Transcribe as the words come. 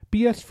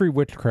BS Free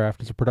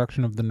Witchcraft is a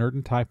production of the Nerd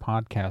and Tie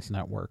Podcast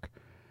Network.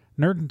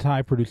 Nerd and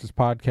Tie produces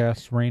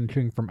podcasts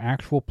ranging from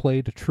actual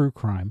play to true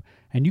crime,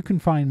 and you can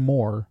find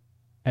more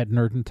at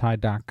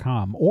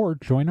nerdandtie.com or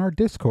join our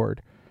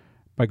Discord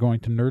by going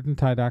to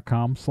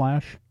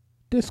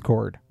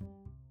nerdandtie.com/Discord.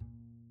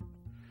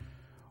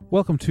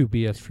 Welcome to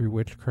BS Free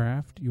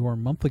Witchcraft, your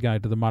monthly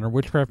guide to the modern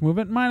witchcraft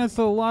movement, minus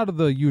a lot of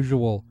the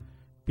usual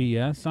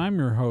BS. I'm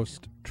your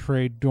host,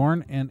 Trey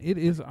Dorn, and it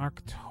is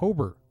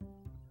October.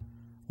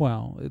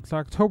 Well, it's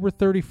October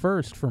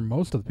 31st for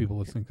most of the people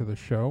listening to this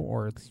show,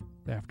 or it's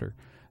after.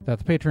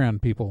 That's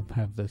Patreon people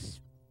have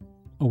this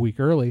a week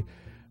early.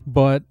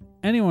 But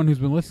anyone who's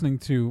been listening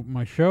to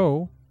my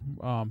show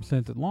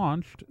since it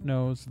launched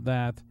knows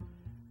that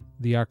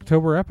the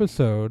October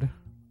episode,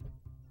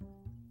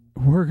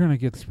 we're going to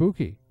get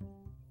spooky.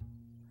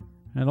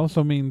 It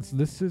also means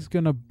this is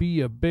going to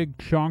be a big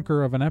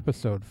chonker of an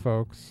episode,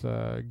 folks.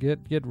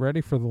 Get ready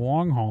for the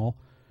long haul,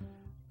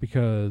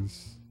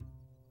 because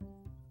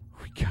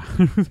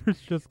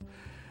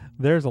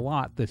there's a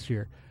lot this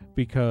year.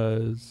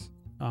 Because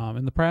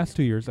in the past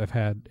 2 years, I've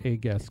had a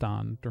guest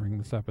on during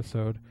this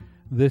episode.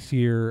 This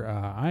year,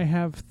 I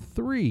have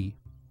three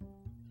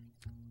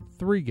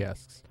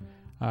guests.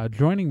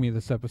 Joining me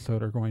this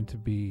episode are going to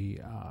be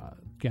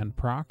Gen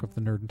Proc of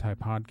the Nerd and Tie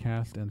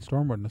Podcast and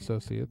Stormwood and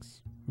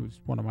Associates, who's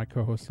one of my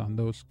co-hosts on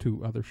those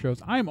two other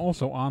shows. I am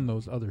also on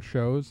those other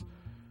shows,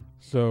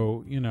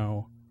 so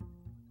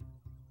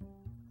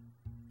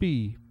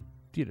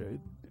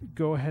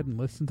go ahead and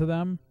listen to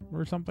them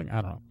or something.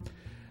 I don't know.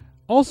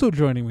 Also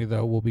joining me,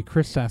 though, will be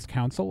Chris Sass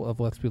Council of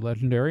Let's Be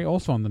Legendary,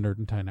 also on the Nerd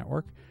and Tie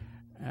Network,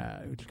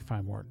 which you can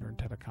find more at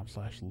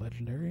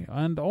nerdandtie.com/legendary.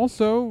 And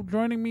also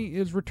joining me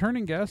is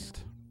returning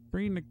guest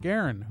Bree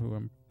McGarren, who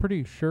I'm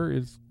pretty sure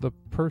is the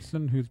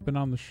person who's been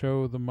on the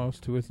show the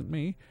most who isn't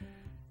me.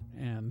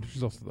 And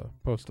she's also the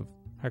host of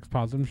Hex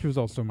Positive. She was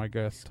also my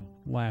guest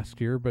last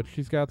year, but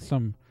she's got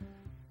some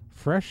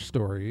fresh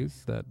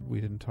stories that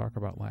we didn't talk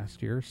about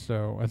last year.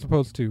 So, as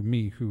opposed to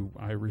me, who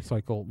I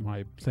recycle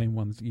my same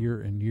ones year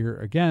and year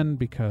again,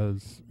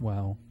 because,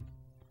 well,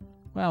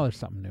 there's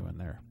something new in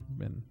there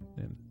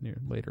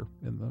later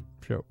in the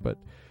show. But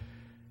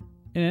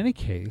in any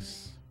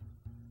case,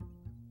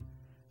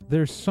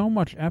 there's so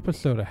much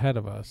episode ahead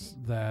of us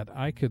that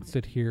I could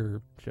sit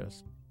here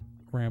just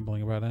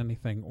rambling about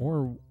anything,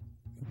 or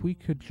we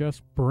could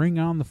just bring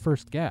on the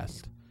first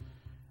guest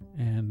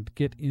and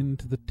get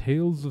into the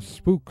tales of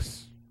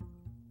spooks.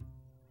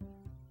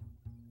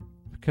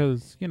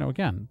 Because,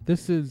 again,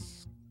 this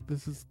is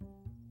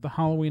the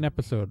Halloween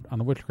episode on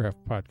the Witchcraft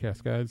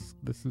Podcast, guys.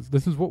 This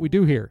is what we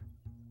do here.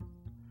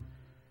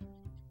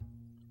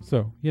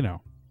 So,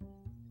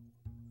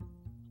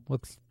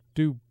 let's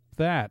do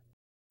that.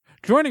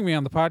 Joining me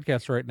on the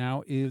podcast right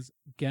now is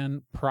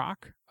Gen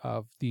Proc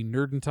of the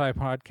Nerd and Tie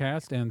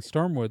Podcast and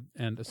Stormwood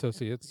and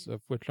Associates,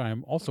 of which I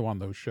am also on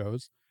those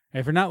shows. And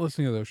if you're not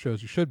listening to those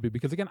shows, you should be,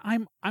 because again,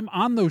 I'm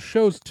on those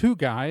shows too,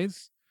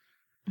 guys.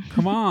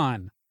 Come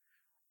on.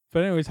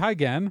 But anyways, hi,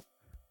 Gen.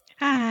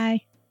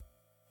 Hi.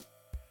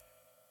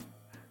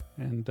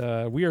 And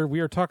we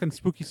are talking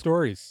spooky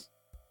stories.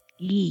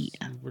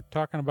 Yeah. We're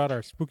talking about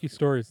our spooky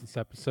stories this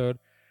episode.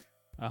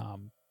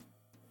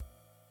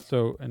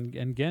 So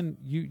Gen,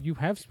 you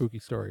have spooky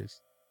stories.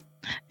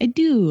 I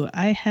do.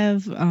 I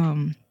have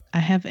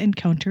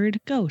encountered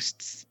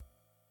ghosts.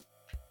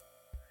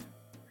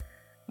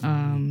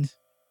 Oh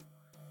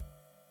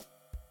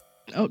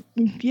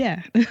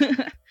yeah.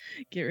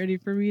 Get ready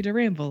for me to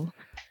ramble.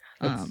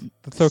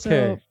 That's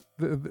okay.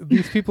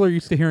 These people are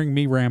used to hearing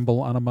me ramble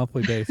on a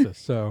monthly basis,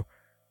 so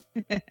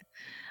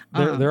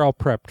they're all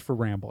prepped for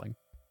rambling.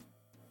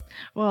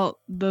 Well,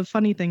 the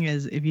funny thing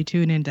is, if you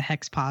tune into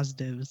Hex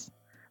Positives,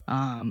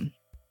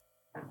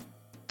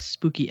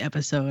 spooky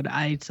episode,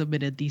 I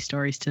submitted these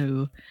stories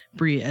to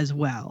Bree as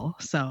well.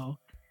 So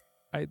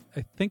I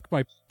think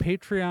my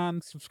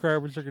Patreon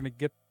subscribers are going to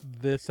get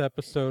this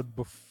episode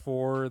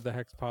before the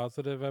Hex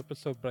Positive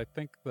episode, but I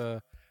think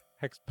the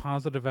Hex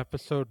Positive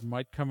episode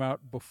might come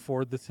out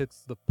before this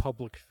hits the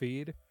public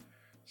feed.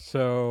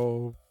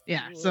 So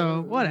yeah,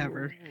 so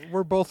whatever.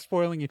 We're both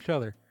spoiling each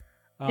other.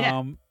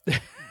 Yeah.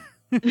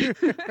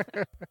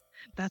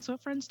 That's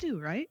what friends do,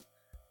 right?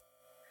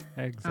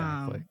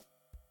 Exactly.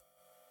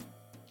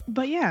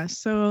 But yeah,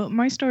 so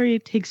my story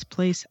takes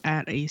place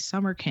at a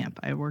summer camp.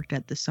 I worked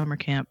at the summer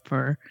camp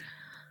for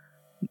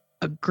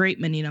a great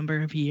many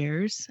number of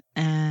years,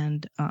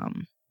 and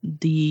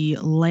the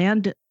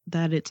land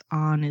that it's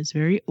on is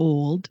very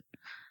old.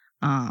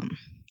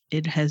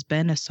 It has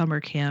been a summer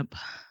camp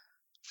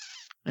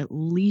at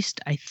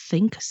least, I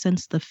think,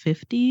 since the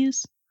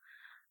 50s.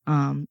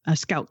 A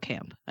scout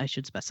camp, I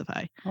should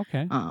specify.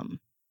 Okay. Are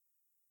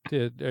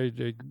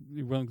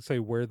you willing to say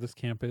where this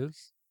camp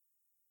is?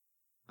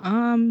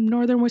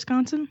 Northern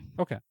Wisconsin.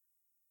 Okay.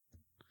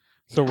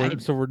 So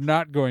we're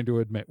not going to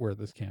admit where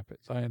this camp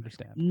is. I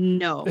understand.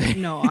 No,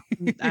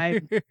 I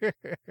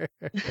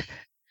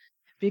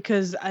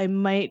because I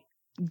might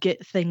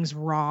get things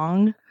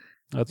wrong.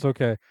 That's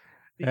okay.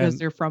 because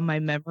And they're from my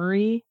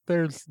memory.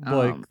 there's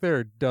Um, there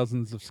are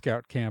dozens of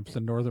scout camps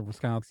in northern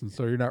Wisconsin,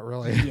 so you're not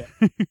really.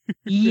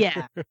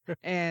 yeah, yeah,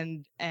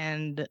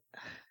 and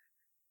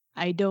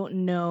I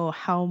don't know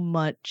how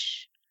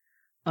much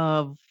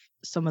of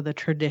some of the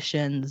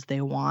traditions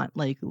they want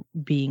like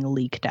being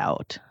leaked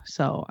out.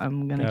 So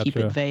I'm gonna keep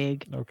it Gotcha.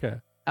 vague Okay,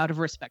 out of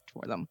respect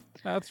for them.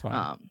 that's fine.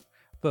 Um,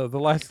 The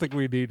last thing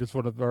we need is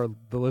one of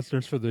the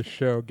listeners for this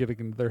show getting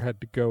in their head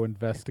to go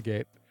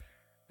investigate,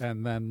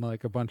 and then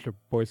like a bunch of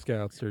Boy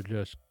Scouts are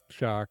just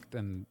shocked,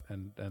 and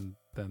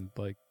then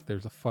like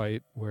there's a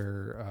fight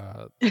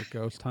where the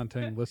ghost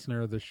hunting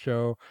listener of the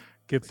show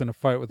gets in a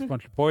fight with a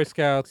bunch of Boy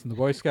Scouts, and the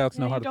Boy Scouts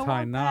yeah, know how you to don't tie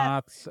want that.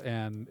 knots,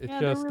 and Yeah,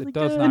 they're it really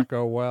does good. not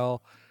go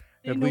well.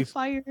 They At know least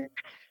fire.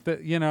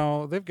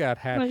 they've got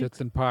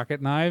hatchets and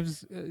pocket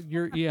knives.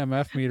 Your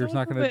EMF meter's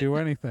not going to do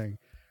anything.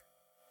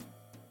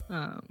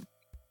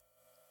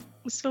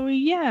 So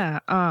yeah,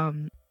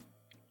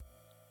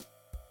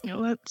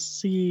 let's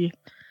see.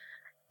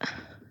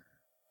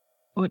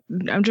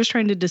 I'm just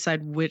trying to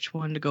decide which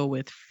one to go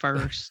with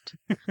first.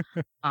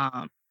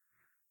 I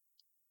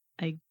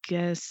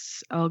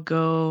guess I'll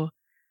go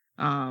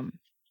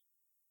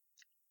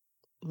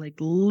like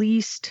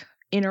least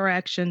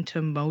interaction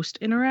to most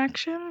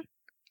interaction.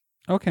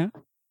 Okay.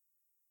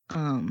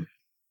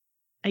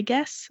 I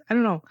guess. I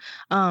don't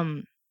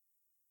know.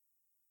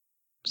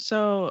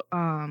 So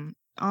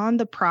on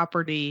the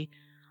property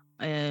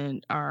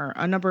and are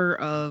a number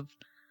of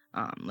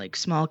like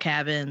small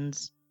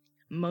cabins,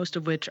 most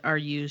of which are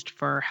used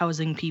for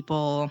housing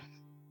people,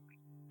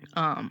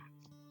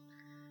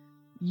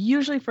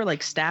 usually for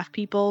like staff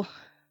people,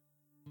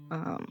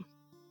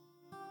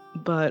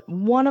 but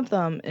one of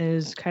them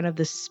is kind of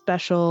this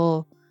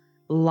special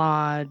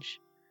lodge.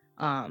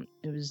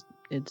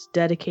 It's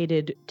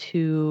dedicated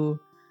to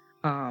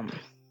a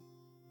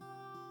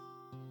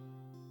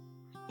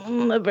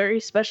very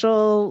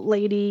special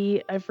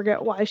lady. I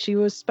forget why she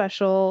was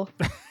special.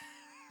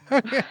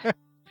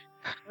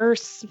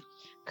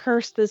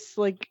 curse this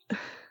like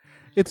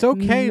it's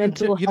okay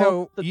mental to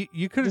health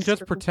you could have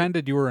just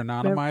pretended you were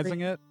anonymizing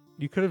memory. it.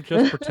 You could have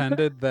just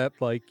pretended that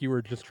like you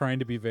were just trying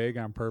to be vague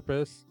on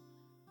purpose.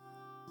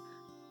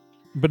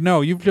 But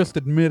no, you've just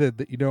admitted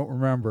that you don't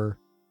remember.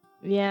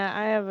 Yeah,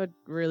 I have a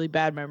really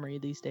bad memory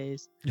these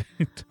days.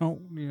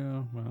 Don't,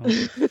 yeah,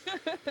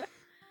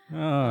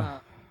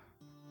 well.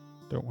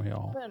 Don't we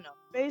all? I don't know.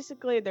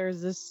 Basically,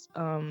 there's this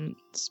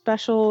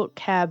special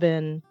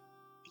cabin.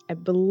 I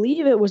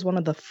believe it was one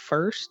of the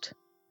first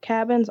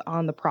cabins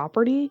on the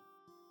property.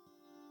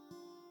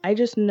 I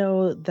just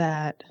know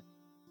that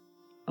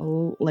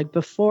like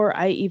before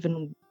I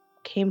even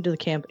came to the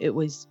camp, it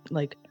was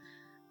like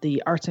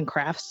the arts and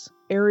crafts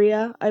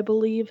area, I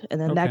believe,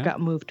 and then that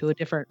got moved to a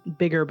different,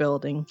 bigger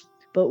building.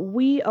 But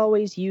we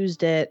always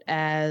used it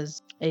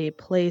as a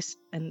place,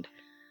 and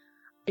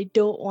I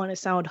don't want to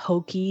sound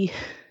hokey,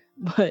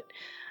 but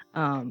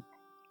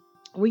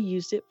we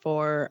used it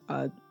for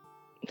a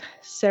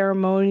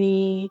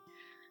ceremony.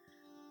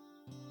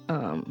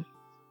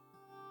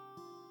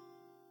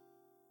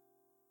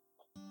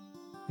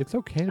 It's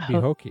okay to be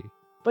hokey.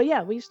 But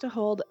yeah, we used to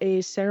hold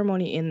a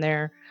ceremony in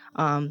there,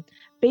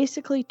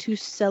 basically to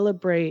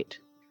celebrate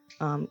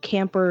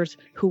campers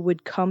who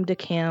would come to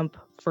camp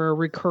for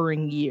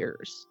recurring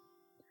years.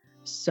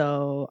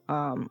 So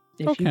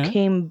if you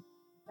came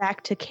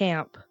back to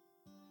camp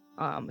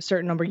a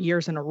certain number of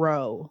years in a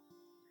row,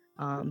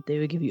 they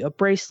would give you a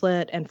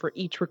bracelet, and for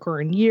each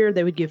recurring year,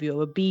 they would give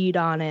you a bead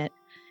on it,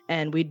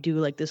 and we'd do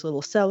like this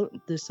little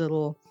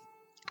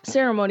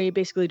ceremony,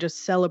 basically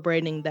just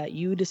celebrating that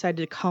you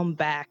decided to come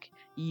back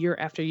year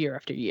after year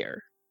after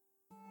year.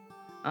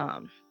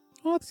 Oh,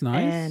 that's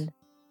nice. And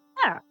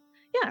yeah,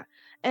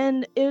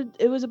 and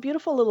it was a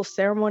beautiful little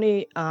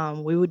ceremony.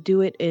 We would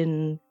do it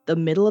in the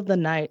middle of the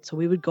night, so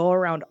we would go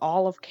around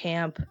all of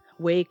camp,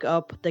 wake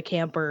up the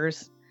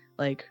campers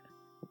like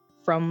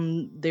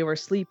from they were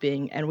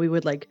sleeping, and we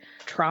would like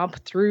tromp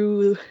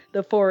through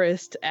the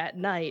forest at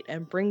night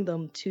and bring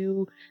them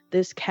to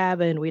this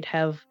cabin. We'd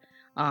have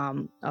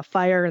a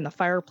fire in the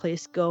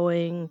fireplace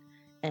going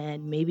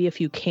and maybe a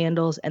few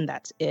candles, and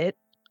that's it.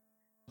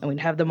 And we'd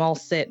have them all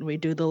sit and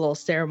we'd do the little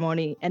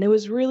ceremony, and it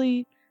was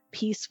really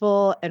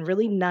peaceful and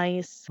really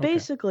nice.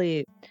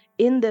 Basically,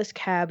 in this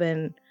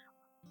cabin,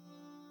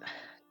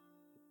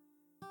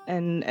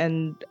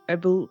 and I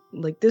believe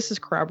like this is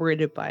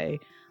corroborated by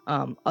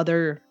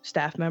other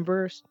staff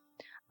members.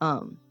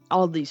 All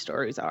of these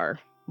stories are,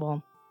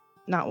 well,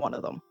 not one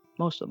of them.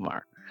 Most of them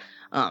are.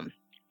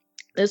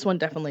 This one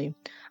definitely.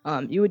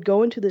 You would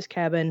go into this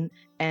cabin,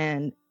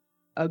 and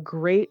a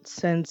great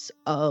sense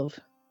of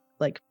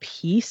like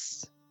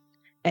peace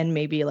and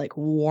maybe like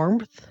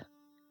warmth,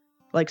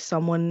 like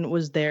someone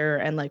was there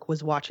and like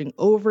was watching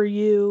over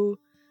you.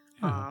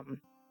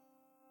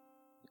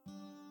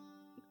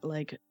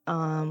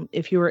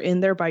 If you were in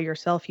there by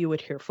yourself, you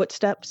would hear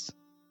footsteps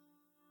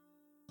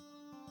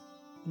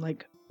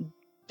like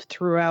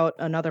throughout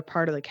another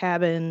part of the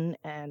cabin.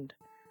 And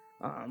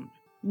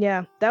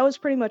yeah, that was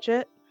pretty much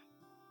it,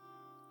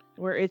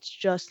 where it's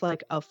just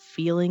like a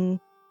feeling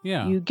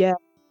Yeah. you get,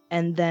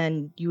 and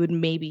then you would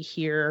maybe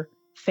hear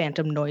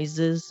phantom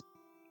noises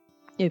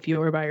if you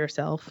were by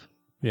yourself.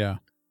 Yeah.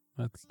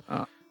 That's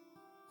Uh,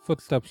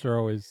 footsteps are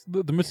always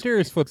the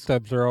mysterious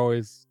footsteps are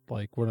always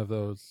like one of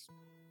those,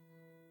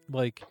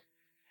 like,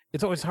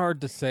 it's always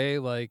hard to say,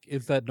 like,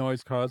 is that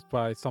noise caused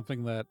by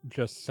something that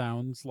just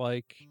sounds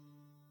like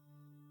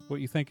what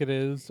you think it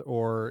is,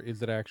 or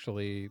is it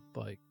actually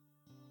like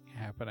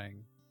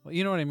happening?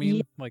 You know what I yeah.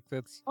 mean? Like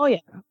that's Oh yeah.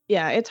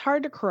 Yeah, it's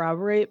hard to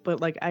corroborate, but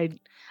like I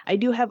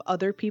do have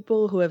other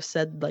people who have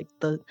said like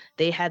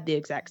they had the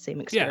exact same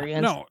yeah,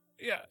 experience no,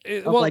 yeah.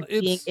 of Well, like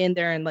being it's in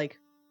there and like,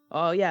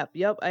 oh yeah,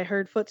 yep, I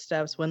heard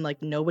footsteps when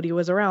like nobody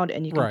was around,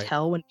 and you can right.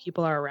 tell when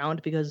people are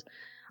around because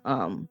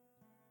um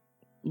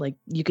like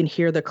you can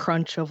hear the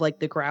crunch of like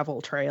the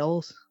gravel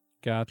trails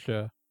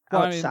Gotcha.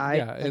 Well, I mean, outside,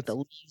 yeah, like the it's.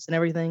 leaves and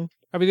everything.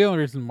 I mean, the only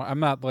reason I'm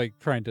not like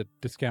trying to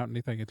discount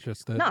anything. It's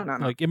just that, No, no,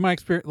 no. like, in my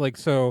experience, like,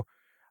 so,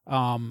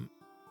 um,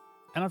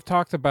 and I've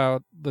talked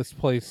about this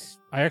place.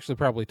 I actually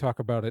probably talk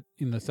about it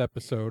in this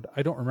episode.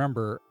 I don't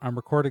remember. I'm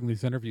recording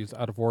these interviews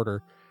out of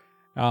order.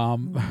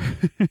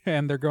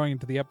 And they're going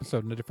into the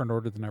episode in a different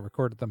order than I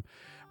recorded them.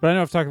 But I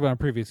know I've talked about in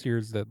previous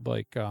years that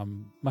like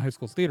my high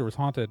school's theater was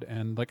haunted,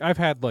 and like I've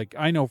had like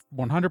I know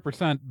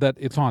 100% that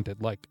it's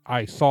haunted. Like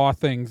I saw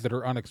things that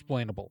are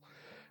unexplainable.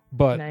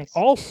 But Nice.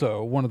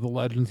 also one of the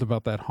legends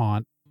about that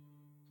haunt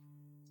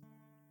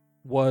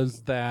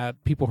was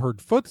that people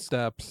heard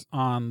footsteps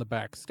on the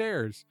back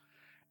stairs,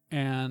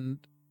 and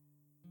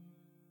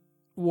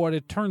what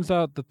it turns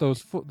out that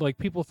those like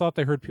people thought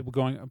they heard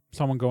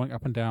someone going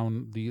up and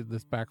down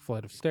this back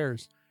flight of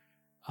stairs,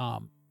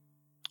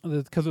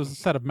 because it was a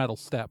set of metal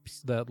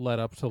steps that led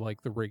up to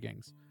like the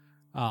riggings,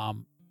 but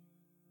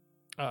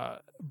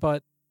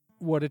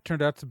what it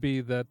turned out to be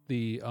that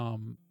the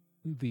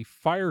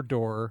fire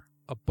door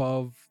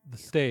above the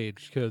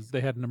stage, because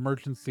they had an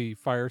emergency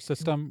fire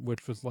system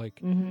which was like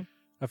Mm-hmm.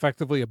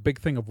 effectively a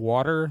big thing of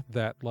water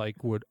that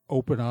like would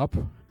open up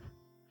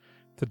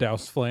to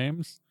douse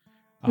flames,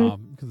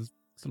 because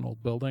it's an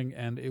old building,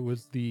 and it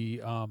was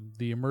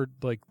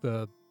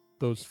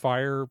those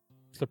fire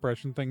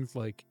suppression things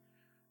like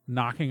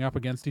knocking up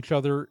against each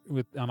other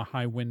on a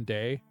high wind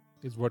day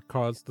is what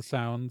caused the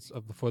sounds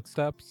of the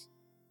footsteps.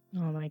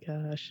 Oh my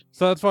gosh.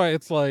 So that's why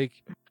it's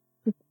like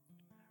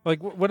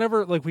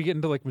whenever like we get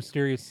into like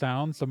mysterious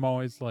sounds, I'm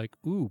always like,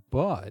 ooh,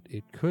 but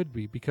it could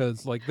be,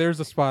 because like there's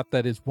a spot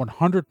that is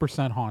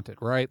 100% haunted,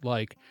 right?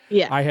 Like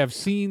Yeah. I have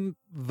seen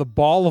the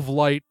ball of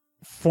light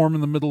form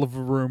in the middle of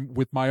a room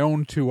with my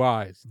own two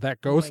eyes.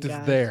 That ghost is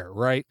gosh. there,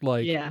 right?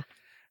 Like, Yeah.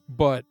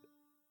 but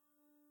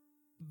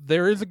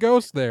there is a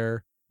ghost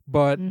there,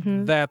 but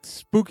Mhm. that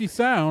spooky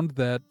sound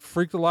that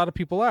freaked a lot of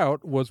people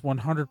out was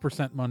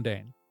 100%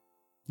 mundane.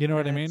 You know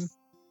what I mean?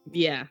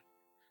 Yeah.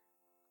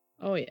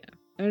 Oh yeah.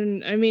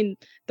 And I mean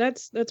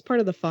that's part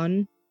of the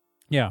fun.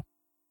 Yeah.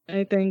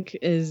 I think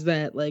is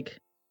that like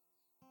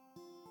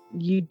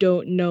you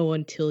don't know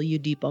until you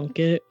debunk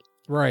it.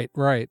 Right.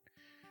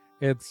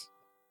 That's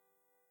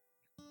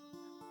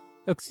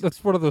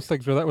one of those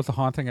things where that was a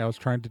haunting I was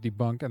trying to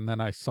debunk, and then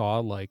I saw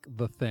like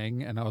the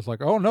thing, and I was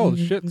like, oh no,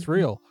 the shit's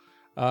real.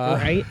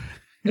 Right?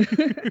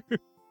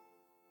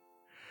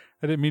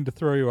 I didn't mean to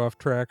throw you off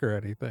track or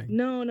anything.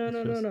 No.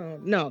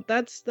 No,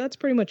 that's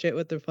pretty much it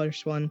with the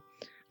first one.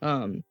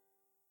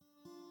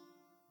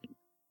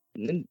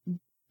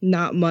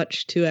 Not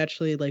much to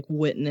actually like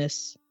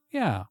witness.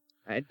 Yeah.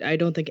 I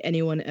don't think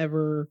anyone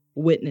ever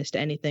witnessed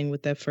anything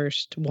with that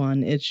first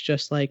one. It's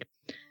just like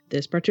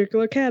this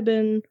particular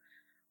cabin.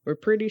 We're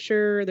pretty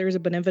sure there's a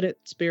benevolent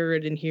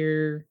spirit in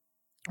here.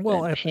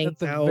 Well, at the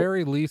out.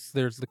 very least,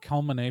 there's the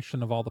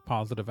culmination of all the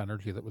positive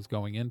energy that was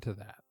going into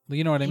that.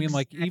 You know what I mean?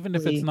 Like even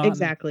if it's not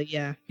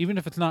even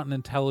if it's not an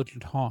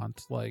intelligent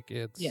haunt, like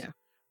it's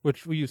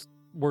which we use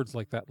words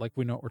like that, like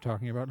we know what we're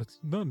talking about. It's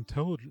not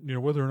intelligent, you know,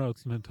 whether or not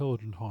it's an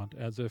intelligent haunt,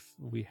 as if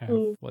we have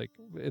like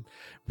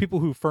people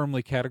who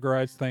firmly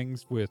categorize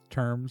things with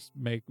terms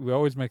we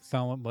always make it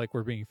sound like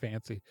we're being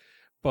fancy,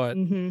 but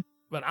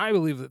but I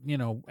believe that, you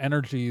know,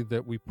 energy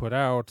that we put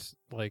out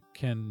like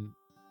can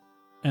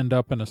end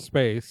up in a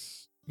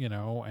space, you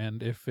know,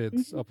 and if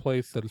it's a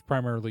place that is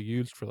primarily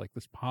used for like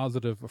this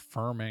positive,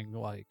 affirming,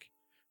 like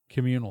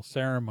communal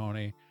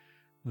ceremony,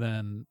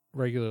 then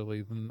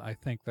regularly, then I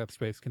think that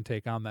space can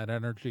take on that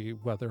energy,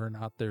 whether or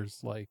not there's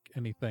like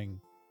anything,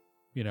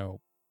 you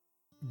know,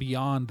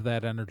 beyond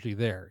that energy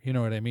there. You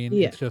know what I mean?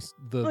 Yeah. It's just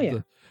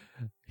the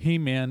hey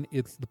man,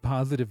 it's the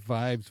positive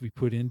vibes we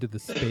put into the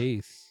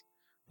space.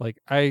 Like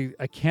I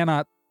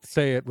cannot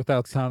say it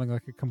without sounding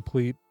like a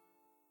complete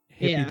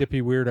hippy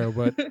dippy weirdo,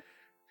 but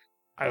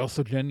I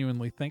also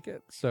genuinely think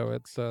it. So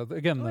it's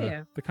again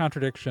the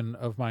contradiction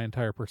of my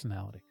entire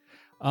personality.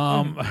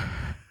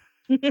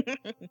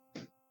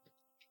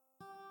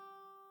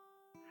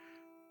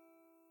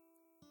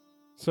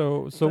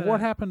 So what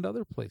happened to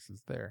other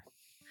places there?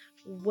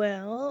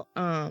 Well,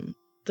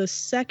 the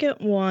second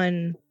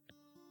one,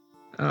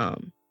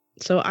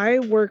 so I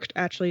worked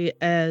actually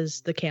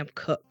as the camp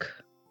cook.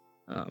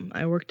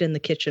 I worked in the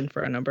kitchen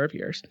for a number of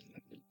years.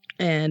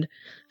 And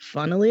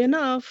funnily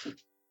enough,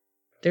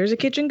 there's a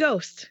kitchen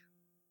ghost.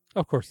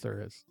 Of course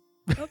there is.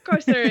 Of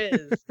course there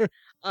is.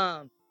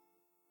 I'm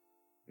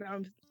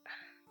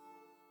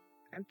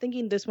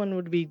thinking this one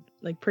would be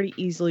like pretty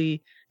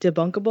easily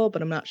debunkable,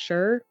 but I'm not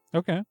sure.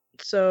 Okay.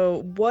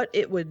 So what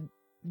it would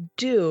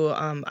do,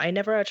 I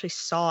never actually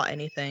saw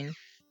anything.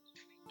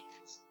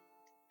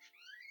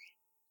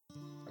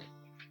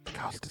 The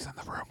ghost is in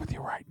the room with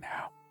you right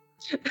now.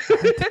 I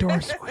heard the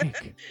door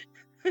squeak.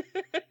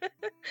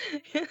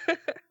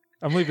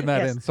 I'm leaving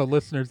that Yes. in. So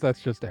listeners,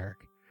 that's just Eric.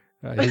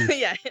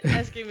 Yeah,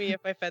 asking me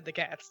if I fed the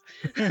cats.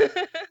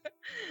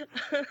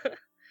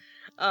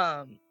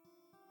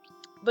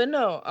 But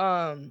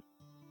no,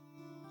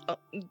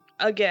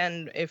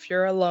 again, if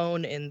you're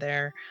alone in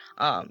there,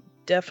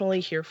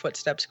 definitely hear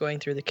footsteps going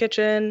through the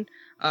kitchen.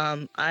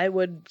 I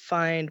would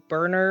find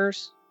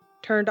burners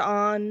turned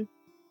on.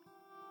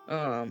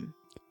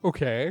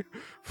 Okay.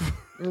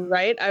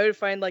 Right? I would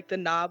find like the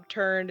knob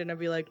turned and I'd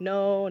be like,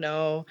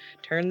 no,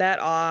 turn that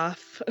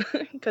off.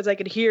 Because I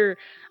could hear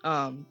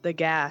the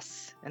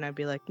gas and I'd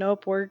be like,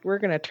 nope, we're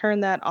gonna turn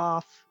that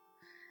off.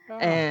 Oh.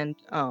 And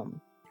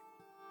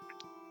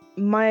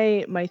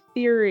my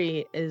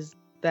theory is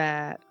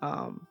that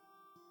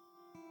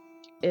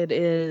it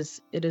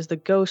is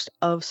the ghost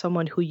of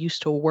someone who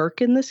used to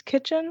work in this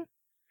kitchen,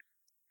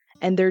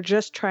 and they're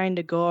just trying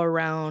to go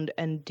around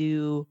and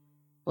do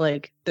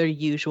like their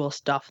usual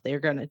stuff they're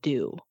gonna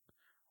do.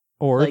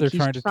 Or Like, they're he's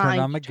trying to turn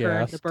on the turn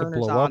gas the to burners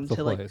blow up on the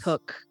to like place.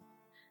 cook.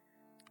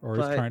 Or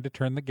he's but- trying to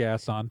turn the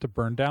gas on to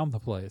burn down the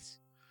place.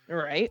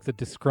 Right? The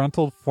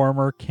disgruntled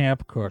former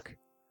camp cook.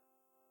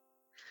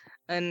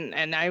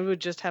 And I would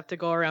just have to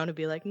go around and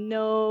be like,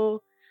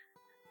 no,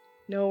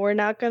 we're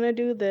not gonna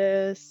do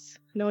this.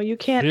 No, you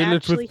can't Fill it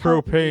actually with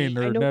help propane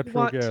me. I or know you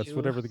natural want gas, to.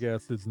 whatever the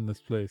gas is in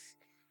this place.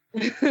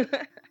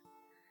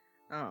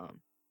 I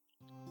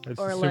just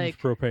Or assume like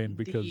it's propane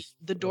because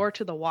the door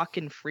to the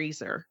walk-in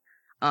freezer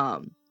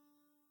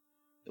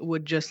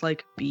would just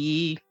like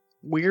be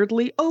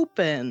weirdly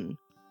open.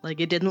 Like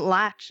it didn't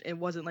latch. It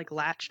wasn't like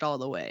latched all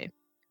the way.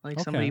 Like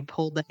somebody Okay.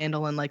 pulled the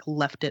handle and like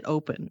left it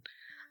open.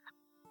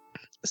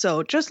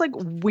 So just like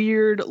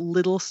weird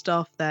little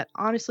stuff that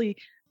honestly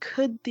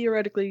could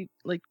technically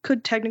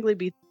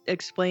be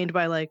explained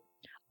by like,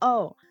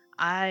 oh,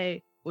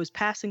 I was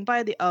passing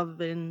by the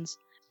ovens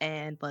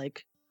and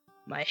like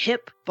my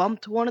hip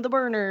bumped one of the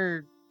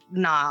burner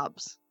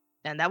knobs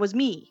and that was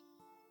me.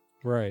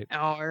 Right.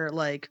 Or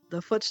like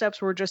the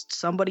footsteps were just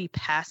somebody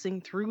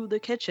passing through the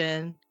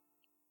kitchen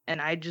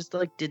and I just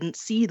like didn't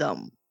see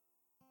them.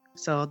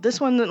 So this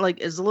one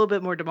like is a little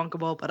bit more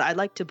debunkable, but I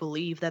like to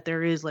believe that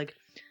there is like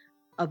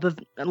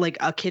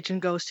a kitchen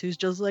ghost who's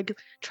just like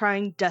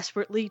trying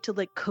desperately to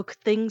like cook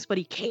things but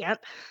he can't.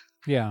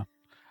 Yeah.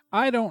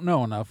 I don't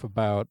know enough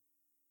about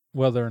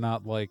whether or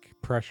not like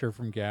pressure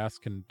from gas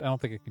can. I don't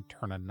think it can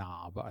turn a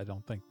knob. I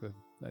don't think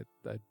that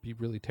I'd be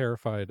really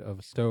terrified of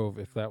a stove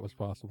if that was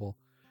possible.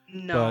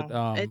 No,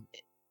 But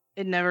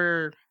it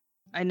never.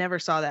 I never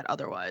saw that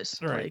otherwise.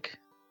 Right. Like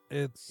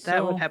it's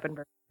that would so- happen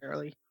very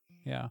rarely.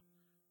 Yeah.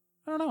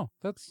 I don't know.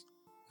 That's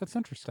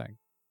interesting.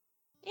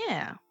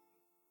 Yeah.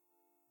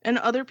 And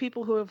other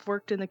people who have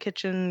worked in the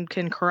kitchen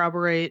can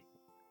corroborate.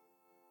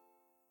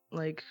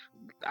 Like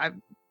I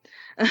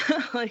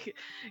like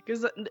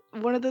because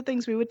one of the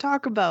things we would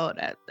talk about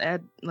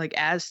at like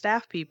as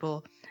staff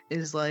people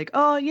is like,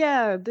 oh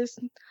yeah, this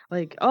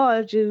like,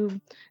 oh,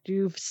 do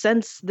you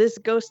sense this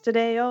ghost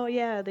today? Oh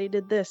yeah, they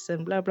did this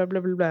and blah blah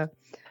blah blah blah.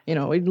 You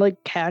know, we'd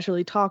like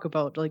casually talk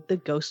about like the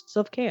ghosts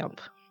of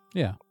camp.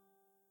 Yeah.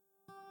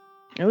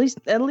 At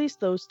least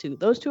those two.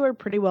 Those two are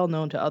pretty well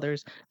known to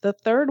others. The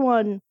third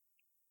one,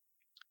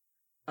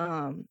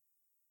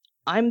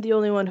 I'm the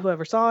only one who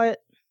ever saw it.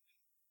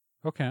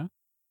 Okay.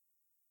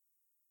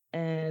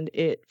 And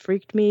it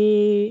freaked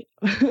me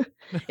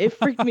it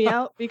freaked me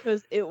out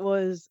because it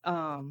was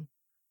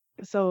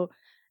so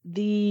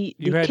the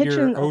You had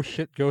kitchen your oh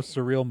shit ghosts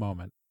are real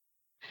moment.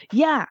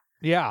 yeah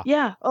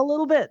Yeah. a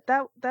little bit.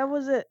 That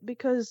was it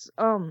because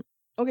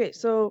okay,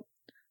 so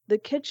the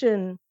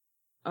kitchen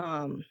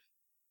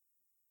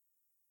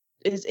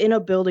is in a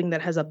building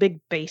that has a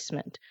big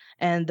basement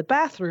and the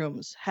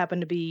bathrooms happen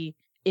to be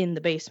in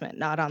the basement,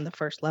 not on the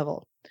first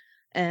level.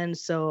 And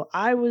so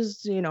I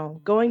was,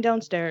 going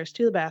downstairs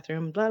to the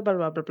bathroom, blah, blah,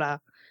 blah, blah,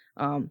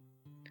 blah.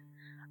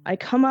 I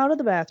come out of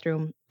the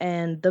bathroom,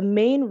 and the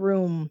main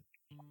room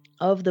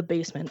of the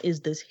basement is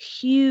this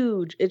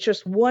huge, it's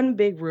just one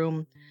big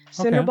room,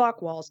 cinder Okay.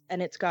 block walls,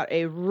 and it's got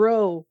a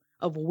row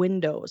of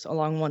windows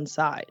along one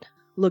side,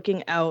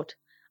 looking out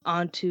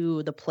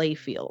onto the play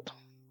field.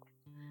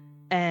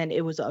 And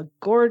it was a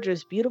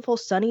gorgeous, beautiful,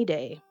 sunny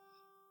day.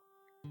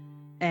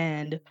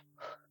 And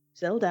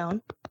settle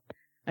down.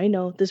 I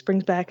know this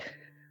brings back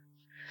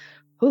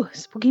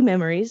spooky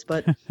memories,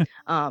 but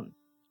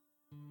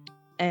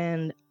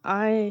and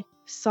I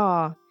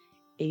saw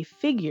a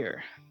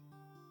figure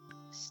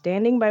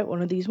standing by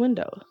one of these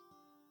windows,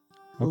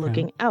 Okay.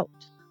 looking out.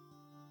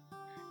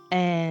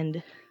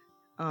 And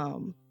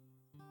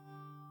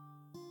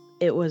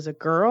it was a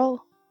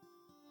girl.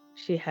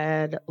 She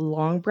had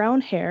long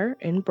brown hair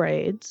in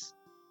braids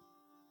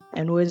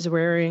and was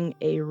wearing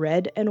a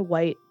red and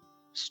white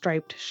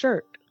striped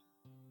shirt.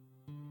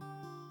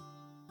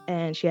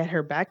 And she had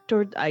her back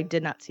toward. I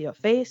did not see a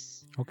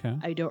face. Okay.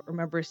 I don't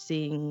remember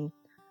seeing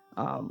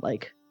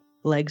like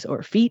legs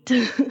or feet.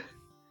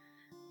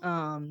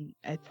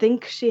 I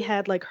think she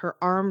had like her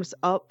arms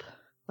up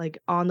like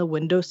on the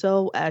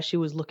windowsill as she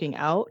was looking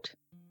out.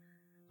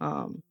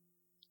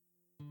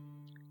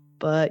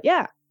 But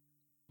yeah,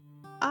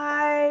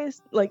 I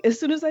like as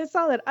soon as I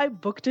saw that, I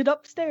booked it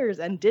upstairs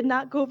and did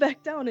not go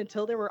back down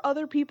until there were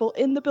other people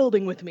in the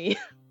building with me.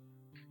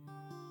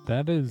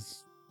 That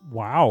is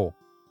wow.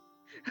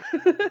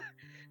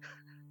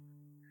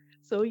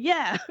 So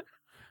yeah.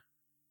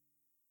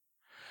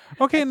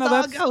 Okay, I now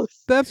saw a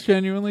ghost. that's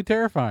genuinely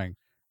terrifying.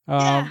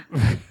 Yeah.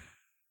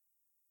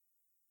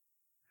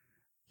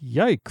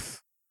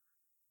 Yikes.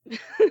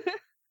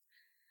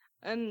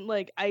 And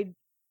like I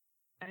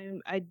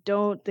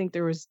don't think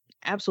there was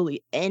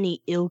absolutely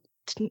any ill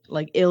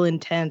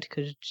intent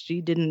because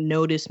she didn't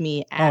notice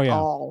me at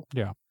all.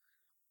 Yeah.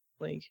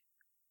 Like,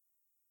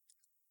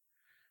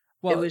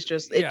 well, it was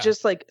just it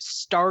just like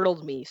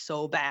startled me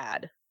so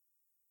bad.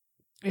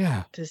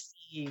 Yeah. To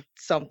see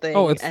something,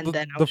 and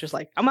then I was just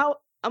like, I'm out.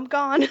 I'm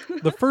gone.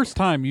 The first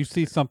time you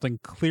see something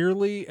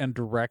clearly and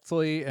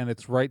directly, and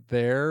it's right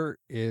there,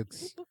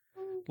 it's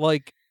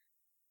like,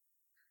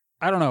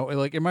 I don't know,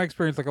 like in my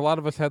experience, like a lot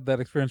of us had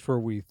that experience where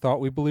we thought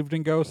we believed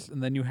in ghosts,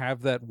 and then you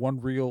have that one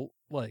real,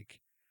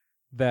 like,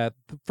 that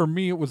for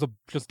me it was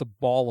just a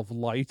ball of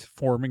light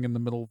forming in the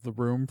middle of the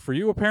room. For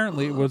you,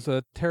 apparently, it was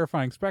a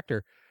terrifying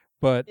specter.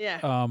 But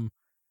yeah.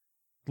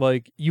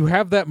 like you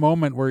have that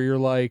moment where you're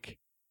like,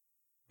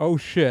 oh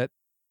shit,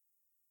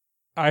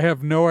 I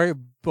have no,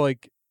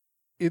 like,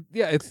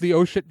 it's the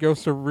oh shit,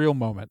 ghosts are real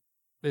moment.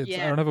 I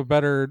don't have a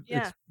better,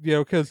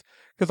 because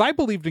I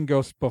believed in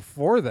ghosts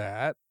before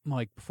that,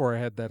 like before I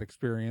had that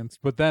experience.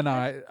 But then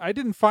I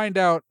didn't find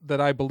out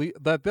that I believe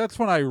that's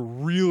when I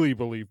really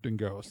believed in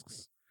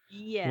ghosts.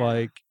 Yeah.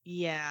 Like,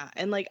 yeah.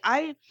 And like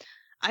I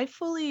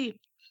fully,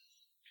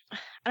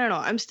 I don't know,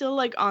 I'm still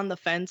like on the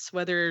fence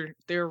whether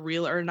they're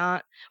real or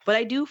not, but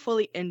I do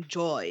fully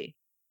enjoy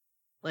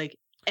like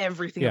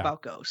everything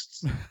about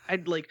ghosts.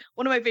 I'd like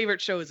one of my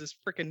favorite shows is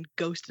freaking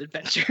Ghost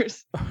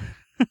Adventures.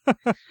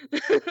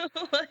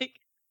 Like,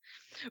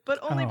 but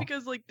only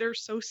because like they're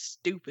so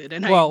stupid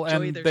and I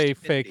enjoy their they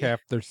stupidity. fake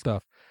half their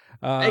stuff.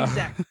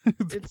 Exactly.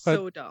 It's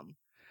so dumb.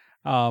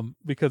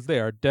 Because they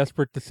are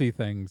desperate to see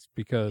things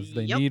because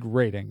they need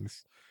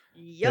ratings.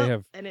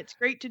 Yep. And it's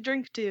great to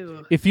drink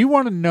too. If you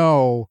want to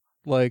know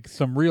like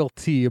some real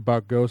tea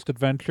about Ghost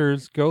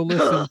Adventures, go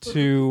listen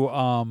to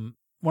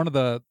one of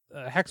the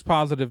Hex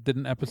Positive did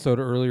an episode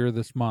earlier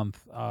this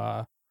month.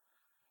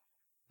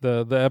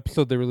 The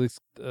episode they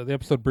released, the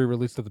episode Brie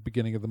released at the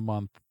beginning of the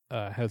month,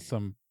 has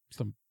some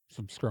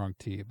strong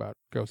tea about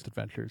Ghost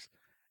Adventures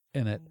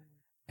in it.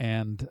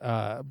 And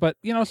but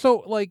you know,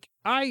 so like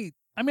I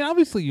mean,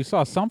 obviously you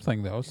saw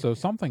something though, so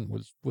something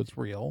was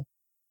real.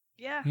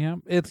 Yeah. Yeah,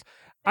 it's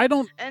I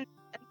don't and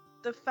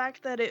the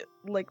fact that it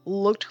like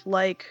looked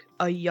like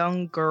a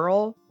young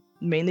girl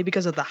mainly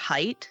because of the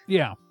height.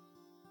 Yeah.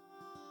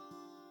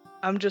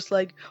 I'm just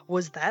like,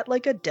 was that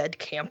like a dead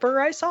camper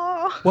I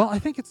saw? Well, I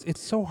think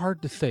it's so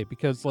hard to say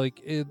because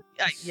like it.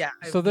 Yeah.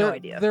 I so have there no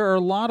idea. There are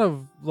a lot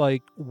of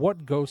like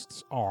what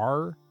ghosts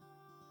are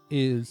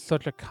is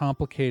such a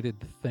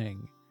complicated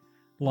thing.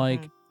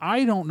 Like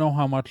I don't know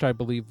how much I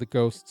believe the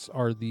ghosts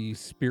are the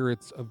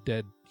spirits of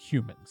dead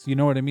humans. You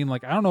know what I mean?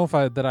 Like I don't know if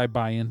I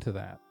buy into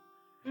that.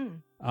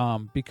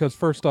 Because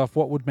first off,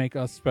 what would make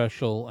us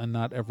special and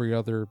not every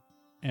other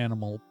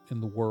animal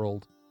in the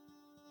world?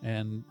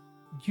 And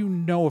you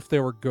know, if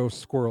there were ghost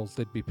squirrels,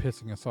 they'd be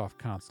pissing us off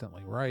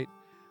constantly, right?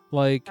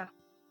 Like,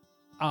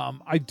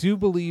 I do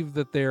believe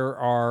that there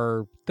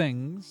are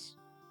things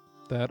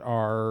that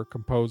are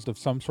composed of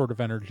some sort of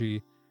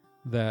energy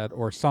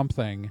or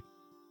something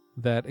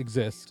that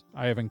exist.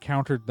 I have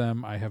encountered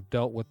them. I have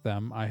dealt with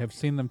them. I have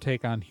seen them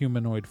take on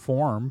humanoid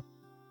form.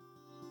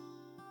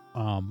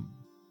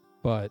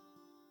 But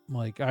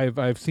like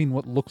I've seen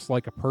what looks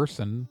like a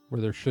person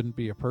where there shouldn't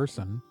be a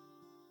person.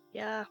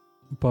 Yeah.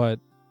 But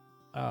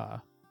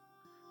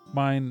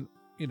mine,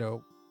 you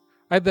know,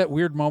 I had that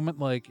weird moment.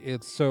 Like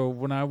it's so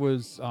when I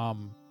was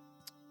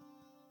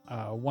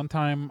one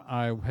time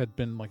I had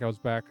been like I was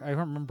back. I don't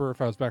remember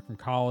if I was back from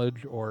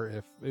college or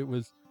if it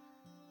was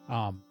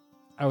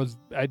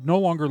I'd no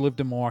longer lived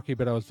in Milwaukee,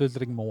 but I was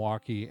visiting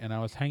Milwaukee and I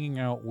was hanging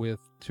out with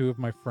two of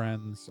my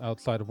friends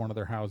outside of one of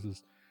their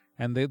houses,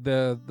 and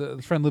the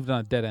friend lived on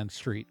a dead end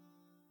street,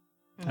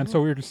 and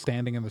so we were just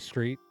standing in the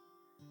street,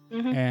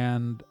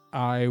 and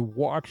I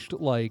watched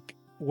like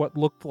what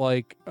looked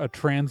like a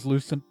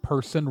translucent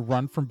person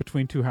run from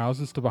between two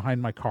houses to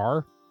behind my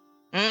car.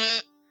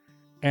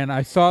 And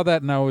I saw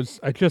that and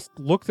I just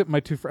looked at my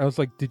two friends. I was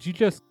like, did you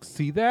just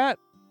see that?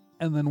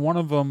 And then one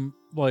of them,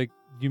 like,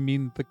 you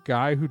mean the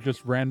guy who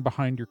just ran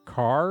behind your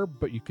car,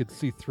 but you could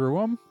see through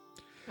him?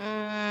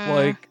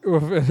 Like,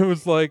 it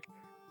was like,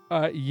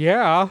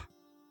 yeah.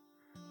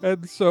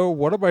 And so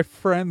one of my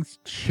friends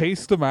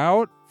chased him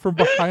out from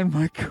behind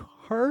my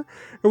car,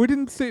 and we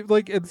didn't see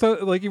and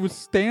so he was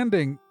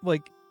standing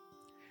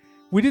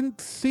we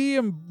didn't see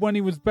him when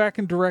he was back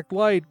in direct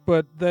light,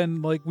 but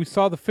then we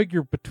saw the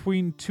figure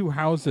between two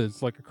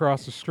houses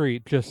across the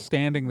street, just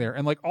standing there,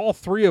 and all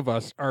three of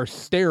us are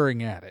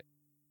staring at it.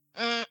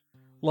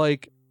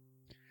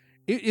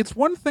 It's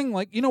one thing,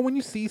 when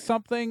you see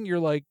something, you're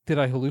like, did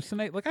I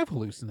hallucinate? I've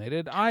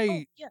hallucinated.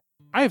 I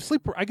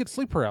get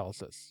sleep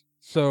paralysis.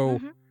 So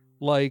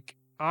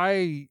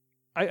I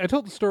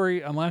told the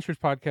story on last year's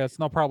podcast,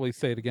 and I'll probably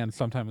say it again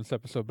sometime in this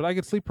episode, but I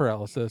get sleep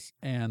paralysis,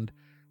 and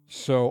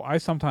so I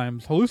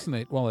sometimes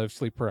hallucinate while I have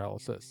sleep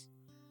paralysis.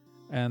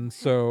 And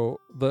so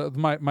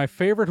my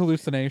favorite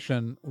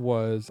hallucination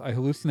was I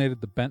hallucinated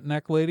the bent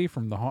neck lady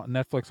from the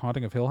Netflix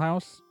Haunting of Hill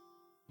House.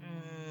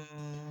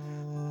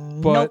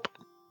 Nope.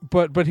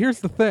 But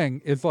here's the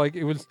thing, is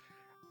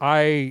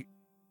I've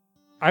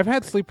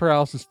had sleep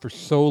paralysis for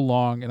so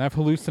long, and I've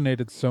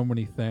hallucinated so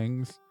many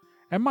things,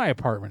 and my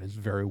apartment is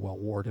very well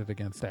warded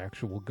against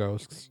actual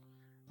ghosts.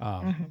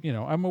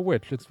 I'm a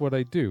witch. It's what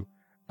I do.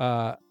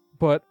 But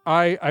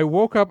I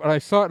woke up and I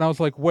saw it and I was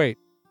like, wait,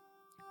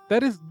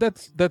 that's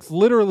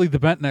literally the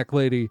bent neck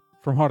lady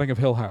from Haunting of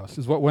Hill House,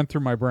 is what went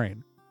through my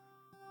brain.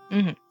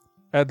 And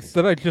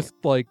instead I just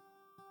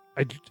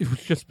it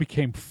just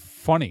became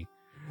funny.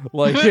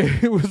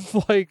 It was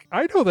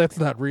I know that's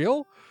not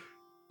real.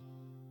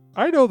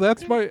 I know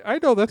that's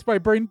my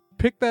brain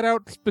picked that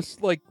out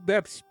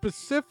that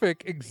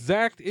specific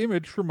exact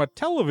image from a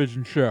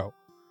television show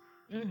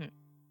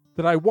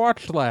that I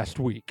watched last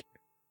week.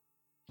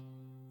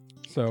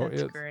 So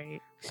that's great.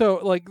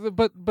 So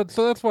but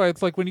so that's why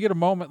it's when you get a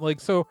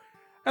moment so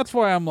that's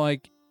why I'm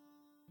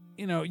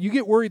you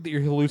get worried that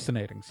you're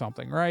hallucinating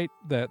something, right?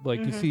 That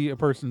you see a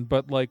person,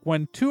 but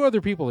when two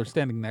other people are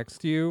standing next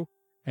to you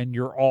and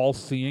you're all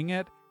seeing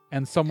it,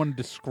 and someone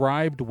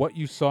described what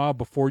you saw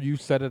before you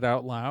said it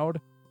out loud.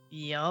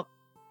 Yep.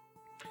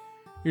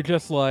 You're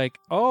just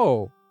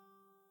oh,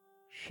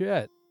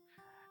 shit.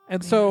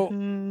 And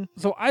so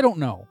I don't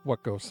know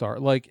what ghosts are.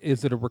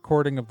 Is it a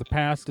recording of the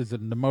past? Is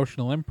it an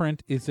emotional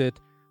imprint? Is it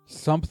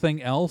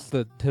something else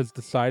that has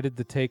decided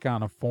to take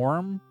on a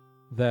form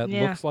that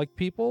looks like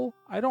people?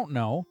 I don't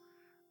know.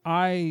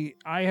 I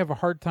have a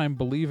hard time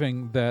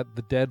believing that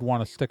the dead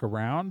want to stick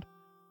around,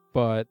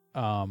 but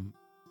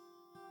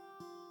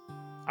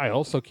I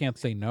also can't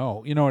say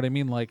no. You know what I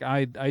mean?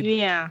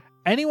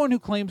 Anyone who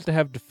claims to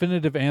have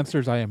definitive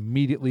answers, I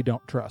immediately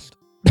don't trust.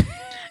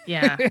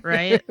 Yeah,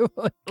 right?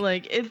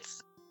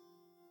 It's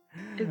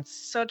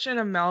such an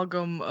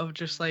amalgam of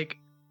just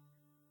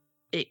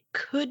it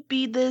could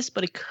be this,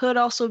 but it could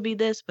also be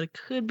this, but it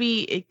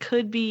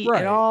could be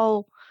right. It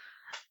all.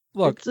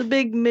 Look, it's a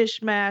big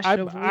mishmash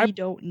of we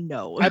don't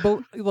know. I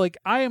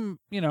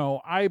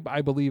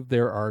believe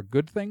there are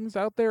good things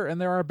out there,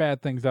 and there are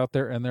bad things out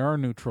there, and there are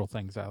neutral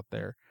things out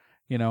there.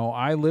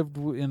 I lived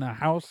in a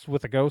house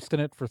with a ghost in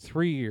it for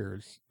 3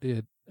 years.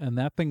 And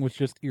that thing was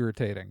just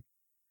irritating.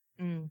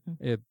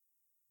 The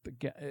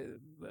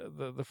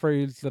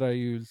phrase that I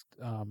used,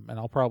 and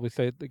I'll probably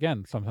say it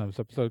again sometime this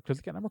episode, because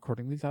again, I'm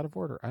recording these out of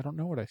order. I don't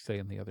know what I say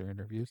in the other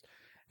interviews,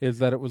 is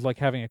that it was like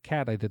having a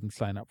cat I didn't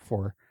sign up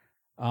for.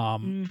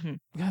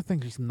 That thing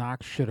just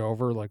knocks shit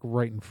over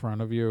right in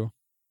front of you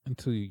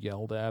until you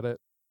yelled at it.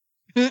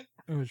 It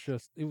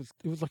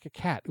was like a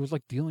cat. It was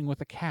like dealing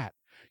with a cat.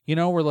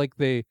 Where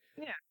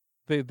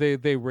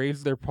they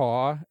raise their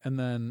paw, and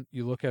then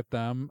you look at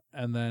them,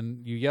 and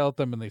then you yell at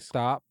them, and they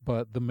stop.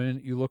 But the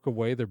minute you look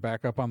away, they're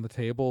back up on the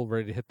table,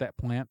 ready to hit that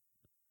plant.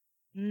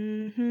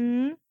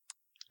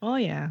 Oh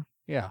yeah.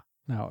 Yeah.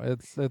 No,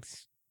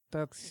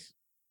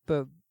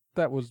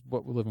 that was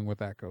what living with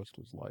that ghost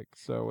was like.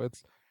 So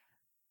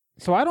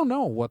I don't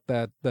know what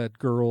that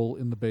girl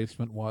in the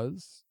basement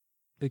was.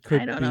 It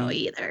could. I don't know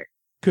either.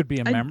 Could be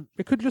a memory.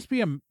 It could just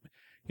be a.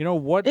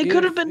 What? It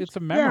could have been. It's a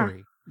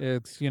memory. Yeah.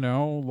 It's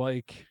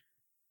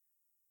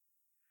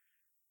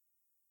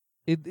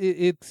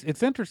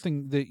It's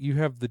interesting that you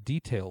have the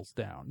details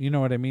down. You know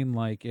what I mean?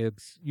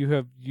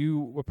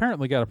 You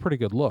apparently got a pretty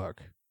good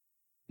look.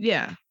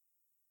 Yeah.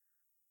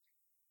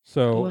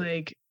 So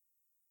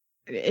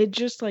it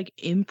just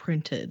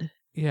imprinted.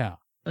 Yeah.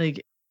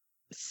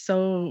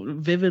 So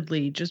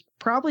vividly,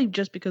 probably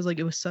just because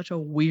it was such a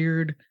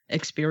weird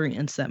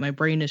experience that my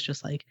brain is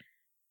just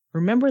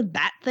remember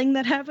that thing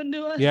that happened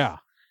to us? Yeah.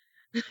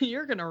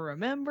 You're gonna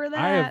remember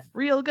that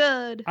real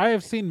good. I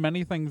have seen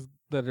many things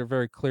that are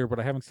very clear, but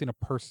I haven't seen a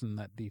person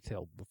that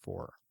detailed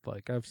before.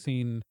 I've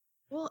seen.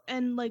 Well,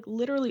 and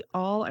literally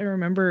all I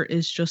remember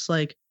is just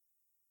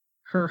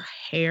her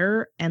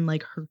hair and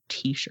her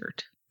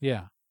t-shirt.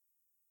 Yeah.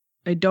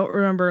 I don't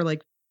remember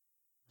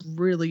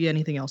really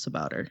anything else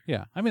about her.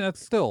 Yeah. I mean,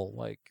 that's still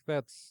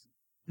that's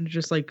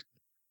just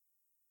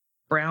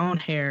brown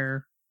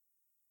hair,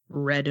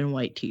 red and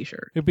white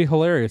t-shirt. It'd be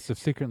hilarious if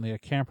secretly a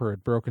camper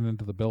had broken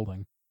into the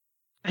building.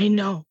 I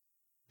know.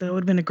 That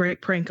would have been a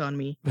great prank on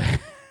me. But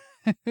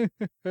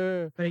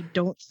I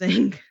don't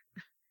think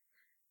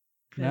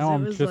Now it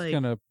I'm was just like,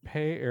 gonna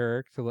pay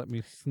Eric to let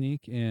me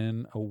sneak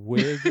in a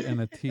wig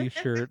and a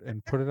t-shirt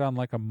and put it on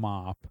like a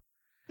mop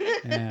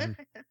and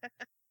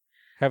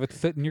have it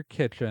sit in your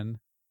kitchen.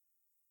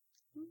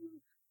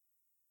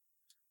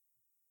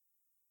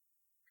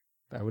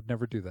 I would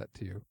never do that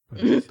to you, but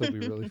it would still be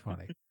really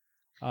funny.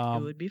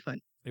 it would be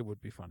fun. It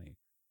would be funny.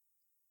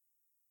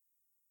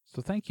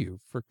 So thank you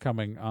for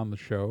coming on the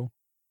show.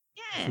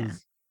 This Yeah.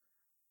 is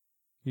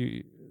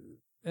you,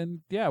 and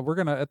yeah, we're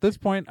gonna at this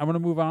point. I'm gonna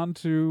move on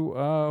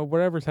to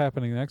whatever's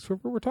happening next,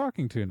 whoever we're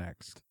talking to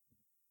next,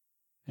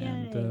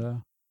 and Yay.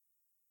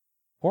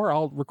 or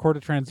I'll record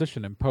a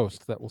transition in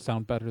post that will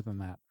sound better than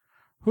that.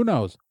 Who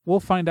knows? We'll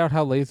find out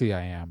how lazy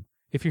I am.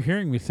 If you're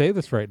hearing me say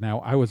this right now,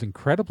 I was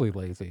incredibly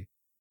lazy.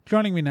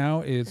 Joining me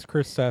now is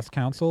Chris Sass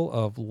Council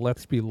of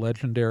Let's Be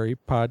Legendary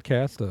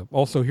podcast,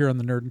 also here on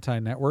the Nerd and Tie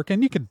Network.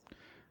 And you can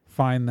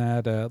find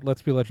that at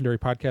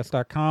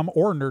letsbelegendarypodcast.com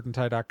or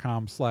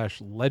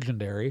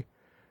nerdandtie.com/legendary.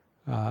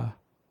 But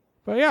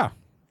yeah,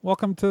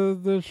 welcome to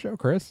the show,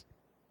 Chris.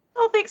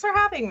 Oh, thanks for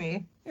having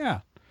me.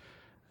 Yeah,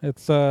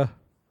 it's very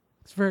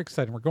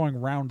exciting. We're going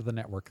around the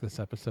network this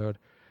episode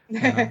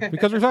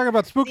because we're talking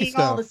about spooky Seeing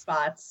stuff. all the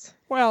spots.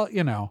 Well,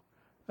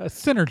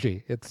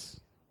 synergy. It's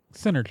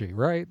synergy,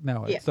 right?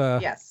 No, it's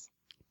yes.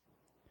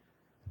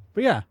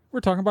 But yeah, we're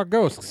talking about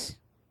ghosts.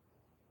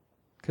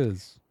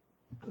 Because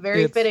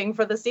Very fitting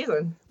for the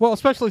season. Well,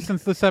 especially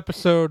since this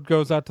episode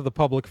goes out to the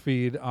public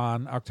feed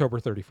on October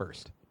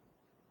 31st.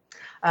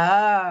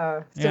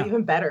 So Yeah.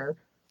 even better.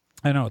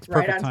 I know, it's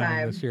Right perfect on timing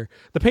time. this year.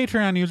 The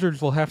Patreon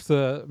users will have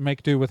to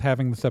make do with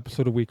having this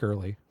episode a week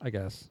early, I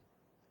guess.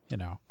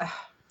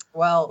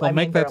 Well, They'll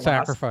make that their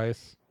loss.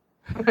 sacrifice.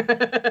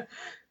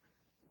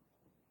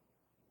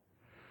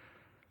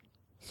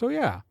 So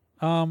yeah,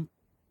 I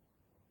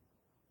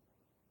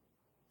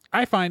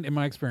find in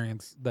my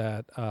experience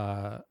that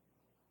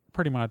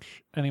pretty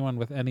much anyone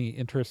with any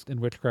interest in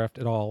witchcraft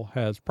at all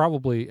has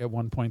probably at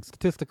one point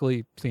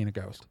statistically seen a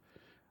ghost.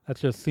 That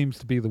just seems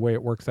to be the way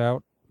it works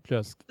out.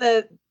 Just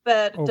that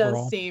overall.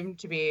 does seem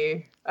to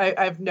be.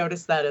 I've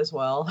noticed that as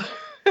well.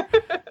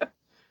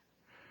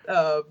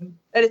 And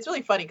it's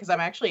really funny because I'm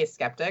actually a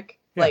skeptic,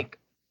 Yeah. like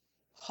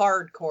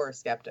hardcore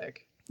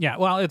skeptic. Yeah,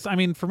 well,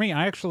 for me,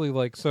 I actually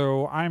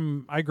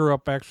I grew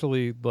up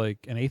actually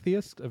like an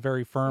atheist, a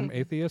very firm Mhm.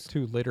 atheist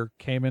who later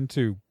came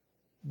into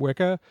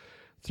Wicca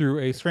through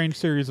a strange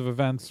series of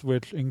events,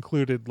 which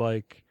included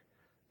like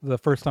the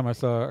first time I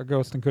saw a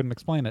ghost and couldn't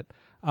explain it.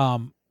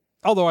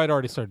 Although I'd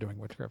already started doing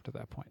witchcraft at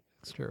that point.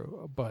 It's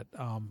true, but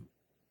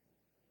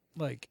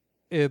like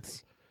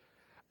it's.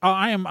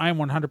 I am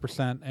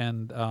 100%,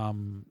 and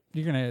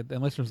you're gonna,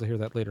 and listeners will hear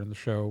that later in the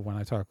show when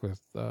I talk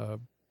with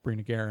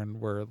Brina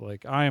Guerin, where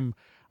like I am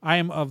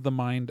of the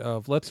mind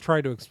of let's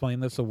try to explain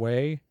this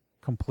away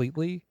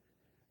completely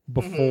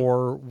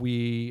before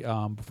we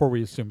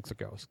assume it's a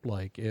ghost.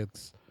 Like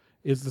is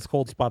this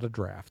cold spotted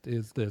draft?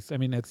 Is this? I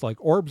mean, it's like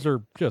orbs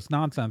are just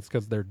nonsense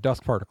because they're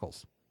dust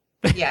particles.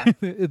 Yeah,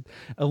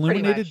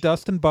 Illuminated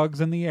dust and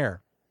bugs in the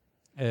air.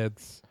 A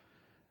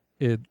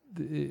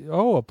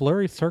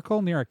blurry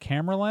circle near a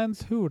camera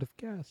lens? Who would have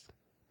guessed?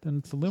 Then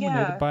it's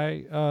illuminated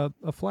by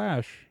a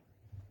flash.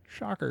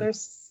 Shocker.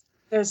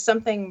 There's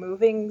something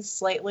moving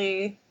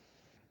slightly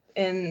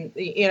in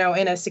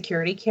a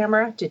security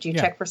camera. Did you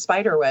check for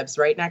spider webs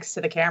right next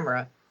to the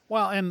camera?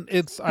 Well, and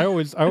I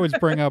always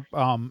bring up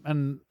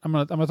and I'm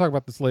gonna talk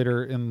about this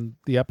later in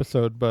the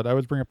episode, but I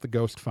always bring up the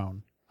ghost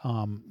phone.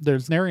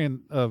 There's an area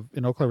in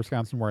Eau Claire,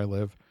 Wisconsin, where I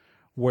live,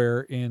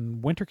 where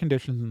in winter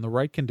conditions, in the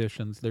right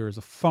conditions, there is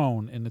a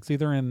phone, and it's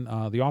either in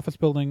the office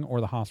building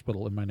or the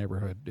hospital in my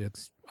neighborhood.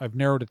 I've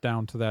narrowed it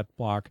down to that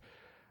block,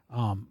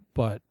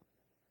 but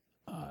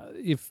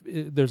if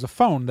there's a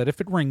phone that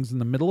if it rings in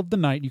the middle of the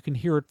night, you can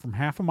hear it from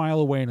half a mile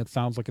away, and it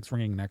sounds like it's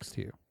ringing next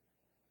to you.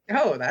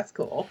 Oh, that's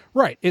cool.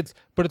 Right. It's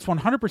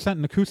 100%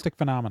 an acoustic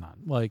phenomenon.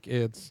 Like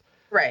it's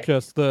right.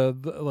 Just the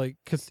like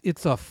because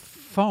it's a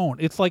phone.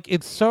 It's like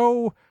it's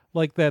so.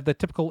 Like the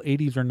typical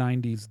 80s or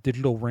 90s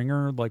digital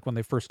ringer, like when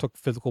they first took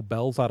physical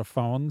bells out of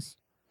phones.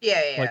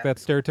 Yeah. Like that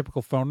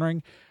stereotypical phone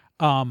ring.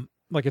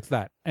 Like it's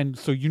that. And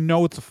so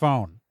it's a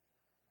phone.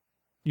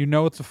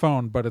 It's a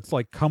phone, but it's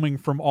like coming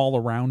from all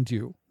around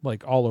you,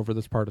 like all over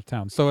this part of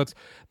town. So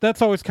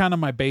that's always kind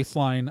of my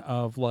baseline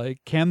of like,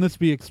 can this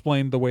be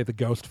explained the way the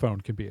ghost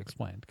phone can be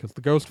explained? Because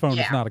the ghost phone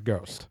is not a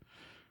ghost.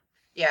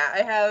 Yeah,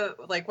 I have,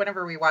 like,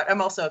 whenever we watch,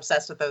 I'm also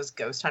obsessed with those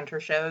ghost hunter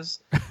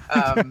shows.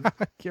 They're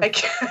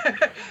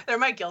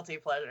my guilty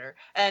pleasure.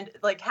 And,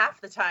 like,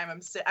 half the time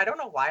I don't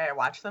know why I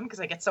watch them, because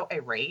I get so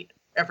irate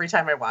every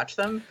time I watch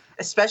them,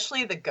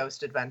 especially the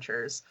Ghost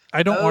Adventures.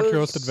 I don't watch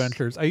Ghost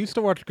Adventures. I used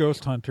to watch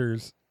Ghost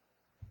Hunters.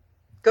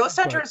 Ghost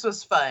Hunters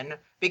was fun,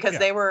 because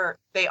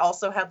they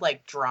also had,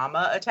 like,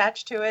 drama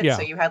attached to it. Yeah.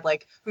 So you had,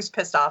 like, who's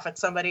pissed off at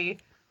somebody.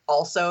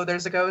 Also,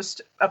 there's a ghost,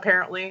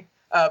 apparently.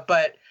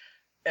 But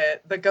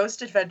the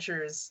Ghost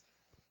Adventures,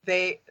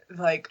 they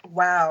like,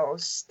 wow,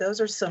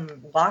 those are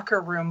some locker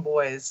room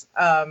boys.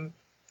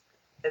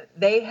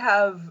 they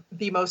have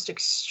the most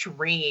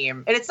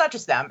extreme, and it's not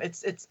just them,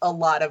 it's a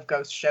lot of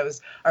ghost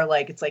shows are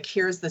like, it's like,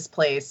 here's this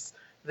place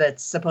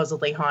that's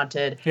supposedly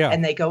haunted,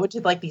 and they go into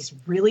like these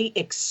really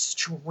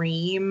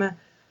extreme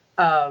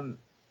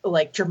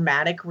like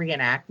dramatic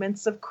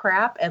reenactments of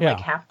crap, and like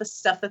half the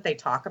stuff that they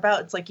talk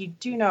about, it's like, you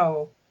do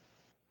know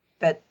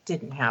that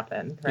didn't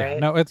happen, right? Yeah,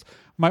 no, it's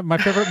my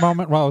favorite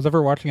moment while I was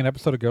ever watching an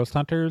episode of Ghost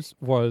Hunters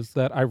was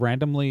that I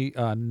randomly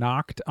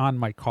knocked on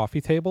my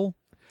coffee table,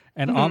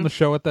 and on the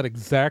show at that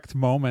exact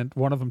moment,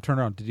 one of them turned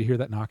around. Did you hear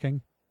that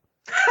knocking?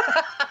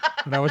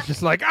 And I was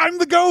just like, I'm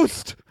the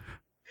ghost.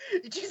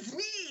 It's just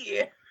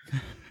me.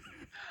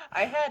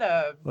 I had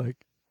a like.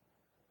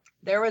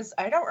 There was,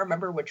 I don't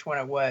remember which one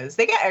it was.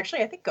 They got,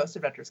 actually, I think Ghost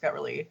Adventures got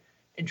really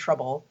in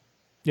trouble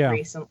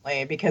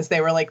recently because they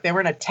were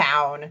in a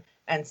town,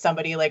 and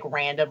somebody like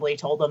randomly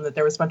told them that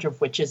there was a bunch of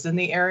witches in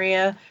the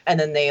area, and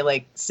then they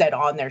like said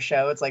on their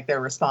show it's like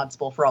they're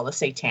responsible for all the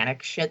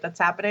satanic shit that's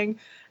happening,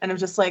 and I'm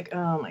just like,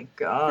 oh my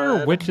god, there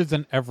are witches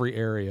in every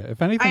area.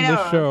 If anything,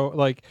 this show,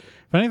 like,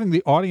 if anything,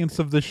 the audience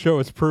of this show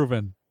has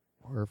proven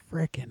we're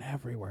freaking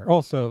everywhere.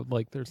 Also,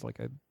 like, there's like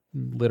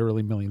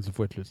literally millions of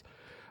witches.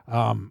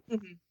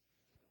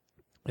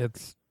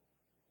 It's,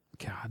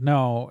 God,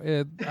 no,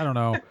 I don't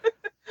know.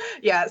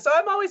 Yeah, so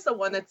I'm always the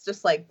one that's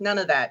just like, none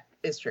of that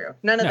is true.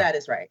 None of that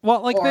is right.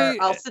 Well, like,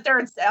 I'll sit there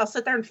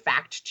and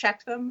fact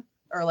check them,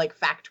 or like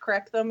fact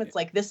correct them. It's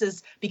like, this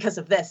is because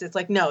of this. It's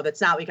like, no,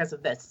 that's not because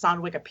of this. It's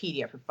on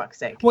Wikipedia, for fuck's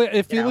sake. Well,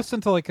 if you listen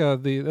to like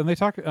and they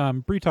talk,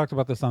 Bree talked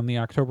about this on the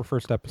October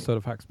 1st episode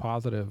of Hex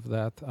Positive,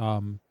 that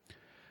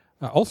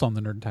also on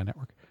the Nerd and Tie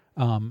Network,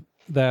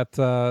 that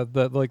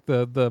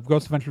the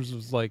Ghost Adventures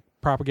was like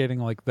propagating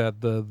like that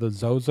the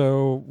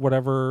Zozo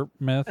whatever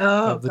myth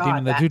of the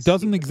demon that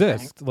doesn't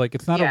exist. Thing. Like,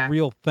 it's not a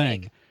real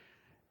thing.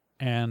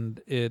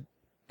 And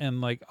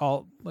like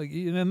all like,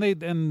 and they,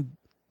 and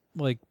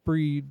like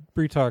Bree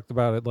talked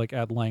about it like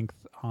at length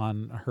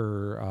on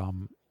her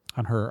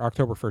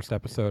October 1st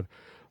episode.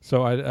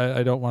 So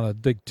I don't want to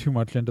dig too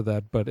much into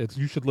that, but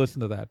you should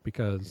listen to that,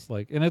 because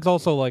like, and it's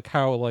also like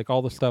how like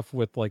all the stuff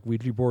with like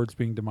Ouija boards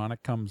being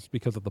demonic comes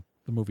because of the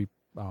movie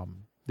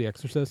The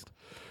Exorcist.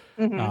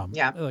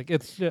 Like,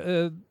 it's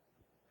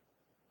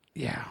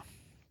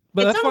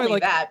But it's that's why,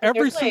 like,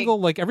 every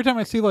single, like, every time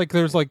I see, like,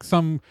 there's, like,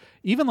 some,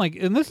 even, like,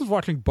 and this is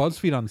watching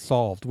BuzzFeed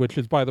Unsolved, which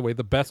is, by the way,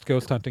 the best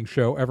ghost hunting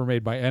show ever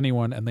made by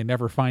anyone, and they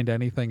never find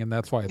anything, and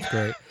that's why it's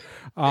great.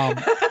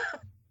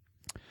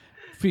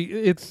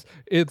 It's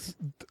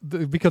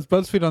because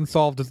BuzzFeed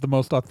Unsolved is the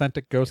most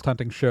authentic ghost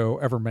hunting show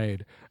ever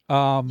made.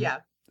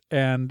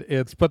 And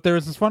but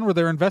there's this one where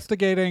they're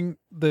investigating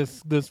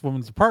this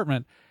woman's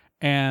apartment,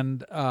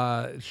 and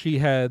she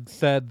had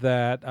said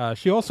that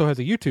she also has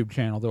a YouTube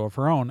channel though of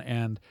her own,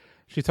 and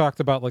she talked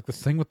about like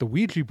this thing with the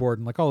Ouija board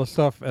and like all this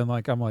stuff, and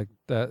like, I'm like,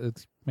 that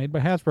it's made by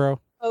Hasbro.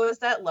 Oh, is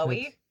that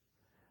Loey?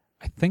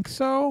 I think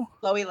so.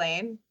 Loey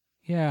Lane.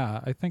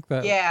 Yeah, I think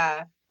that.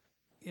 Yeah.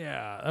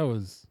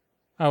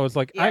 I was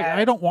like,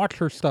 I don't watch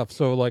her stuff,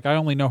 so like I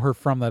only know her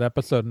from that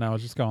episode, and I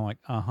was just going like,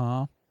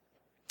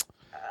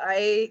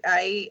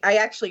 I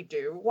actually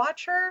do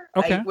watch her.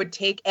 Okay. I would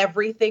take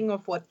everything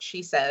of what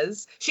she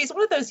says. She's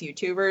one of those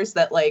YouTubers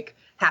that like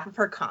half of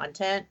her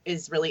content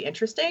is really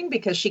interesting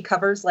because she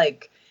covers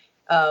like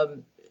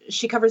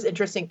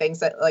interesting things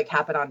that like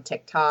happen on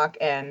TikTok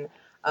and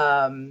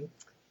our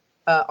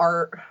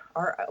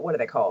what are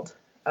they called?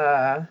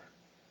 RIGs?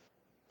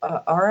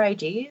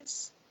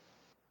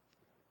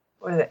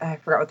 What are they? I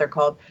forgot what they're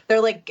called.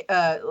 They're like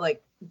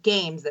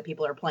games that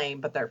people are playing,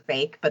 but they're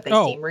fake, but they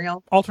seem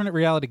real. Alternate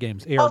reality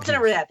games. ARGs.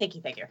 Alternate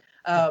reality. Thank you.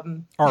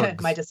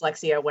 My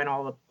dyslexia went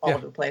all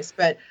over the place,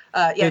 but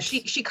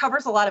she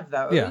covers a lot of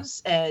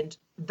those, and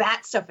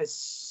that stuff is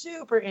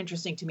super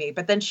interesting to me.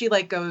 But then she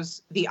like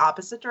goes the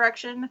opposite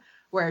direction,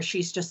 where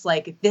she's just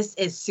like, "This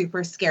is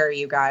super scary,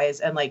 you guys,"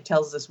 and like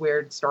tells this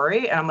weird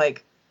story, and I'm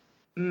like,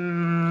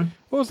 Well,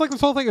 it's like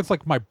this whole thing. It's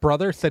like, my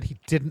brother said he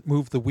didn't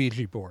move the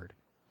Ouija board.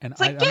 And it's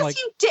like, yes,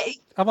 you did.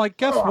 I'm like,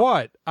 guess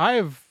what?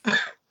 I've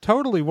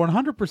totally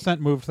 100%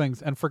 moved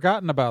things and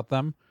forgotten about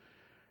them.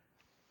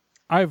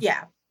 I've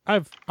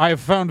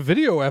found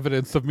video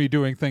evidence of me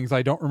doing things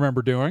I don't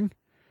remember doing.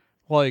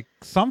 Like,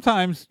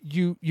 sometimes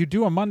you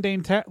do a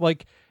mundane task.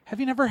 Like, have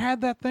you never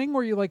had that thing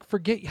where you like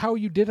forget how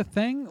you did a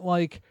thing?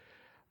 Like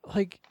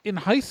in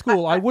high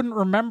school, I wouldn't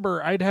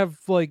remember. I'd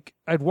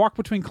walk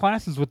between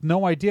classes with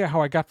no idea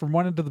how I got from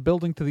one end of the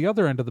building to the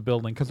other end of the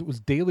building because it was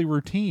daily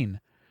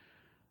routine.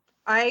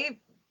 I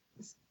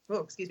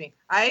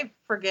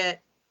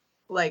forget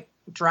like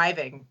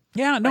driving.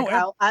 Yeah, no. Like,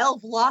 I'll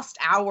have lost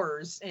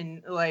hours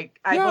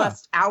I've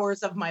lost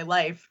hours of my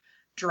life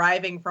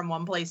driving from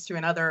one place to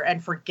another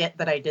and forget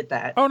that I did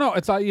that. Oh no,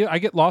 it's I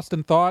get lost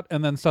in thought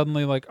and then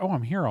suddenly like, oh,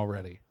 I'm here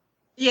already.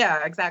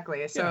 Yeah,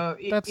 exactly. So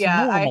that's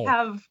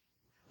normal.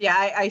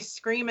 I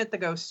scream at the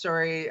ghost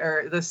story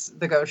or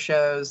the ghost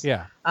shows.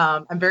 Yeah.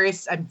 I'm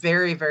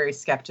very, very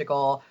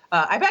skeptical.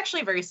 I'm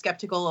actually very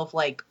skeptical of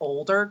like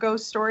older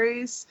ghost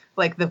stories,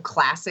 like the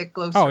classic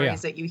ghost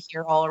stories that you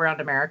hear all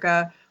around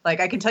America. Like,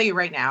 I can tell you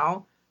right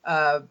now,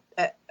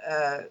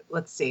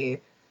 Let's see.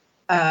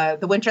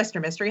 The Winchester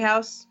Mystery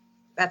House.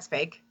 That's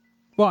fake.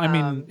 Well, I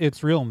mean,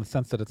 it's real in the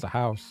sense that it's a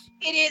house.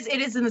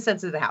 It is in the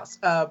sense of the house,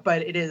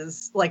 but it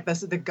is like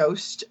the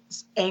ghost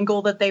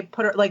angle that they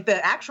put. Like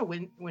the actual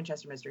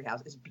Winchester Mystery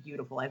House is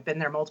beautiful. I've been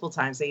there multiple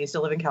times. They used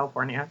to live in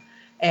California,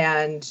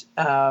 and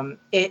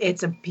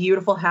it's a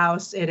beautiful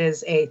house. It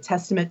is a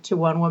testament to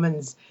one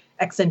woman's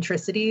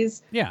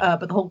eccentricities. Yeah.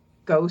 But the whole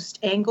ghost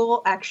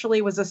angle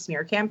actually was a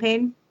smear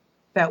campaign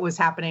that was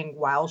happening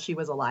while she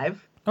was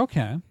alive.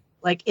 Okay.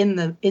 Like in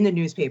the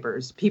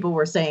newspapers, people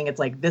were saying it's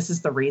like this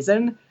is the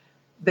reason.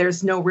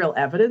 There's no real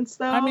evidence,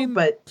 though. I mean,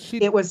 but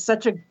it was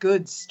such a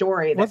good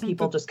story that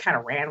people just kind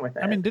of ran with it.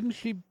 I mean, didn't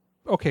she?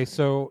 Okay,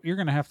 so you're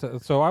gonna have to.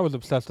 So I was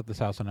obsessed with this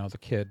house when I was a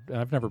kid, and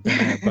I've never been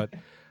there. But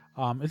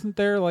isn't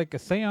there like a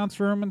seance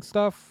room and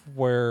stuff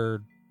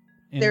where?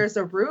 There's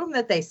a room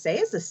that they say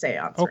is a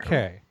seance room.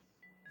 Okay.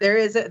 There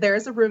is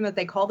a room that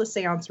they call the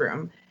seance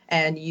room,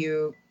 and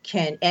you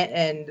can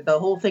and the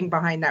whole thing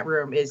behind that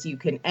room is you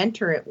can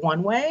enter it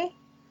one way,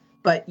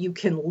 but you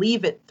can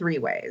leave it three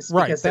ways.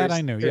 Right, because that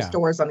I know. There's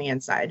doors on the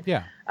inside.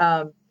 Yeah.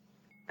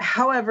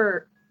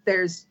 However,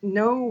 there's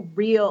no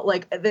real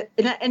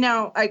and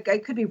now I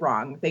could be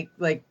wrong.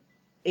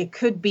 It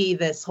could be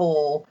this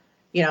whole,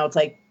 it's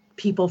like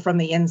people from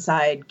the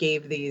inside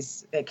gave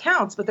these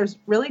accounts, but there's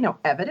really no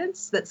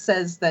evidence that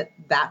says that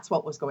that's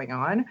what was going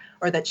on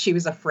or that she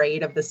was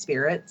afraid of the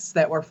spirits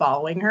that were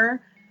following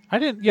her. I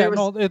didn't. Yeah,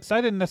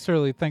 I didn't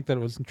necessarily think that it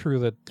was true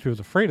that she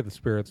was afraid of the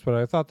spirits, but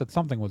I thought that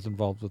something was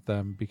involved with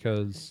them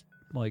because,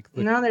 like,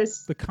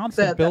 there's the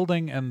constant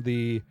building and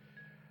the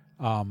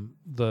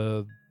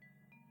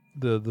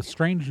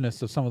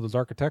strangeness of some of those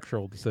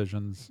architectural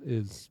decisions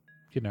is,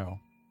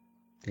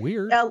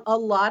 weird. A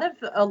lot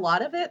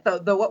of it,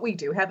 though, what we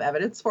do have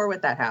evidence for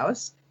with that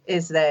house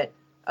is that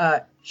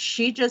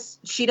she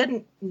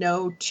didn't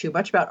know too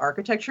much about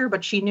architecture,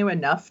 but she knew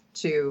enough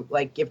to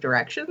give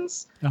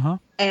directions. Uh-huh.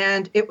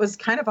 And it was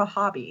kind of a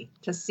hobby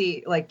to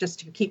see, just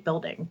to keep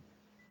building.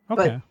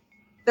 Okay. But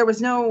there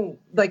was no,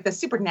 the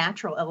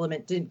supernatural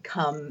element didn't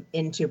come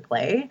into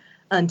play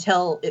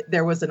until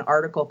there was an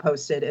article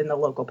posted in the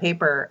local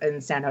paper in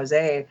San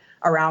Jose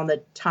around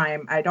the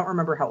time, I don't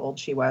remember how old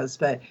she was,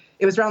 but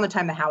it was around the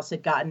time the house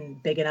had gotten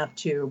big enough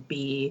to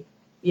be,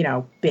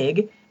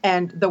 big.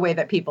 And the way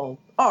that people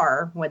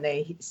are when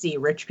they see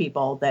rich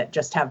people that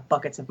just have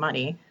buckets of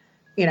money,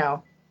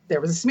 there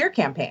was a smear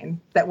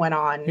campaign that went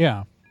on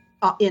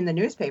in the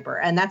newspaper.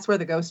 And that's where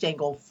the ghost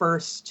angle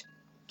first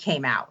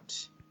came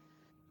out.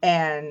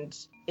 And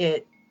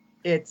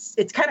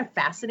it's kind of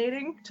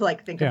fascinating to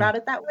think about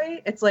it that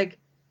way. It's like,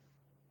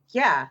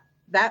 yeah,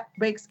 that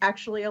makes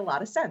actually a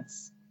lot of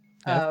sense.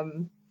 Yeah.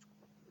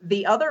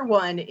 The other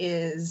one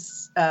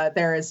is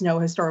there is no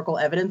historical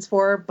evidence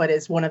for, but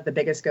is one of the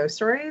biggest ghost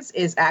stories,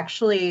 is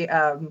actually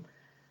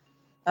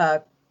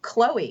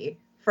Chloe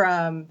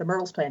from the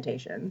Myrtles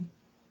Plantation.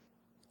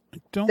 I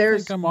don't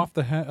think I'm off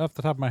the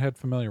top of my head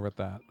familiar with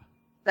that.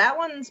 That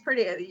one's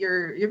pretty.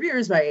 Your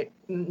viewers might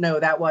know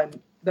that one.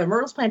 The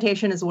Myrtles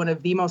Plantation is one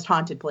of the most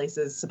haunted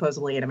places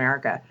supposedly in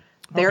America.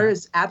 Okay. There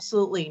is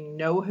absolutely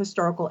no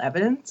historical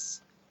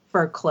evidence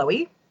for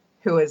Chloe,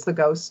 who is the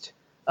ghost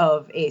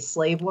of a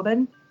slave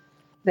woman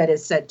that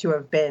is said to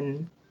have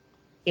been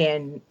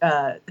in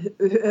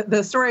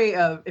the story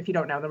of, if you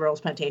don't know, the Myrtles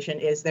Plantation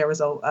is there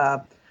was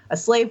a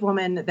slave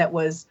woman that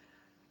was,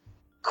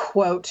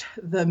 quote,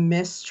 the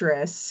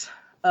mistress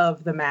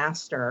of the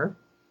master.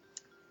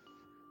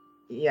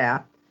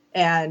 Yeah.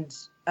 And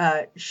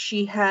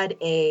she had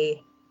a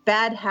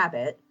bad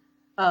habit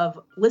of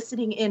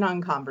listening in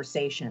on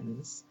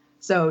conversations.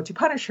 So to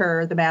punish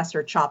her, the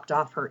master chopped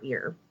off her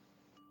ear.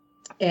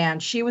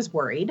 And she was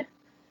worried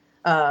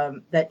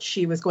that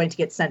she was going to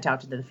get sent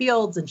out into the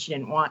fields, and she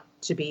didn't want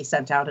to be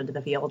sent out into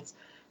the fields.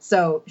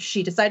 So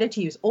she decided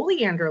to use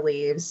oleander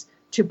leaves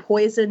to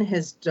poison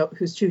his two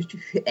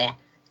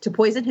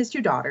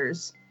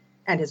daughters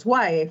and his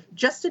wife,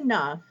 just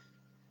enough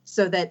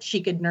so that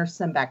she could nurse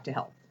them back to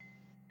health.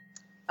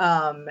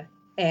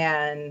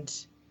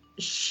 And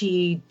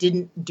she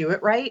didn't do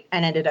it right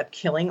and ended up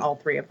killing all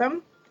three of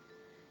them.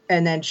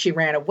 And then she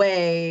ran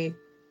away,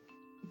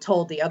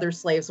 told the other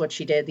slaves what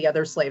she did. The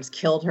other slaves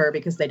killed her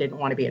because they didn't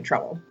want to be in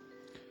trouble.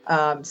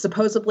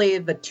 Supposedly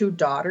the two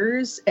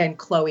daughters and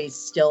Chloe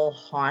still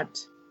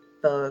haunt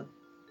the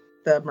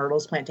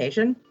Myrtles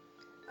Plantation.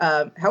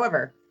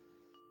 However,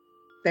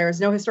 there is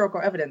no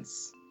historical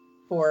evidence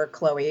for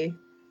Chloe.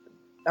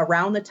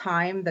 Around the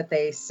time that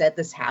they said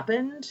this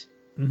happened,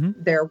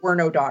 there were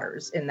no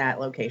daughters in that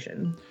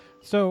location.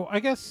 So I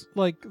guess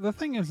the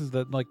thing is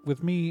that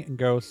with me and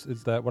ghosts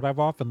is that what I've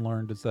often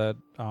learned is that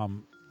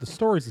the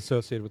stories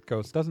associated with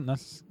ghosts doesn't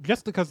necessarily,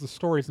 just because the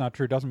story is not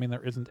true doesn't mean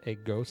there isn't a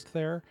ghost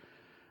there.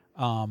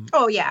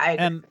 Oh yeah, I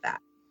agree with that.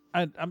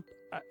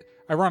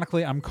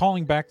 Ironically, I'm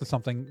calling back to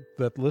something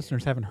that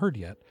listeners haven't heard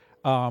yet.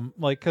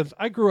 Because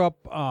I grew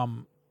up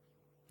in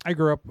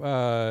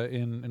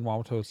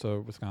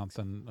Wauwatosa,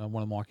 Wisconsin, one of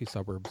the Milwaukee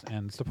suburbs,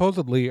 and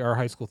supposedly our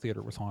high school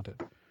theater was haunted.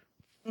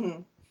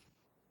 Mm-hmm.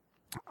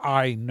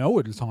 I know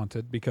it is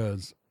haunted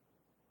because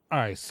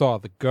I saw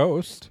the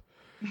ghost.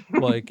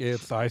 Like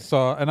I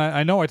saw, and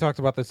I know I talked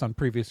about this on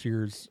previous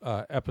year's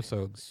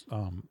episodes,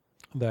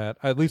 that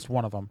at least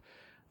one of them,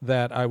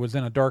 that I was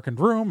in a darkened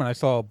room and I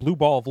saw a blue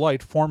ball of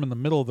light form in the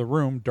middle of the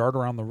room, dart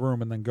around the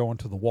room, and then go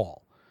into the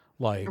wall.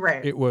 Like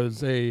it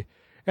was and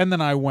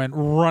then I went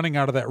running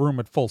out of that room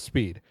at full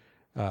speed.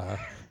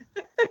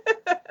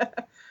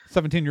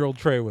 17-year-old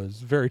Trey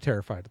was very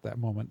terrified at that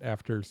moment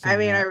after seeing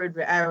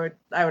that.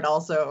 I would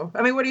also,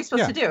 what are you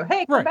supposed to do?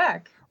 Hey, come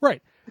back.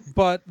 Right.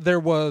 But there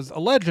was a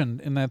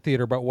legend in that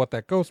theater about what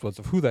that ghost was,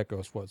 of who that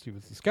ghost was. He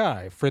was this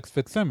guy, Fritz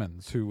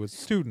Fitzsimmons, who was a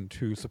student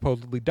who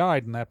supposedly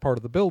died in that part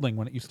of the building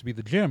when it used to be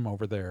the gym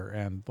over there.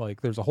 And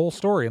like, there's a whole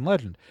story and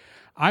legend.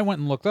 I went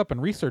and looked up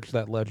and researched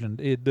that legend.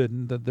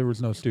 There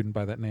was no student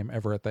by that name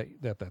ever at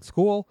that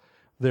school.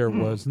 There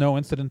was no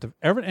incident of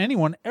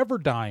anyone ever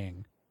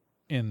dying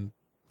in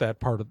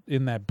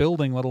that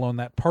building, let alone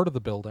that part of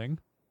the building.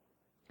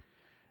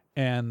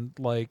 And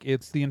like,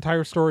 the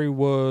entire story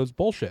was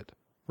bullshit,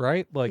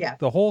 right? Like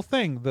the whole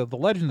thing, the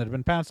legend that had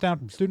been passed down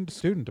from student to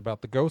student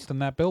about the ghost in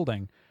that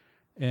building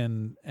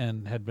and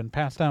had been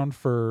passed down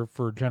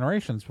for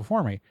generations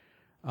before me.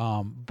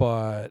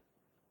 But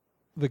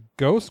the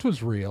ghost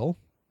was real.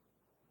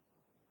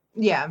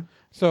 Yeah.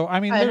 So,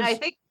 I mean, and I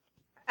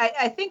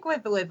think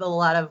with a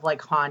lot of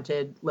like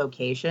haunted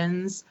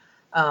locations,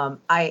 I'm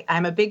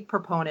a big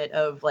proponent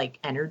of like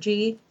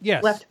energy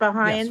left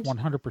behind,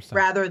 100%,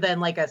 rather than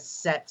like a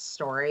set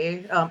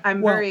story.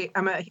 I'm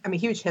a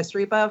huge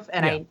history buff,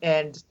 and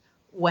and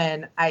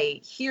when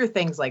I hear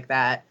things like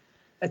that,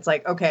 it's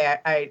like, okay,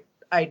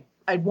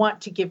 I'd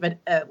want to give it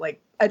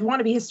I'd want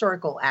to be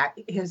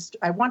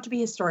I want to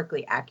be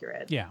historically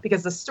accurate. Yeah.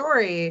 Because the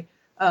story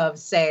of,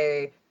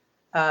 say,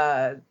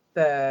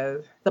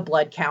 the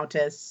Blood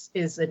Countess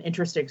is an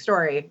interesting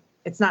story.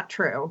 It's not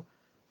true,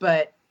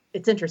 but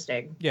it's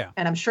interesting. Yeah.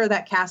 And I'm sure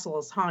that castle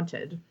is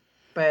haunted,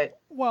 but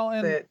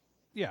it's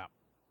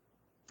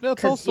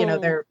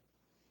also,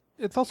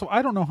 it's also,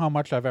 I don't know how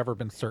much I've ever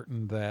been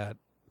certain that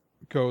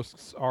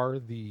ghosts are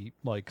the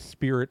like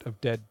spirit of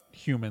dead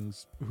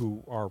humans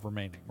who are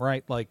remaining,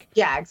 right? Like,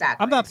 yeah,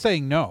 exactly. I'm not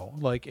saying no,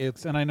 like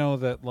and I know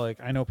that, like,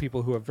 I know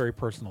people who have very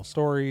personal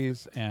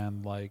stories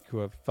and like who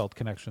have felt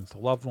connections to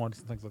loved ones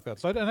and things like that.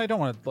 So I don't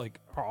want to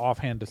like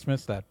offhand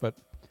dismiss that, but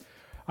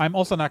I'm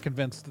also not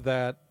convinced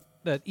that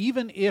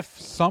even if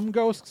some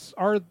ghosts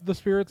are the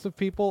spirits of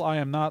people, I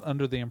am not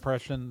under the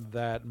impression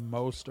that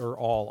most or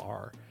all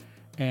are.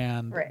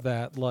 And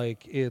that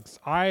like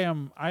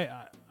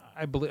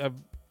I believe,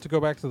 to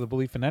go back to the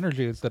belief in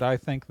energy, is that I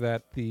think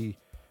that the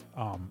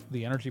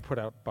energy put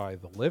out by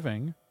the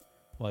living,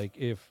 like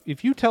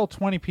if you tell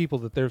 20 people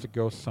that there's a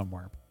ghost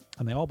somewhere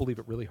and they all believe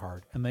it really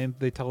hard, and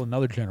they tell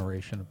another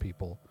generation of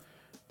people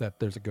that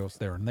there's a ghost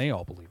there and they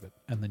all believe it,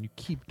 and then you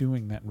keep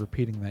doing that and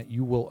repeating that,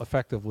 you will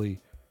effectively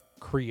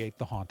create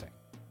the haunting.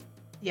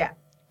 Yeah.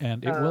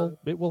 And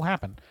it will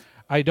happen.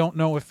 I don't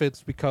know if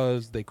it's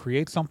because they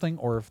create something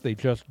or if they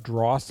just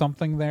draw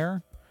something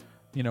there,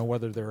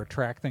 whether they're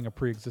attracting a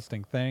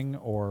pre-existing thing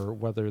or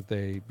whether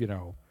they,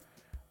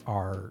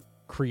 are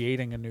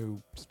creating a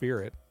new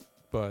spirit,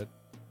 but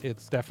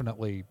it's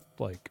definitely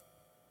like,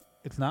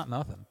 it's not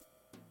nothing.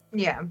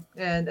 Yeah.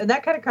 And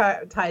that kind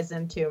of ties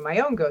into my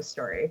own ghost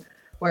story,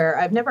 where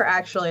I've never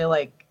actually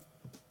like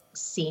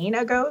seen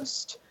a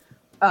ghost,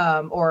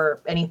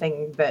 or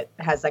anything that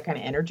has that kind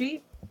of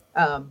energy.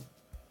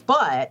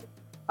 But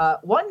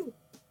one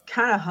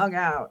kind of hung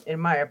out in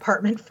my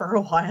apartment for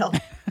a while.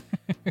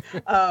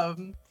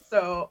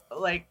 So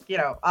like,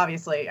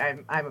 obviously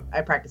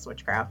I practice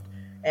witchcraft,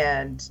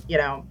 and,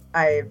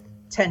 I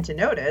tend to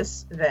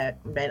notice that,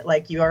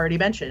 like you already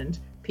mentioned,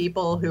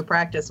 people who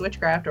practice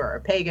witchcraft or are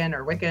pagan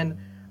or Wiccan,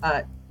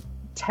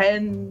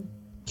 tend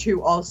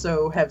to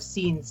also have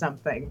seen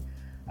something.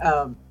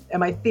 And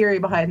my theory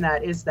behind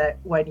that is that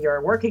when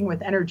you're working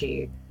with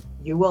energy,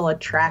 you will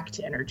attract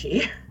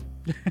energy.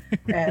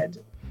 And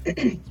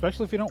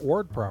especially if you don't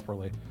ward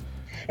properly.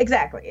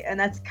 Exactly. And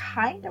that's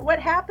kind of what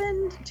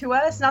happened to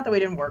us. Not that we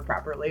didn't work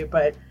properly,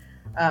 but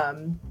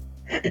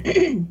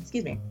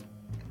excuse me.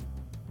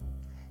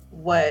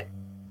 What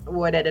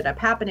ended up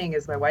happening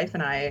is my wife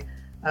and I,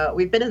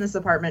 we've been in this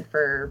apartment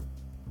for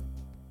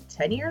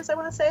 10 years, I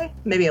want to say,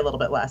 maybe a little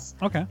bit less.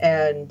 Okay.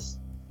 And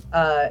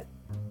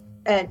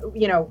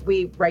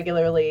we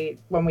regularly,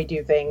 when we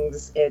do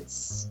things,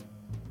 it's,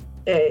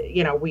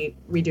 we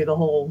do the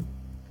whole,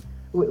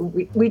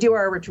 we do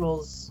our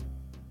rituals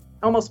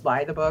almost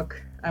by the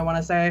book, I want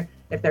to say,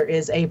 if there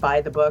is a by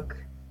the book,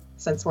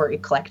 since we're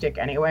eclectic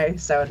anyway,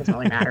 so it doesn't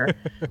really matter.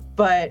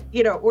 But,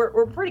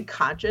 we're pretty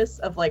conscious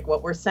of like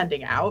what we're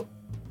sending out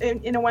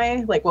in a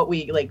way, like what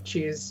we like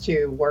choose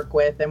to work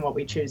with and what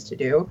we choose to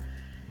do.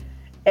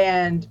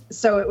 And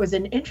so it was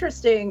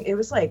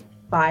like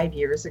 5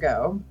 years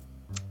ago,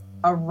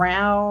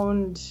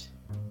 around,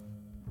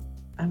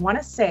 I want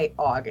to say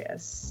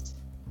August,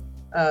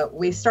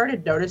 we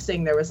started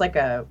noticing there was like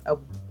a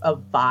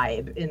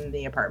vibe in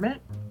the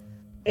apartment,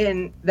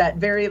 in that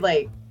very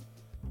like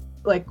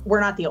we're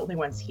not the only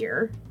ones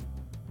here.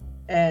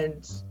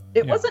 and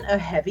it wasn't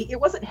heavy. It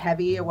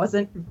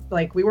wasn't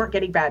like we weren't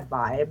getting bad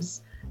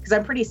vibes, because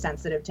I'm pretty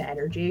sensitive to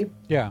energy.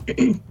 Yeah.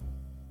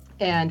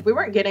 And we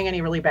weren't getting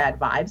any really bad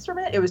vibes from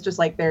it. It was just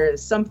like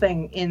there's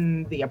something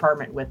in the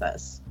apartment with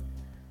us.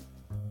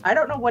 I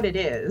don't know what it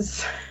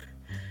is.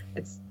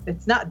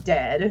 It's not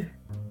dead.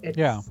 It's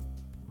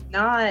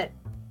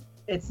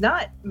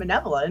not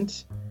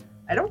malevolent.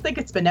 I don't think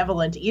it's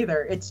benevolent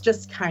either. It's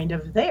just kind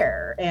of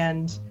there.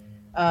 And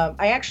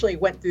I actually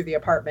went through the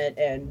apartment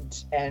and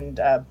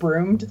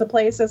broomed the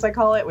place, as I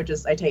call it, which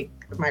is I take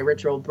my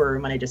ritual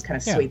broom and I just kind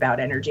of sweep out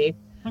energy.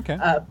 Okay.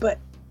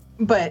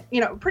 But you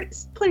know, pretty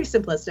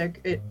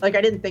simplistic. Like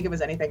I didn't think it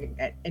was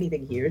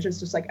anything huge. It's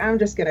just like I'm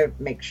just gonna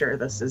make sure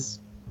this is,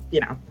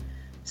 you know,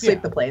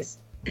 sweep the place.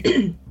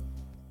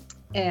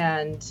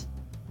 And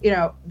you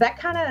know, that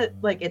kind of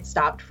like it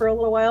stopped for a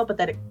little while, but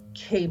then it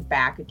came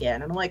back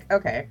again. And I'm like,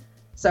 okay,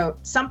 so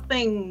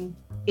something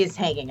is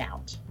hanging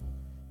out.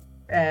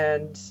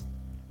 And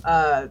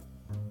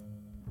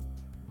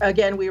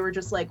again, we were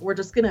just like, we're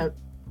just gonna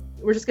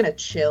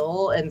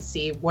chill and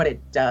see what it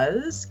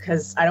does,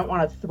 because I don't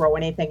want to throw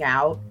anything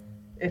out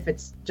if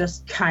it's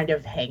just kind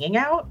of hanging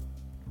out.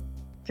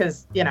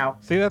 Because, you know,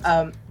 see,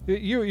 that's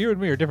you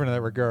and me are different in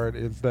that regard.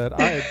 Is that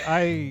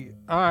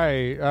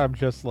I'm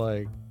just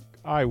like,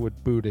 I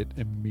would boot it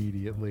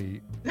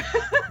immediately.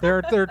 there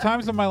are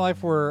times in my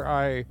life where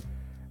I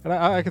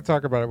can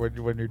talk about it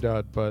when you're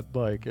done, but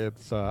like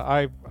it's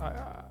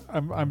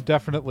I'm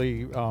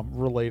definitely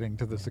relating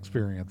to this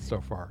experience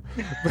so far.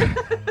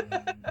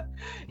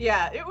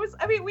 Yeah, it was.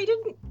 I mean,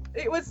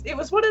 it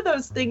was one of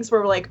those things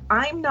where we're like,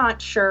 I'm not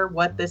sure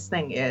what this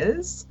thing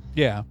is.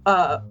 Yeah.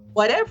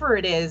 Whatever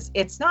it is,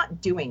 it's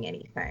not doing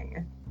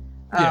anything.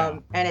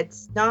 And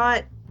it's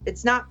not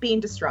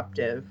being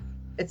disruptive.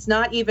 It's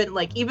not even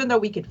like, even though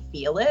we could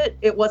feel it,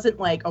 it wasn't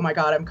like, oh my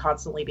God, I'm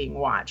constantly being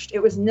watched.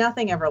 It was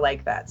nothing ever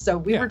like that. So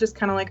we were just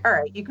kind of like, all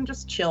right, you can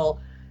just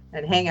chill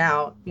and hang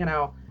out, you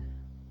know.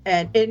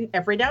 And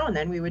every now and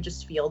then we would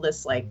just feel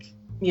this, like,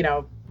 you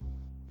know,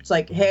 it's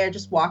like, hey, I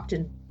just walked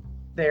in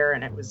there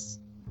and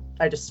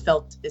I just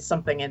felt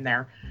something in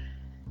there.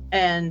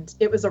 And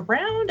it was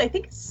around, I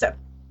think it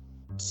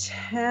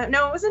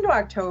was into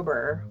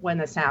October when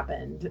this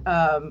happened.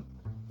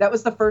 That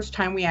was the first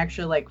time we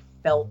actually like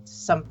felt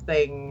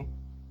something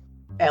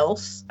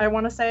else, I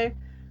want to say.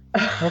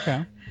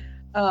 Okay.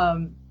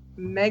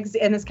 Megsy,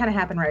 and this kind of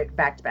happened right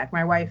back to back.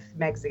 My wife,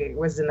 Megsy,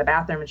 was in the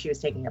bathroom and she was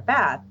taking a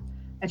bath,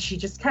 and she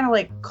just kind of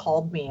like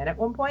called me in at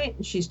one point,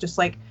 and she's just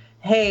like,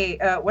 hey,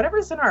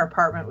 whatever's in our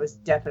apartment was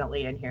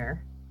definitely in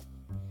here.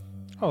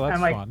 Oh,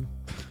 that's like, fun.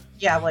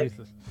 Yeah, like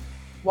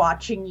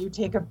watching you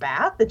take a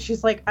bath. And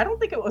she's like, I don't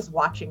think it was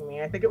watching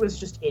me. I think it was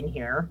just in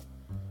here.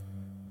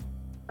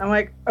 I'm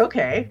like,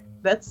 okay,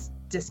 that's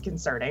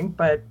disconcerting,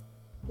 but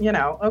you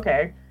know,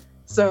 okay.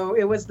 So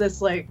it was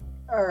this like,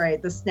 all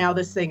right, this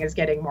thing is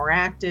getting more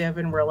active,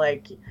 and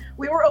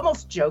we were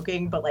almost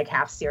joking, but like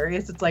half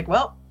serious. It's like,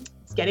 well,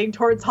 it's getting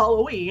towards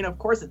Halloween. Of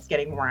course it's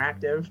getting more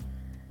active,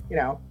 you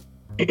know.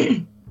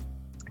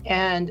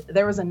 And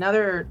there was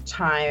another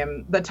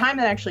time, the time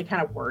that actually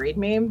kind of worried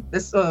me.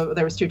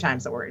 There was two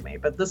times that worried me,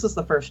 but this was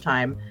the first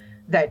time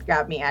that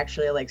got me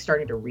actually like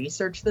starting to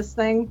research this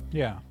thing.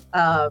 Yeah.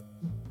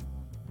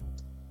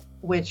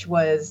 Which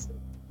was,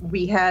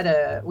 we have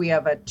a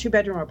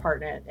 2-bedroom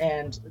apartment,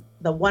 and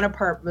the one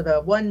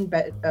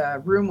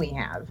room we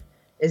have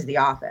is the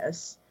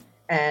office,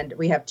 and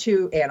we have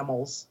 2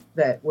 animals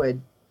that would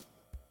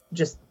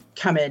just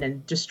come in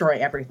and destroy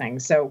everything.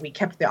 So we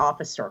kept the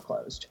office door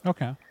closed.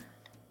 Okay.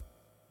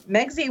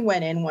 Megsy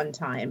went in one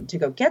time to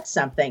go get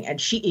something, and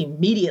she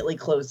immediately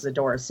closed the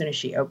door as soon as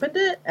she opened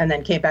it, and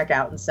then came back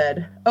out and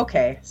said,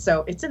 okay,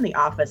 so it's in the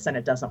office and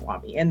it doesn't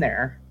want me in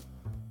there.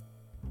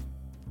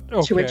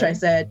 Okay. To which I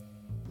said,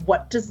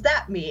 what does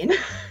that mean?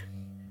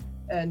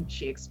 And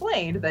she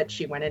explained that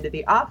she went into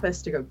the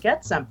office to go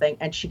get something,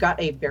 and she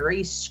got a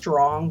very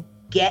strong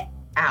get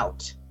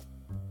out.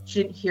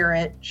 She didn't hear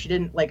it. She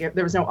didn't, like,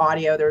 there was no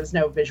audio, there was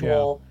no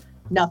visual,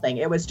 nothing.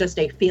 It was just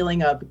a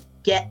feeling of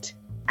get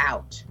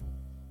out.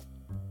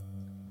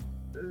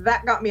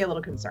 That got me a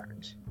little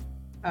concerned.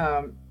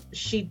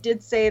 She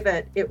did say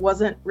that she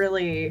didn't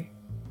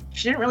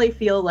really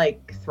feel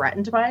like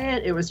threatened by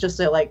it. It was just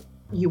like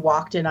you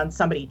walked in on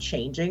somebody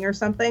changing or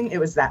something. It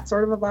was that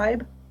sort of a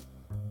vibe.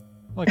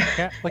 Like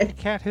a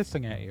cat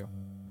hissing at you.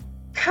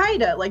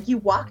 Kinda, like you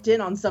walked in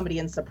on somebody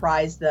and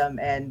surprised them,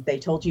 and they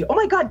told you, oh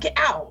my God, get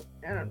out.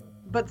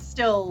 But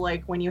still,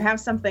 like, when you have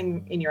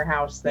something in your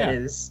house that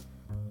is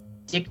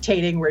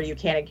dictating where you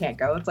can and can't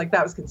go, it's like,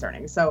 that was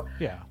concerning. So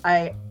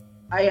I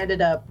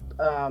ended up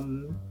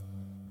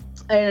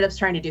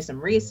trying to do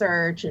some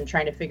research and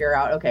trying to figure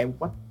out, okay,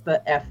 what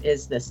the F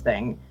is this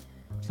thing?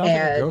 Sounds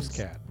like a ghost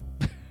cat.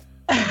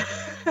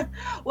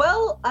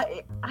 Well,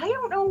 I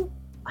don't know.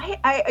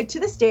 I to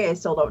this day, I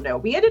still don't know.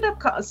 We ended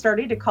up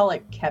starting to call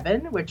it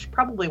Kevin, which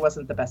probably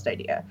wasn't the best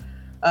idea.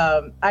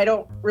 I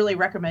don't really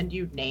recommend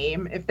you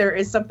name, if there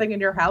is something in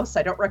your house,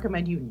 I don't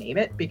recommend you name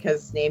it,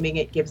 because naming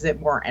it gives it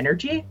more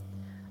energy.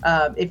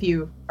 If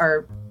you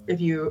are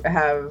if you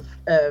have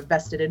a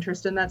vested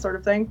interest in that sort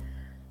of thing.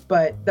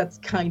 But that's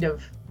kind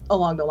of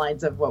along the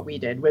lines of what we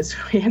did, was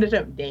we ended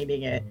up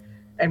naming it,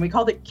 and we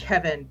called it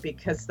Kevin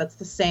because that's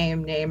the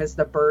same name as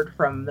the bird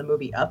from the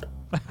movie Up.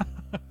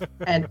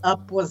 And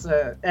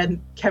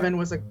and Kevin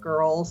was a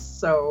girl,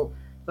 so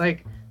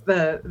like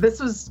this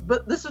was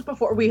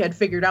before we had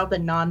figured out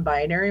that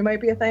non-binary might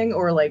be a thing,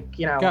 or like,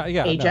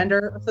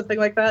 agender or something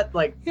like that.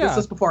 Like this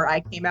was before I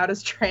came out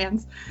as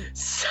trans.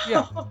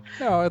 So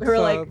no, it's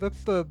like,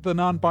 that's the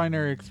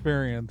non-binary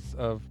experience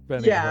of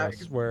many of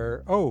us,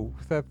 where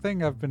that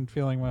thing I've been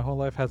feeling my whole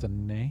life has a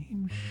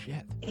name.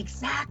 Shit.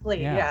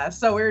 Exactly. Yeah.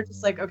 So we were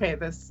just like, okay,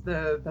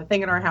 the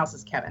thing in our house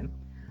is Kevin.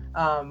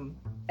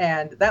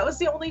 And that was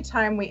the only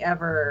time we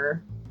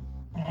ever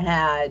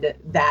had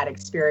that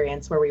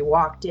experience where we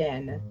walked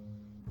in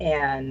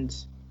and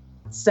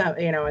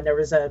and there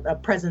was a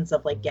presence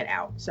of like, get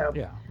out. So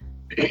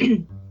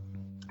and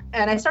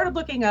I started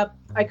looking up.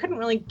 I couldn't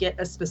really get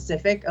a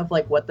specific of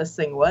like what this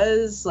thing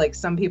was. Like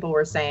some people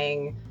were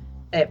saying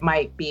it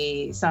might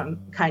be some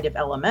kind of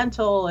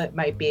elemental. It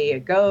might be a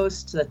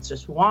ghost that's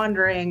just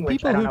wandering.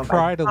 Which people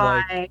I don't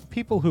know.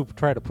 People who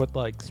try to put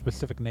like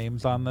specific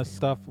names on this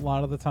stuff, a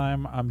lot of the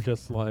time, I'm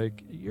just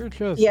like, you're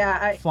just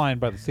flying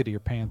by the seat of your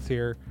pants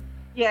here.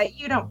 Yeah,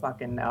 you don't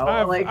fucking know.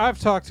 I've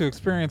talked to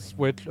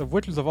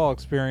witches of all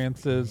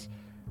experiences,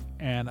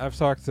 and I've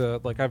talked to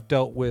I've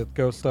dealt with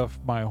ghost stuff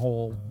my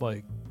whole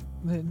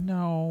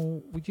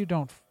no, you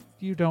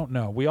don't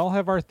know. We all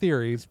have our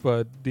theories,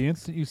 but the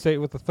instant you say it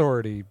with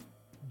authority,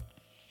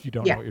 you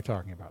don't know what you're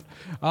talking about.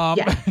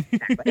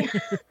 Exactly.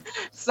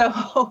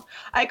 So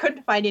I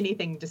couldn't find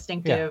anything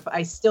distinctive.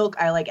 I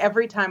like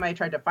every time I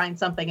tried to find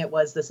something, it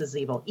was, this is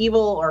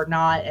evil or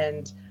not.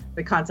 And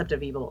the concept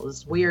of evil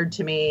is weird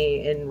to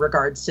me in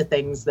regards to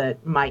things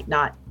that might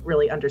not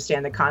really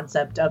understand the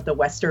concept of the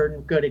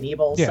Western good and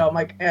evil. So I'm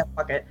like,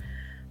 fuck it.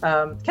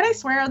 Can I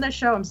swear on this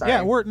show? I'm sorry.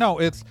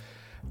 Yeah,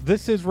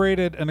 this is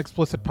rated an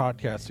explicit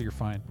podcast, so you're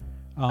fine.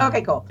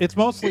 Okay, cool. It's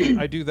mostly,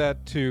 I do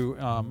that to,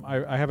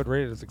 I have it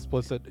rated as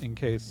explicit in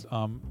case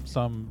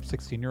some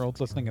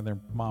 16-year-olds listening and their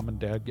mom and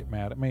dad get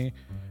mad at me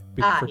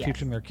for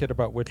teaching their kid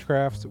about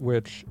witchcraft,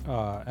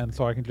 and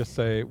so I can just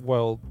say,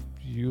 well,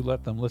 you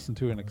let them listen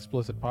to an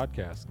explicit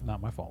podcast,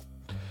 not my fault.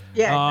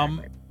 Yeah,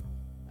 exactly.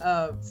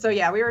 So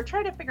we were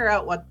trying to figure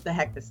out what the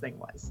heck this thing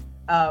was.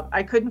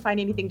 I couldn't find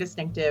anything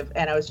distinctive,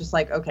 and I was just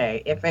like,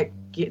 okay, if it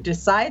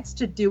decides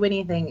to do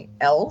anything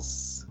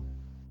else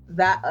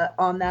that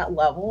on that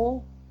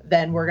level,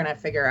 then we're gonna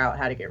figure out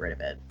how to get rid of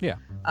it. Yeah.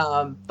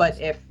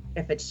 But if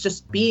it's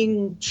just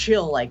being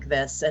chill like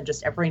this and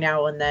just every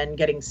now and then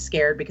getting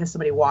scared because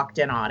somebody walked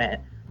in on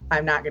it,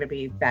 I'm not gonna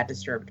be that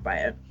disturbed by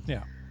it.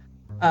 Yeah.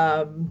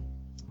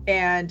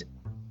 And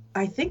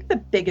I think the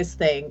biggest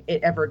thing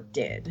it ever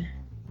did,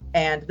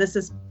 and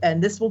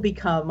this will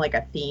become like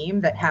a theme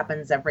that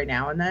happens every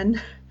now and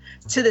then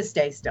to this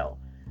day still.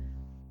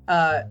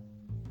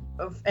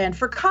 And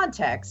for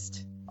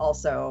context,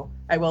 also,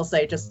 I will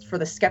say, just for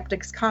the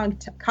skeptics'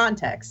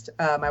 context,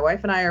 my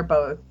wife and I are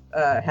both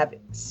have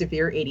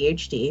severe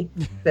ADHD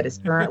that is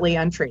currently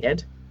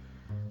untreated.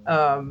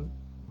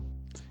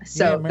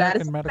 So that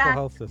is medical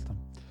health system.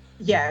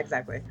 Yeah,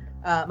 exactly.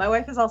 My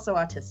wife is also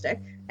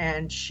autistic,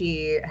 and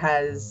she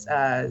has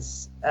her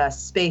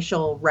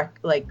spatial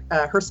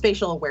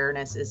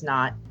awareness is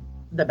not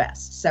the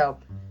best. So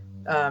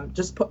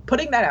just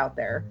putting that out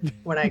there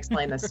when I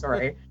explain this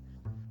story.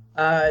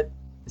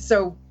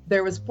 So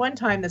there was one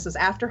time, this was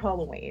after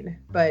Halloween,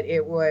 but I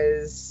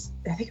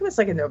think it was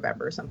like in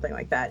November or something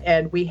like that.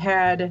 And we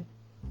had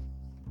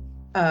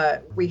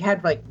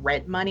like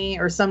rent money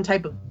or some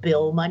type of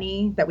bill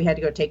money that we had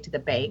to go take to the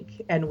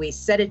bank, and we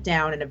set it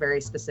down in a very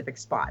specific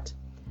spot.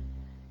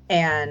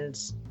 And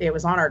it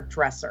was on our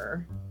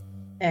dresser,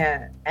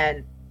 and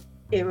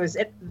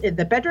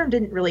the bedroom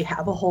didn't really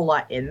have a whole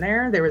lot in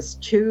there. There was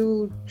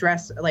two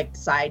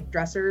side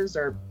dressers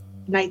or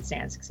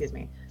nightstands, excuse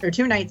me. There were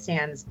two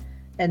nightstands,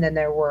 and then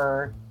there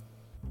was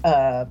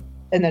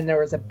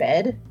a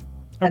bed,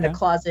 and the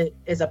closet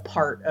is a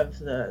part of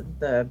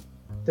the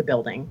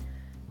building.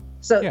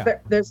 So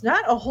there's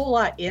not a whole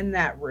lot in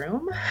that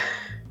room.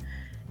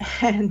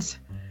 And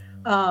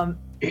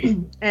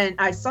and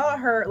I saw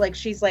her,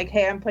 she's like,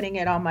 hey, I'm putting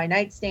it on my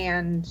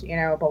nightstand,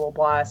 blah, blah,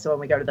 blah. So when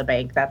we go to the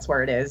bank, that's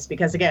where it is.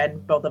 Because again,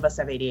 both of us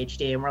have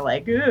ADHD, and we're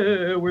like,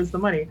 where's the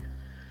money?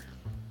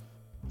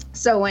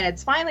 So when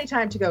it's finally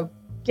time to go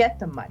get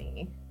the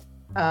money,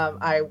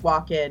 I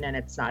walk in and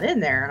it's not in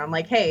there. And I'm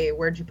like, hey,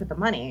 where'd you put the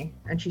money?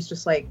 And she's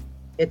just like,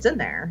 it's in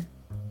there.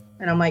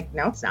 And I'm like,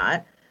 no, it's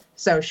not.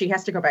 So she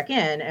has to go back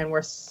in,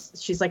 and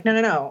she's like,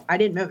 no, I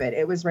didn't move it.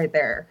 It was right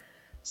there.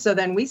 So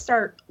then we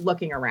start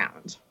looking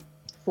around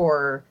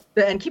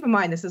and keep in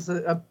mind, this is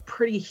a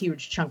pretty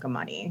huge chunk of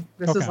money.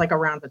 This is like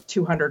around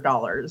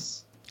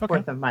 $200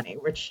 worth of money,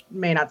 which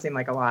may not seem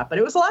like a lot, but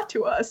it was a lot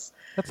to us.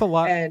 That's a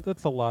lot.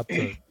 That's a lot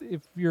to,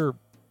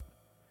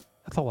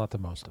 that's a lot to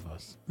most of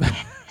us.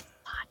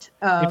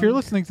 If you're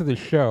listening to this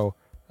show,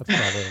 that's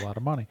probably a lot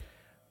of money.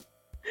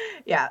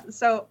 Yeah.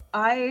 So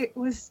I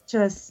was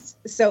just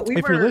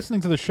If you're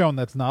listening to the show and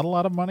that's not a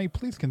lot of money,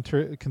 please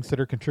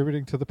consider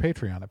contributing to the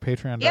Patreon at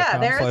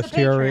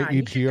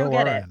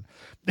patreon.com/TRAEGORN.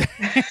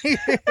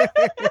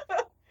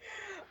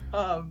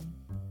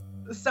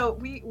 So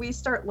we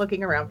start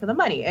looking around for the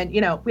money, and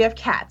we have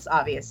cats.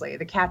 Obviously,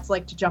 the cats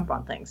like to jump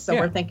on things, so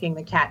we're thinking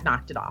the cat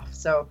knocked it off.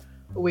 So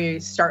we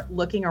start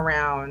looking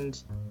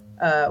around.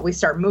 We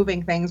start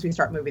moving things. We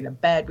start moving the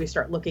bed. We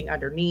start looking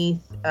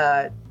underneath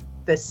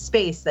this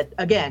space that,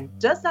 again,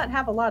 does not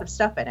have a lot of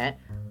stuff in it.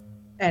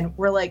 And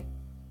we're like,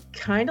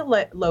 kind of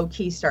let low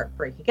key start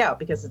freaking out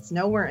because it's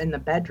nowhere in the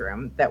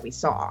bedroom that we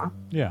saw.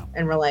 Yeah.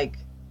 And we're like,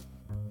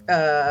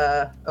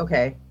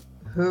 okay,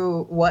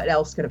 what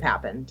else could have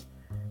happened?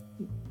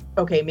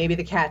 Okay, maybe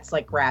the cats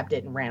like grabbed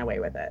it and ran away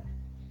with it.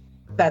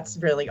 That's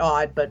really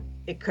odd, but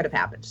it could have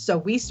happened. So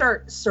we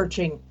start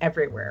searching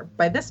everywhere.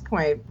 By this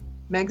point,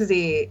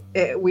 Megzy,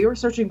 we were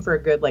searching for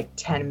a good like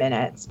 10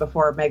 minutes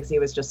before Megzy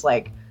was just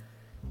like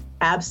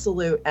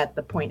absolute at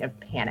the point of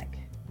panic.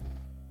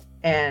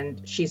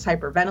 And she's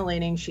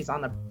hyperventilating. She's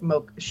on the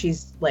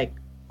she's like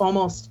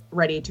almost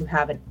ready to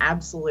have an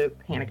absolute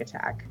panic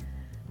attack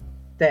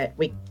that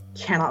we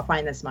cannot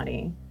find this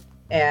money.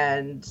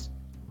 And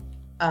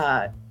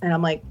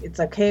I'm like, it's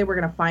okay, we're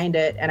gonna find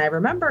it. And I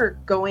remember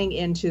going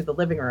into the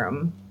living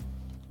room,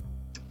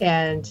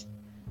 and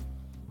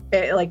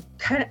it like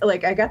kind of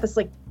like I got this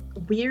like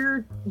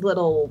weird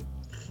little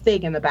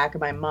thing in the back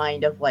of my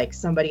mind of like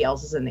somebody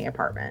else is in the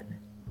apartment,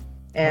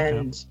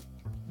 and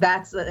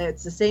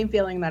it's the same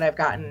feeling that I've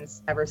gotten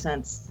ever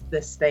since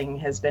this thing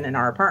has been in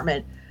our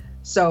apartment.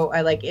 So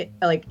I like it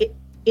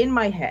in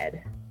my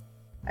head.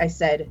 I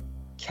said,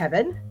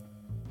 Kevin,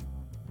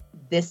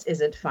 this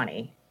isn't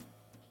funny.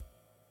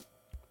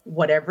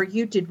 Whatever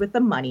you did with the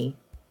money,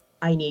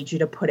 I need you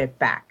to put it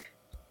back.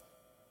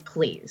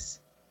 Please.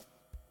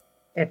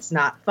 It's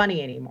not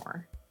funny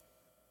anymore.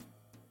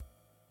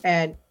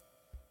 And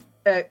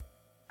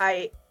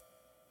I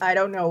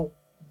don't know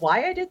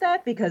why I did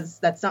that, because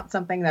that's not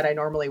something that I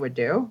normally would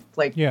do.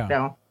 Like,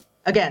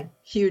 again,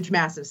 huge,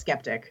 massive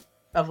skeptic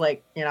of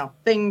like,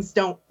 things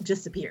don't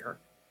disappear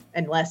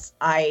unless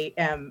I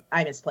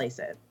misplace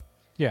it.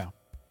 Yeah.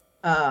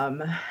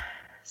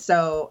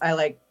 So I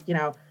like,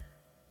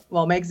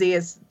 while Megzy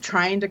is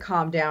trying to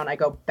calm down, I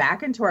go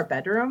back into our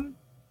bedroom.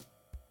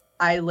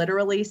 I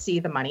literally see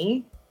the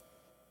money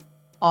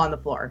on the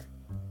floor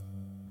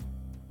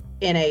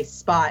in a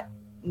spot,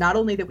 not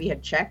only that we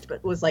had checked,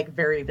 but was like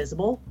very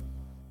visible.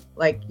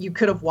 Like you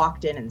could have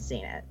walked in and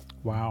seen it.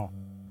 Wow.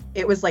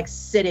 It was like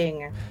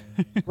sitting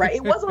right.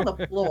 It wasn't on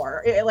the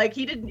floor.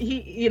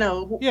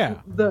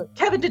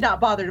 Kevin did not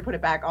bother to put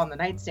it back on the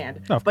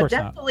nightstand, no, but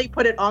definitely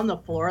put it on the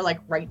floor, like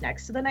right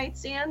next to the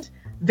nightstand,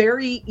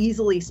 very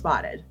easily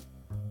spotted.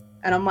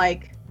 And I'm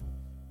like,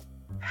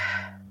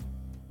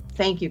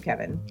 thank you,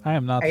 Kevin. I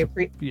am not. I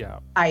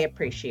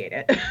appreciate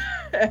it.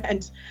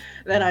 And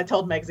then I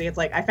told Megzy, it's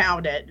like, I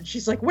found it. And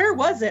she's like, where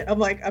was it? I'm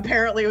like,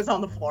 apparently it was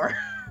on the floor.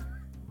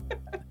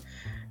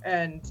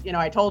 And,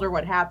 I told her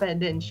what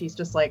happened, and she's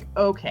just like,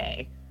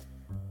 okay.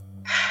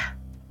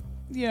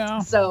 Yeah.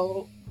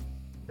 So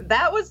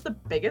that was the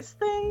biggest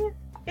thing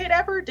it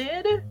ever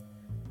did,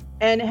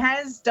 and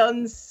has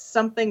done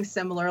something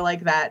similar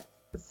like that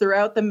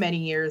throughout the many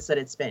years that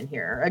it's been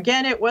here.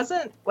 Again, it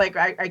wasn't like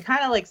I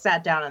kind of like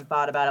sat down and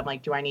thought about it. I'm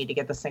like, do I need to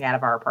get this thing out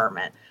of our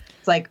apartment?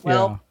 It's like,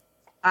 well,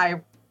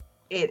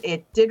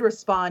 it did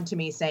respond to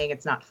me saying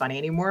it's not funny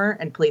anymore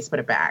and please put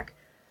it back.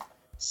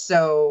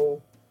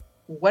 So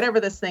whatever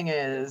this thing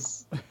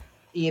is,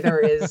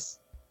 either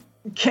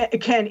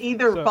can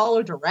either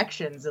follow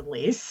directions at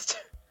least,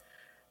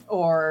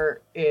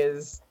 or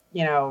is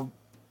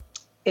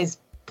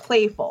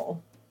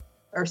playful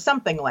or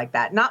something like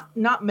that, not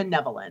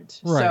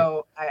malevolent. Right.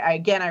 So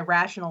I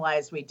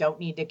rationalized we don't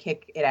need to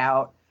kick it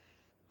out,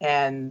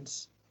 and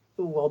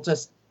we'll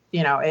just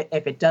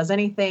if it does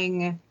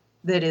anything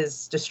that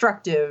is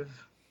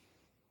destructive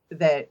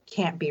that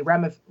can't be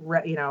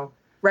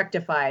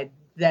rectified,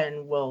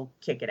 then we'll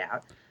kick it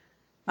out.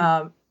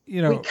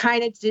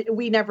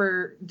 We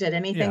never did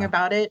anything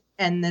about it,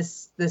 and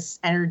this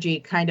energy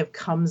kind of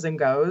comes and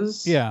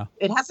goes. Yeah,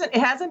 it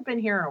hasn't been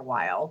here in a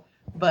while,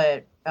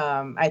 but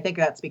I think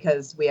that's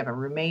because we have a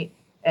roommate,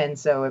 and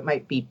so it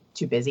might be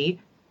too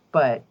busy.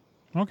 But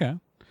okay,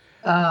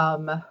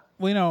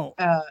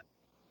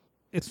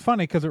 it's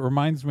funny because it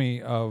reminds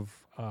me of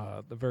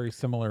the very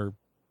similar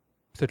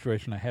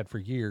situation I had for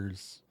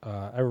years.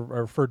 I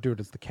referred to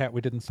it as the cat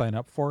we didn't sign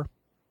up for.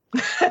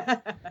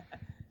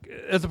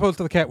 As opposed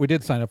to the cat we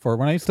did sign up for.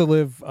 When I used to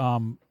live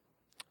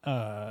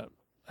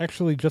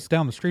actually just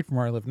down the street from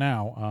where I live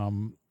now,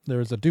 there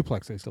was a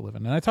duplex I used to live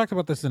in. And I talked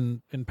about this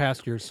in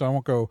past years, so I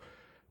won't go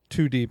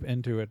too deep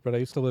into it. But I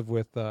used to live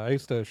with, I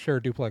used to share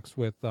a duplex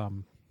with,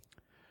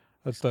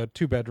 it's a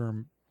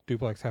 2-bedroom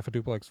duplex, half a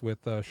duplex with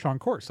Sean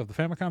Corse of the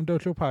Famicom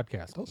Dojo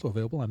podcast, also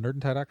available on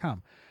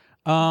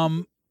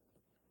nerdandtie.com.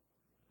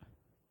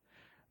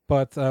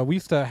 But we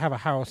used to have a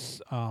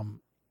house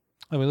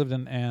that we lived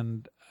in,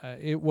 and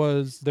there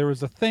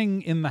was a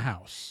thing in the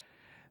house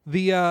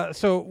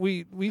So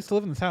we used to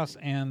live in this house,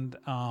 and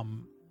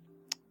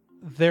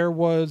there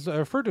was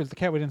referred to as the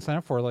cat we didn't sign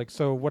up for. Like,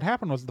 so what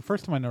happened was the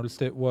first time I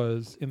noticed it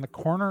was in the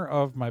corner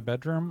of my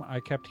bedroom. I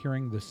kept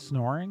hearing this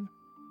snoring.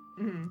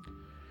 Mm-hmm.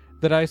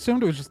 That I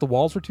assumed it was just the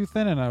walls were too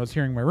thin, and I was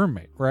hearing my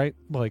roommate. Right?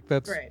 Like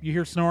that's Right. You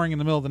hear snoring in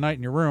the middle of the night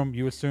in your room,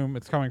 you assume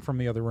it's coming from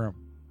the other room.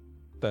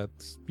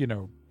 That's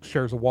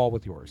shares a wall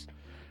with yours.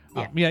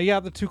 Yeah.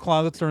 The two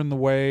closets are in the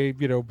way,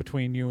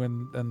 between you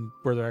and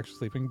where they're actually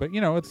sleeping. But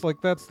it's like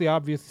that's the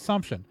obvious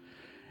assumption,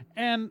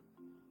 and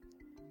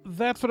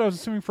that's what I was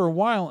assuming for a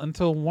while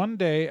until one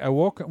night I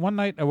woke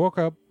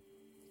up,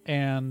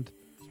 and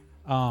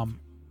I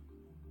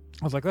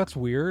was like, that's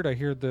weird. I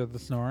hear the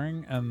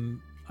snoring, and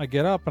I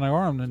get up and I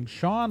armed, and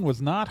Sean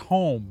was not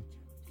home.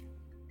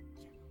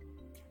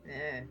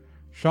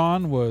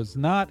 Sean was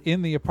not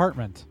in the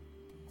apartment.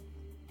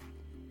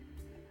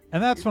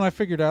 And that's when I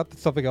figured out that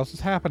something else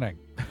was happening.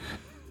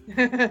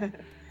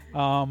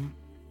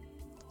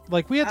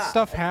 Like we had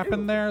stuff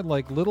happen there,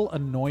 like little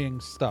annoying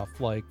stuff.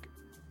 Like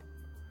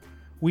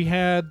we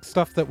had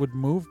stuff that would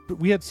move.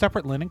 We had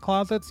separate linen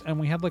closets, and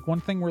we had like one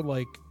thing where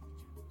like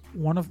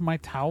one of my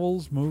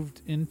towels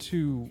moved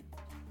into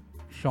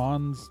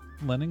Sean's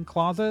linen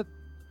closet,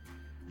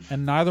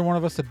 and neither one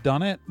of us had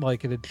done it.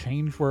 Like it had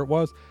changed where it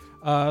was.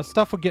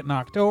 Stuff would get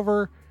knocked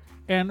over.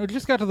 And it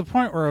just got to the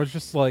point where I was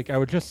just like, I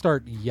would just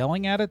start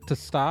yelling at it to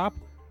stop.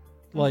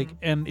 Like,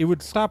 and it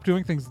would stop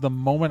doing things the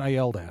moment I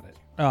yelled at it.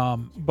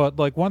 But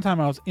like one time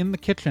I was in the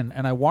kitchen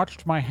and I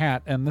watched my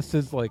hat, and this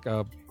is like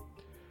a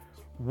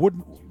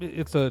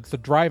it's a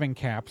driving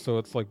cap. So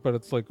it's like, but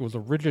it's like, it was a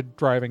rigid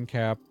driving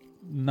cap,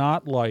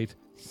 not light,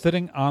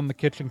 sitting on the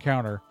kitchen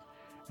counter.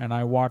 And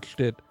I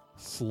watched it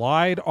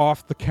slide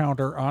off the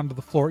counter onto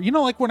the floor.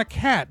 Like when a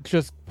cat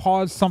just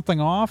paws something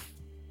off.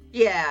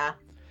 Yeah.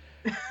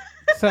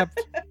 Except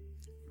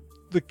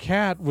the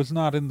cat was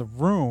not in the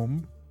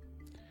room,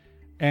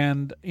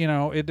 and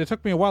it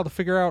took me a while to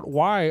figure out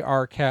why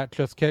our cat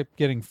just kept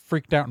getting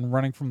freaked out and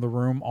running from the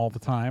room all the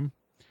time.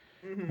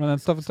 Mm-hmm.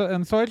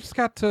 And so I just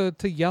got to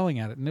yelling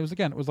at it, and it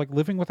was like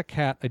living with a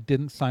cat I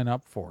didn't sign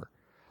up for.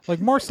 Like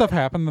more stuff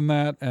happened than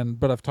that,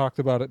 but I've talked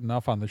about it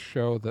enough on the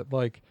show that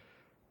like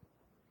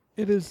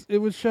it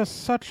was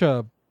just such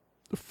a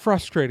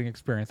frustrating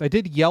experience. I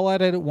did yell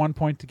at it at one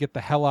point to get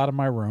the hell out of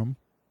my room.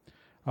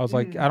 I was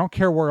like, I don't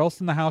care where else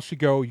in the house you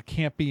go, you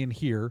can't be in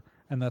here.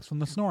 And that's when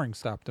the snoring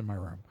stopped in my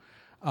room.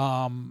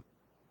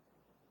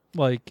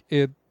 Like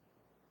it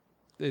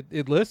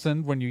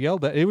listened when you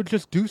yelled at it. It would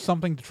just do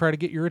something to try to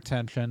get your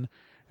attention,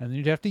 and then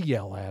you'd have to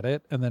yell at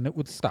it, and then it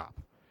would stop.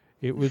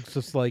 It was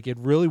just like it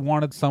really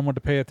wanted someone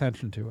to pay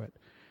attention to it.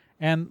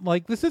 And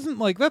like this isn't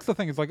like, that's the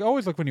thing. It's like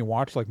always like when you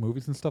watch like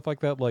movies and stuff like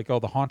that, like, oh,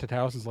 the haunted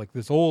house is like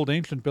this old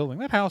ancient building.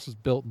 That house was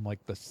built in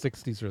like the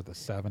 60s or the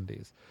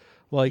 70s.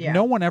 Like,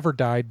 no one ever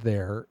died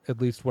there,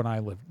 at least when I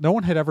lived. No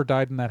one had ever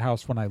died in that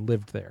house when I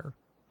lived there.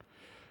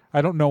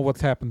 I don't know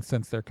what's happened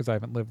since there, because I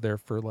haven't lived there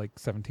for like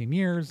 17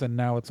 years, and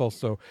now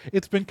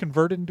it's been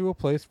converted into a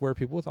place where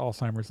people with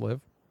Alzheimer's live.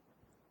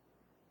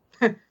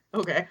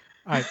 Okay.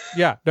 That's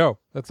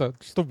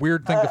just a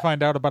weird thing to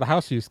find out about a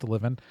house you used to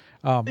live in.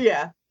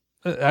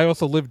 I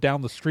also live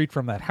down the street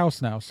from that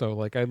house now, so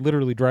like I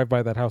literally drive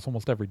by that house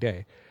almost every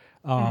day.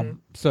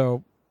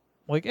 So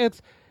like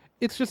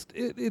it's just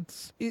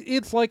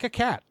it's like a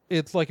cat.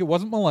 It's like it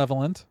wasn't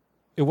malevolent,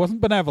 it wasn't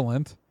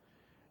benevolent,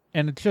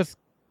 and it's just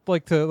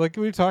like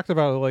we talked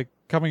about it, like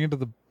coming into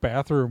the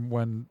bathroom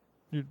when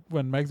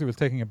Megzy was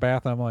taking a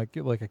bath. I'm like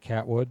a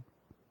cat would.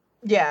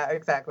 Yeah,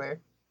 exactly.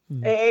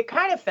 It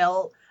kind of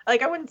felt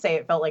like, I wouldn't say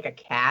it felt like a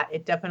cat.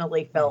 It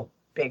definitely felt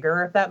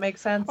bigger, if that makes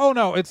sense. Oh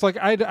no, it's like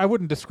I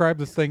wouldn't describe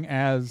this thing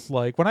as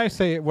like, when I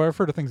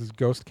refer to things as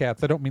ghost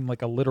cats, I don't mean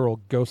like a literal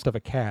ghost of a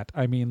cat.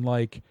 I mean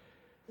like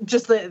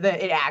just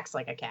it acts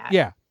like a cat.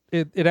 Yeah,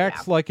 it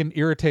acts like an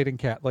irritating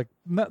cat. Like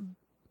not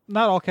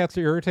all cats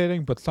are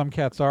irritating, but some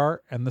cats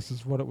are, and this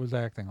is what it was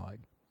acting like.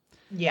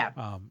 Yeah.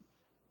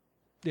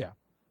 Yeah.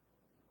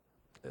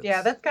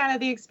 Yeah, that's kind of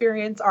the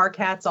experience. Our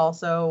cats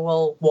also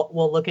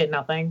will look at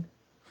nothing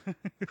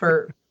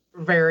for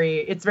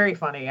it's very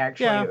funny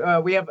actually. Yeah.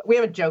 We have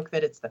a joke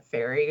that it's the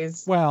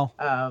fairies. Well,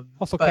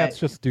 also cats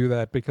just do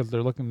that because they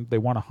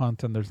want to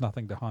hunt and there's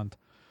nothing to hunt.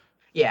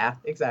 Yeah,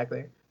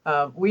 exactly.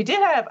 I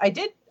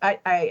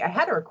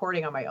had a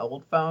recording on my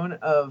old phone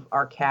of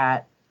our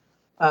cat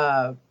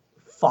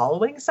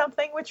following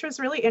something, which was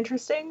really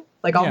interesting,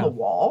 like on the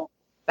wall.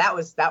 That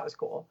was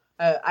cool.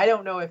 I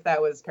don't know if that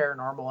was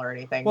paranormal or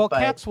anything. Well,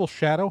 cats will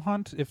shadow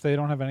hunt if they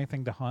don't have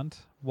anything to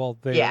hunt. Well,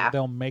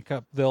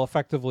 they'll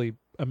effectively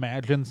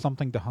imagine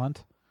something to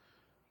hunt.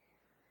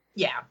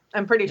 Yeah,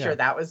 I'm pretty sure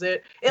that was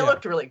it. It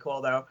looked really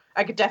cool though.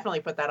 I could definitely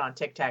put that on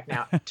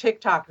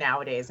TikTok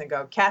nowadays and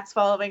go cats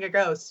following a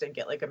ghost and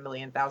get like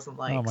 1,000,000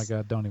 likes. Oh my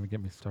god, don't even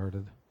get me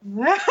started.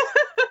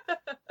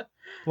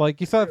 Like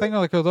you saw the thing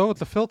like, oh,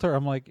 it's a filter.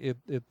 I'm like,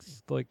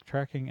 it's like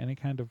tracking any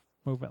kind of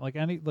movement, like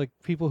any like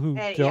people who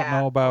don't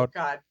know about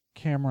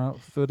camera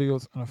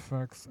videos and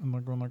effects, and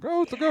they're going like,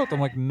 oh, it's a ghost. I'm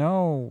like,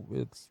 no,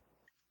 it's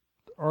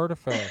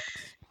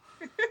artifacts.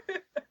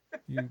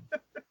 You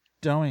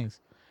dummies.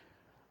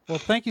 Well,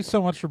 thank you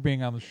so much for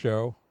being on the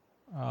show.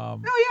 Oh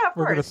yeah, of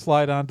we're course. going to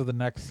slide on to the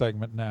next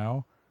segment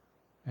now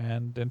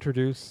and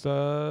introduce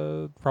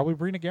probably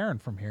Brina Guerin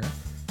from here.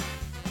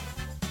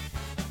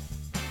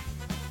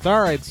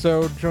 All right,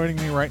 so joining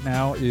me right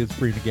now is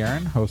Brina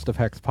Guerin, host of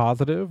Hex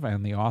Positive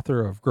and the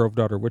author of Grove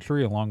Daughter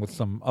Witchery, along with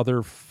some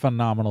other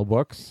phenomenal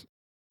books.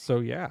 So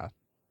yeah,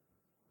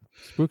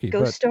 spooky.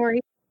 Ghost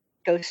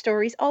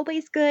stories,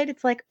 always good.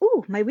 It's like,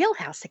 ooh, my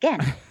wheelhouse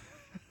again.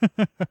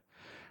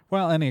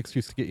 Well, any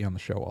excuse to get you on the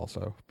show,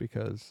 also,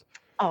 because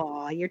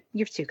oh, you're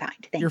too kind.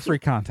 Thank you. You're free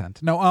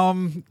content. No,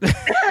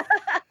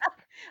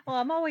 Well,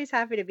 I'm always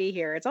happy to be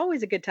here. It's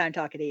always a good time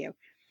talking to you.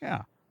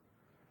 Yeah.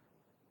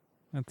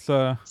 It's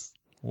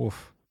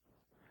oof.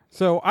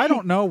 So I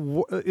don't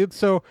know.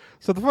 So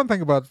the fun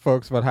thing about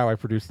folks about how I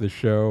produce this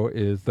show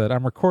is that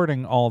I'm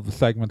recording all of the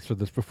segments for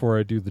this before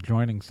I do the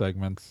joining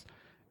segments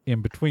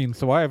in between.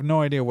 So I have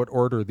no idea what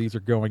order these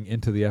are going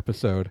into the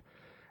episode.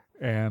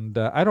 And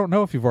I don't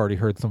know if you've already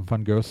heard some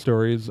fun ghost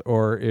stories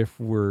or if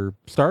we're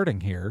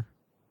starting here.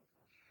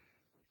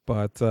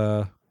 But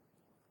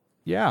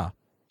yeah,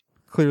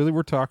 clearly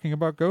we're talking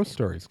about ghost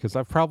stories because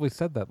I've probably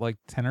said that like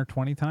 10 or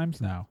 20 times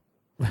now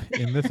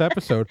in this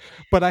episode.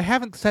 But I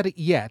haven't said it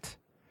yet.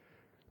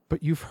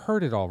 But you've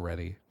heard it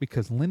already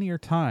because linear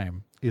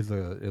time is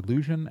an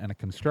illusion and a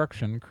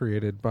construction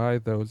created by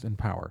those in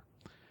power.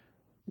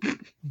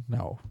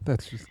 No,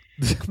 that's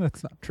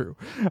not true.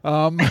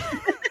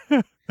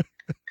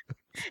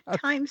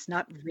 Time's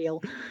not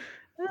real.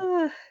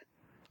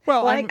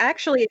 Well,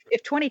 actually,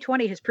 if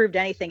 2020 has proved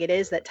anything, it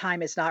is that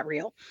time is not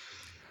real.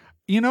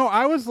 You know,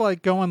 I was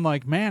like going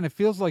like, man, it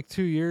feels like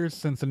 2 years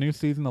since a new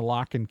season of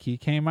Lock and Key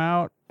came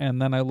out. And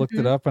then I looked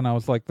it up and I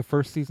was like, the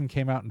first season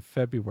came out in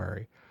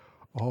February.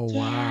 Oh, yeah.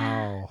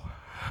 Wow.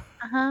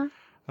 Uh-huh.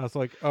 I was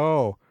like,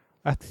 oh,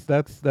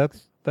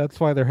 that's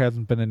why there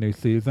hasn't been a new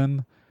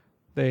season.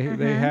 They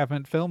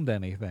haven't filmed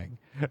anything.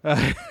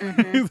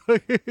 It's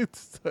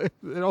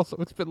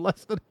been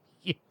less than a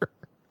year.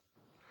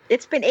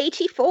 It's been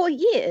 84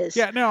 years.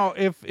 Yeah, no,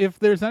 if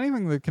there's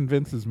anything that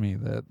convinces me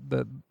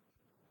that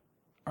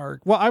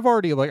I've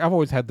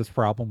always had this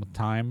problem with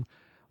time.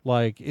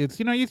 Like, it's,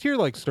 you hear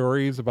like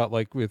stories about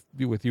like with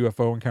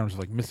UFO encounters,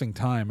 like missing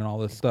time and all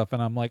this stuff.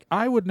 And I'm like,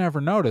 I would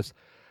never notice.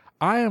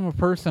 I am a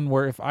person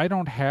where if I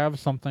don't have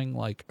something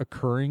like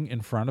occurring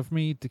in front of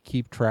me to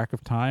keep track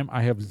of time,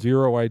 I have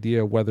zero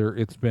idea whether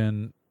it's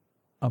been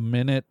a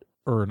minute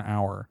or an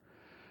hour.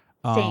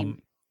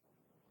 Same.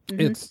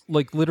 It's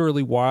like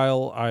literally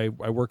while I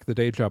work the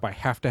day job, I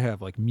have to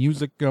have like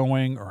music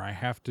going, or I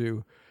have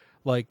to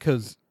like,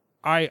 cause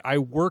I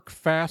work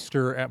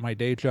faster at my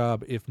day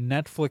job if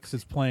Netflix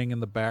is playing in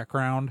the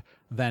background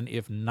than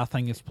if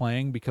nothing is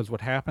playing, because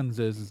what happens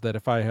is that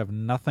if I have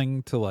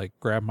nothing to like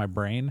grab my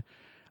brain,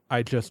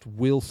 I just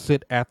will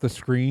sit at the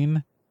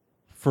screen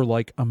for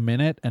like a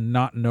minute and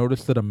not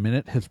notice that a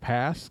minute has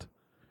passed.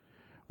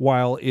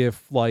 While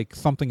if like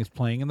something is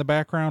playing in the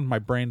background, my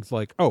brain's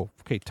like, oh,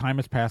 okay, time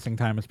is passing,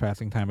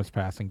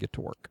 get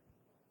to work.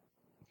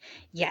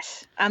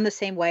 Yes, I'm the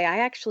same way. I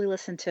actually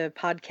listen to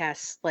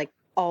podcasts like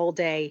all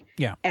day,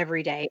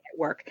 every day at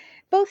work,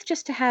 both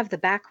just to have the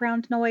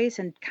background noise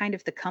and kind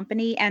of the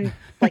company, and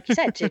like you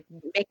said, to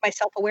make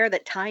myself aware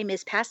that time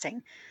is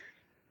passing.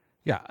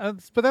 Yeah,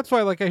 but that's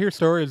why like I hear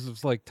stories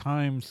of like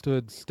time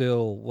stood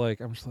still.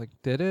 Like I'm just like,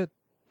 did it,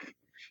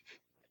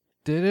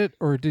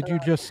 or did you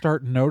just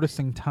start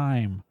noticing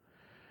time?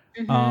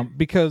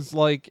 Because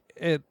like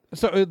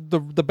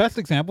the best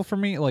example for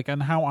me, like,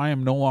 and how I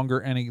am no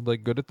longer any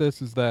like good at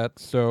this is that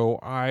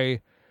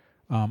I've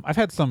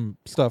had some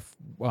stuff,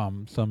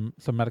 some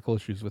medical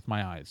issues with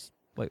my eyes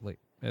lately.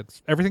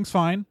 Everything's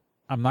fine.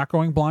 I'm not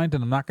going blind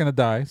and I'm not going to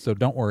die, so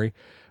don't worry.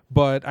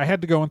 But I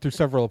had to go in through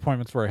several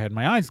appointments where I had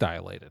my eyes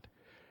dilated.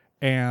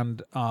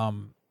 And I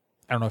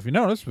don't know if you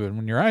noticed, but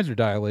when your eyes are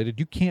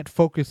dilated, you can't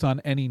focus on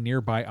any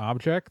nearby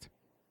object.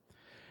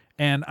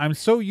 And I'm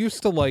so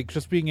used to like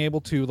just being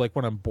able to, like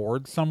when I'm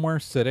bored somewhere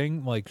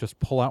sitting, like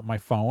just pull out my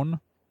phone,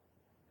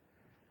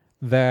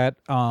 that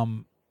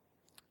I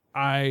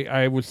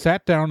was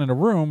sat down in a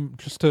room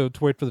just to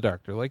wait for the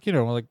doctor. Like,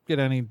 like at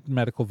any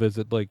medical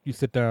visit, like you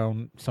sit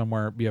down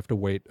somewhere, you have to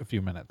wait a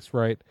few minutes,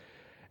 right?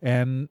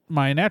 And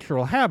my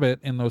natural habit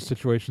in those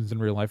situations in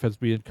real life has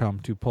become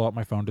to pull out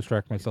my phone,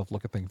 distract myself,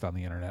 look at things on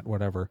the internet,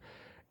 whatever.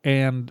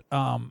 And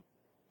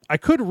I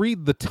could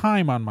read the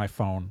time on my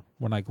phone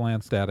when I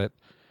glanced at it.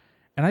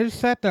 And I just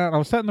sat down. I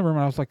was sat in the room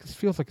and I was like, this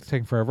feels like it's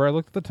taking forever. I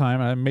looked at the time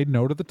and I made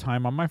note of the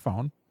time on my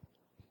phone.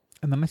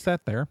 And then I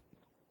sat there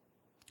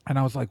and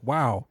I was like,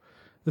 wow,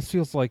 this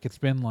feels like it's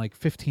been like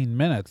 15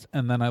 minutes.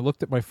 And then I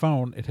looked at my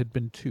phone. It had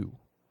been 2.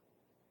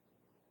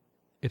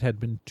 It had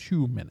been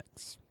 2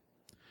 minutes.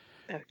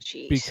 Oh,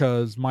 geez.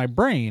 Because my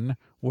brain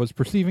was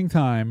perceiving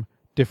time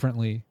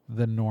differently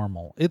than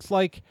normal. It's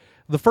like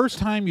the first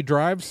time you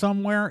drive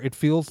somewhere, it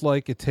feels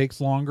like it takes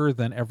longer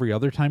than every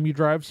other time you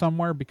drive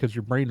somewhere because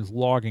your brain is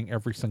logging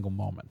every single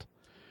moment.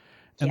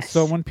 And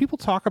so when people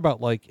talk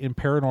about like in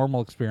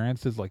paranormal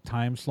experiences, like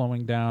time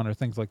slowing down or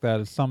things like that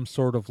is some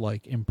sort of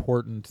like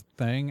important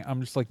thing,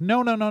 I'm just like,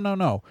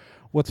 no.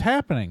 What's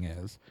happening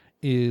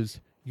is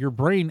your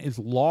brain is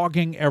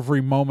logging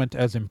every moment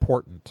as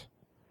important.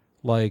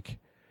 Like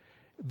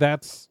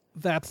that's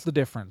the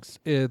difference.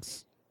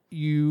 It's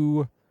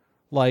you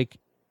like,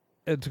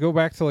 to go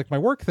back to like my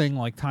work thing,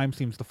 like time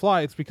seems to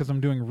fly. It's because I'm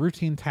doing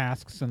routine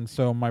tasks. And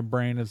so my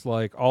brain is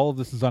like, all of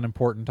this is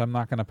unimportant. I'm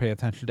not going to pay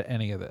attention to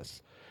any of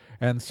this.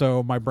 And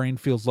so my brain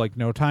feels like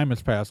no time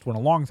has passed when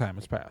a long time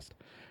has passed.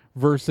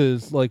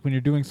 Versus like when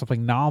you're doing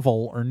something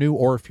novel or new,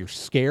 or if you're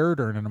scared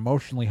or in an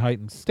emotionally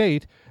heightened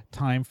state,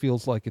 time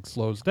feels like it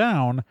slows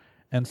down.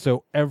 And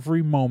so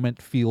every moment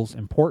feels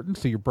important.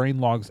 So your brain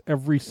logs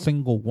every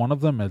single one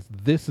of them as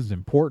this is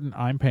important.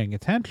 I'm paying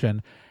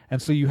attention. And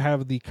so you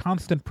have the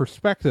constant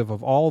perspective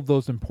of all of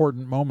those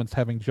important moments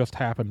having just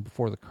happened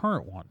before the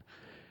current one.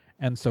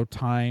 And so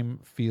time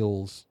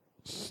feels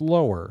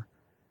slower.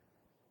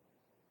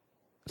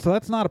 So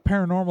that's not a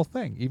paranormal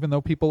thing, even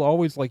though people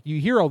always like,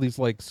 you hear all these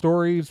like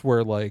stories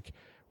where like,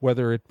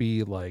 whether it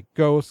be like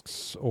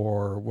ghosts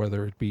or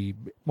whether it be,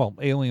 well,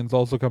 aliens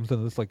also comes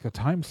into this, like the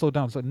time slowed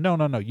down. So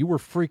no, you were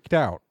freaked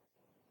out.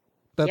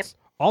 That's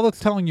all that's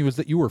telling you is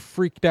that you were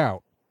freaked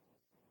out.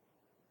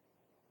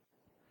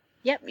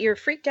 Yep, you're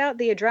freaked out.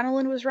 The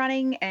adrenaline was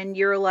running, and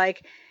you're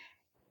like,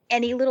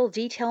 any little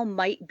detail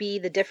might be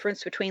the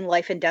difference between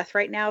life and death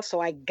right now,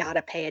 so I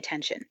gotta pay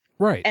attention.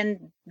 Right.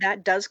 And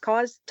that does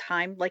cause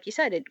time, like you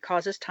said, it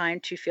causes time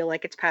to feel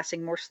like it's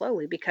passing more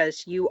slowly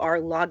because you are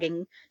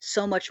logging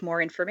so much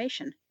more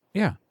information.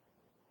 Yeah.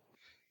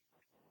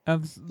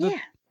 And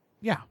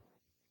yeah.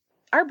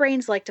 Our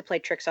brains like to play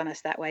tricks on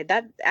us that way.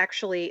 That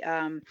actually,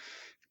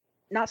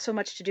 not so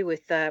much to do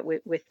with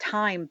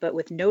time, but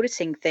with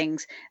noticing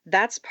things.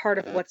 That's part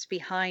of what's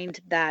behind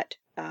that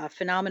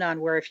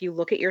phenomenon where if you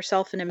look at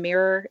yourself in a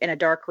mirror in a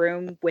dark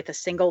room with a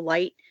single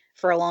light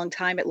for a long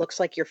time, it looks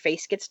like your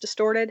face gets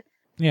distorted.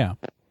 Yeah.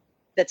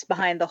 That's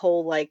behind the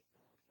whole like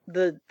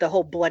the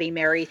whole Bloody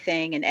Mary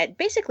thing, and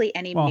basically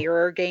any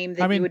mirror game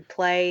that you would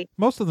play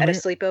most of them at a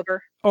sleepover.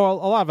 Oh, a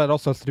lot of it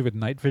also has to do with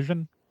night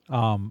vision.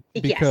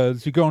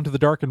 Because you go into the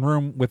darkened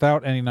room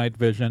without any night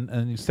vision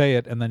and you say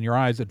it, and then your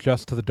eyes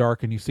adjust to the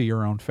dark and you see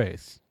your own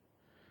face.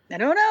 I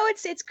don't know.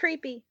 It's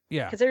creepy.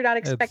 Yeah. Because they're not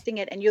expecting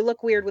it, and you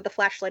look weird with a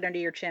flashlight under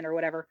your chin or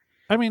whatever.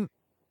 I mean,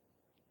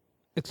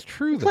 it's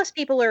true. Plus,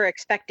 people are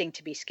expecting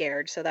to be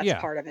scared, so that's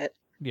part of it.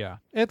 Yeah.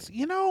 It's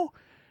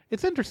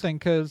interesting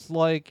because,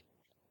 like,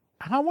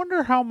 I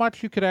wonder how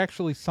much you could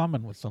actually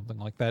summon with something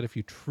like that if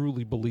you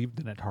truly believed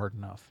in it hard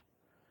enough.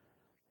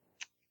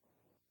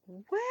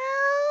 Well,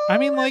 I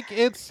mean, like,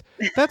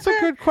 that's a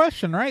good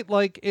question, right?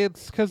 Like,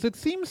 it's because it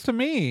seems to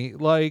me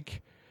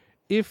like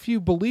if you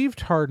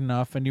believed hard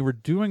enough and you were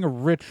doing a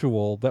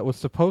ritual that was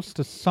supposed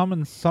to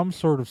summon some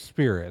sort of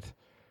spirit,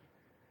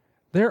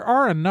 there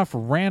are enough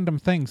random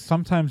things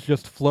sometimes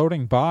just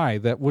floating by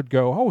that would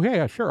go, oh,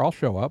 yeah, sure, I'll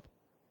show up.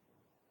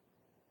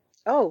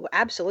 Oh,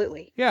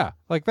 absolutely. Yeah,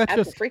 like that's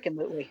just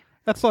freaking-lutely.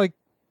 That's like,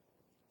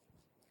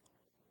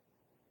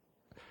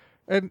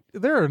 and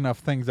there are enough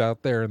things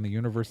out there in the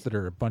universe that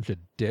are a bunch of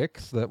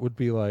dicks that would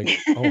be like,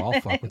 oh,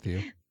 I'll fuck with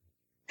you.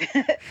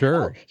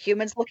 Sure. Oh,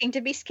 humans looking to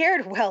be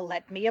scared. Well,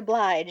 let me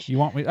oblige. You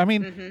want me? I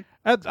mean,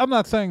 I'm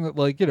not saying that,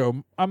 like,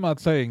 I'm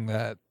not saying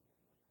that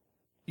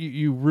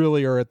you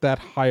really are at that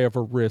high of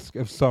a risk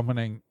of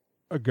summoning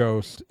a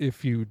ghost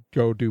if you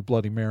go do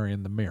Bloody Mary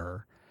in the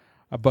mirror.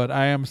 But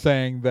I am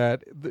saying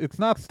that it's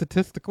not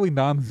statistically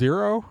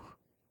non-zero.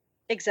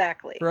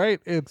 Exactly. Right?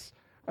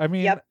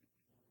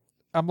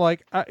 I'm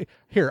like,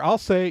 I'll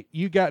say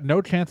you got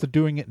no chance of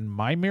doing it in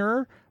my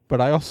mirror,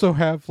 but I also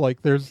have,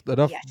 like, there's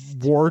enough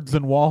wards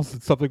and walls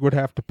that something would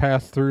have to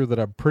pass through that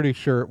I'm pretty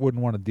sure it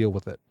wouldn't want to deal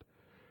with it.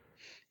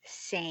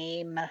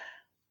 Same.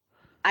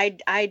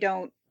 I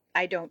don't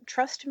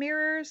trust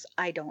mirrors.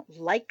 I don't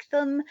like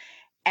them.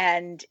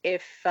 And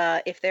if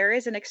there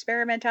is an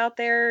experiment out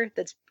there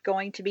that's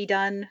going to be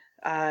done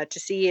to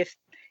see if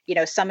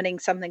summoning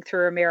something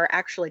through a mirror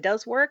actually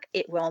does work,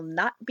 it will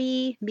not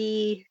be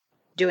me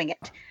doing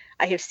it.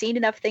 I have seen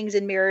enough things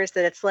in mirrors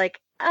that it's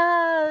like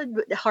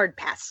hard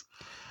pass.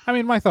 I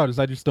mean, my thought is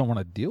I just don't want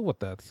to deal with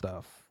that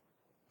stuff.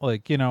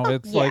 Like,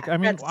 it's like, I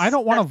mean, I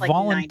don't want to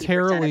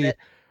voluntarily,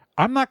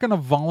 I'm not going to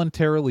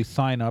voluntarily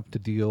sign up to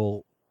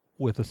deal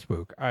with a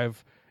spook.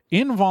 I've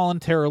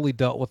involuntarily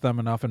dealt with them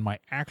enough in my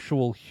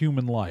actual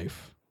human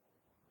life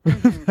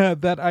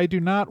that I do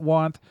not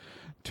want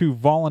to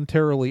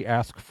voluntarily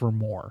ask for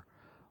more.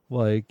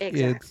 Like,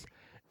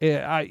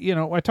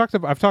 I've talked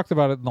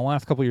about it in the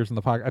last couple of years in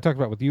the podcast. I talked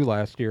about it with you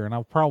last year, and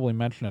I'll probably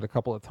mention it a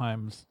couple of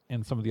times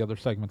in some of the other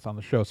segments on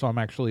the show. So I'm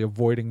actually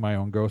avoiding my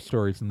own ghost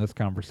stories in this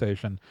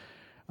conversation,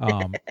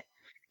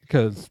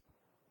 because,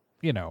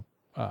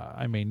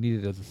 I may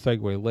need it as a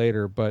segue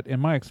later. But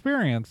in my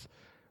experience,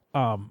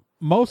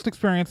 most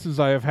experiences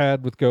I have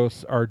had with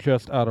ghosts are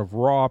just out of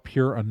raw,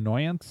 pure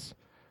annoyance.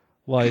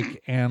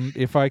 Like, and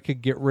if I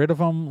could get rid of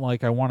them,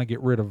 like, I want to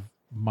get rid of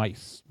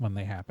mice when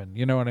they happen.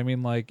 You know what I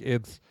mean? Like,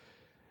 it's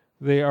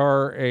They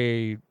are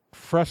a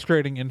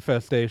frustrating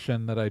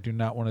infestation that I do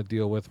not want to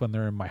deal with when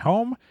they're in my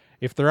home.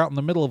 If they're out in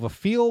the middle of a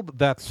field,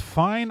 that's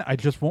fine. I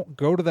just won't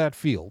go to that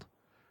field.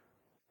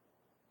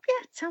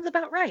 Yeah, sounds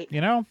about right.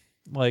 You know?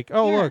 Like,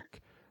 look,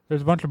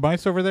 there's a bunch of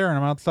mice over there and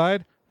I'm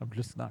outside. I'm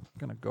just not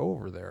going to go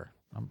over there.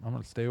 I'm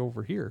going to stay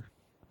over here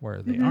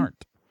where they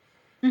aren't.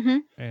 Mm-hmm.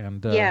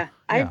 And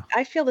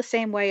I feel the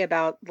same way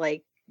about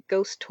like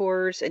ghost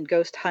tours and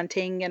ghost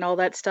hunting and all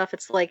that stuff.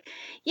 It's like,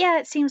 yeah,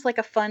 it seems like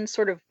a fun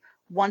sort of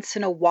once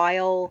in a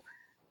while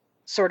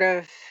sort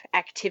of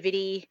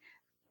activity,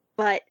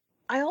 but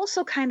I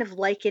also kind of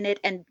liken it,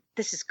 and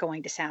this is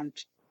going to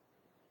sound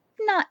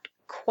not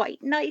quite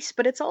nice,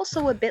 but it's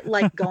also a bit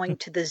like going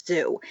to the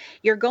zoo.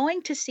 You're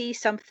going to see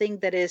something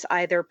that is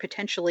either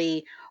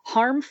potentially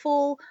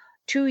harmful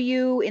to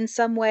you in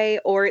some way,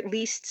 or at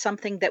least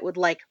something that would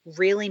like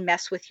really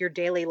mess with your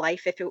daily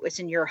life if it was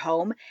in your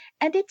home.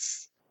 And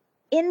it's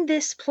in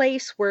this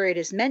place where it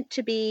is meant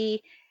to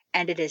be,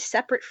 and it is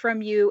separate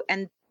from you.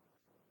 And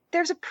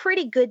there's a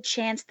pretty good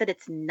chance that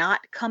it's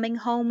not coming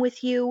home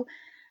with you.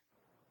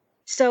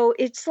 So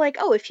it's like,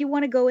 oh, if you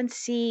want to go and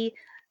see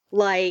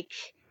like,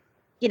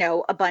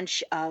 a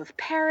bunch of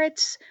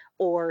parrots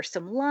or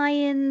some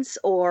lions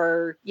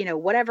or,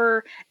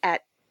 whatever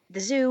at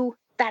the zoo,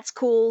 that's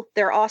cool.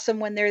 They're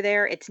awesome when they're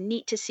there. It's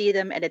neat to see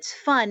them and it's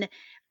fun.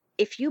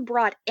 If you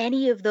brought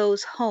any of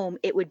those home,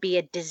 it would be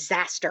a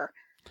disaster,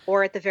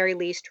 or at the very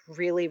least,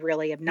 really,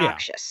 really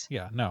obnoxious.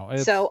 Yeah, no.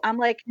 So I'm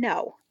like,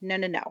 no.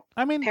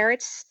 I mean,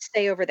 parrots,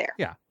 stay over there.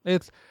 Yeah,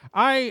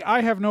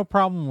 I have no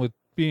problem with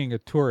being a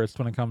tourist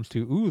when it comes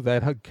to,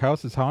 that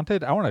house is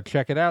haunted. I want to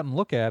check it out and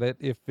look at it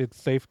if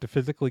it's safe to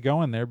physically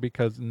go in there,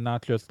 because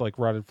not just like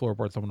rotted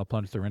floorboards someone will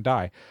plunge through and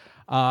die.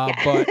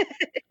 But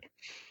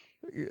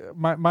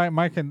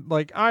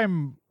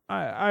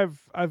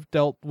I've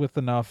dealt with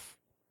enough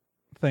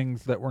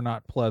things that were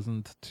not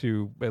pleasant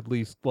to at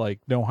least like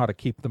know how to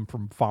keep them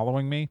from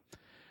following me,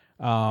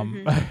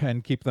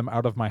 and keep them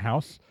out of my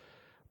house.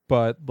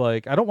 But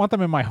like, I don't want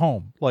them in my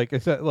home. Like I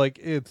said, like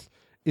it's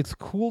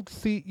cool to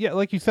see. Yeah,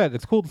 like you said,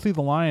 it's cool to see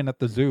the lion at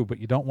the zoo, but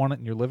you don't want it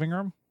in your living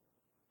room.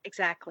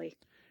 Exactly.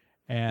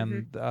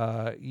 And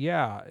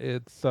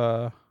it's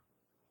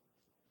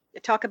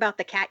talk about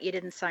the cat you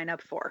didn't sign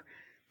up for.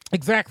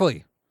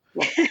 Exactly.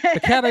 The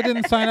cat I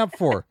didn't sign up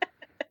for.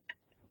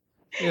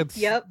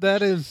 That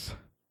is,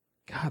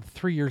 God,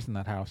 3 years in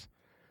that house.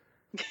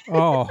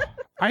 Oh,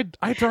 I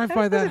drive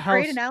by that house.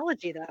 Great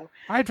analogy, though.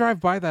 I drive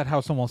by that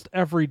house almost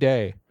every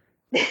day,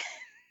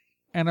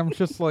 and I'm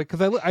just like,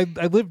 because I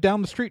live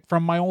down the street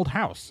from my old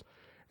house,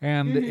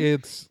 and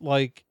it's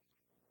like,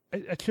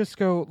 I just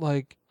go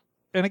like,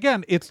 and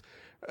again, it's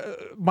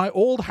my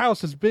old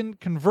house has been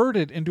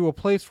converted into a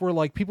place where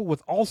like people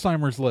with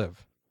Alzheimer's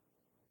live.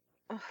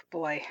 Oh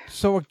boy.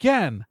 So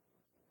again,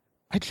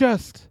 I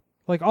just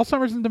like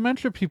Alzheimer's and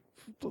dementia people.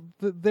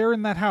 They're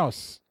in that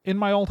house, in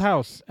my old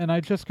house, and I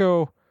just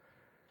go,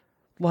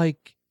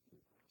 like,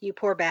 you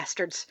poor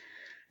bastards.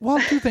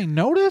 Well, do they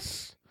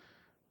notice?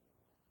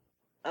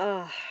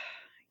 Oh,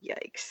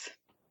 yikes!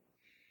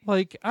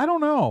 Like, I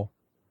don't know.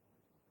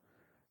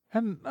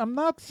 And I'm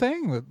not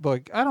saying that,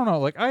 like, I don't know.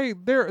 Like,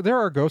 there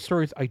are ghost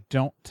stories I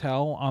don't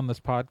tell on this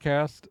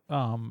podcast,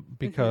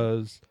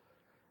 because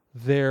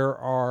there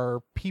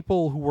are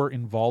people who were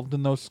involved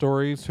in those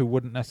stories who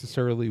wouldn't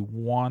necessarily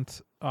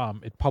want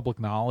it public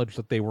knowledge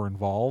that they were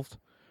involved.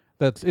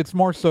 It's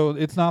more so,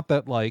 it's not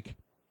that like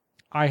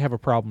I have a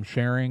problem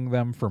sharing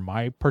them for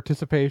my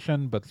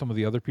participation, but some of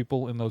the other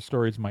people in those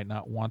stories might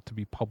not want to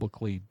be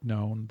publicly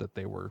known that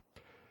they were,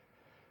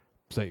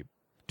 say,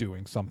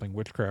 doing something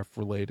witchcraft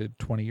related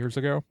 20 years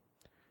ago.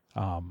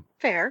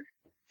 Fair.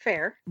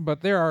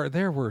 But there are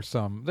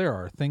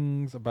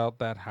things about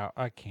that house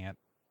I can't.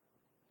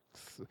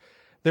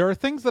 There are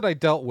things that I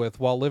dealt with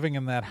while living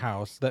in that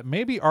house that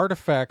maybe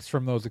artifacts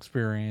from those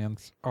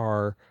experiences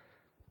are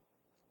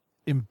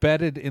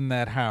embedded in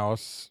that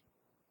house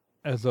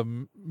as a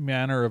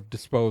manner of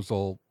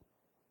disposal,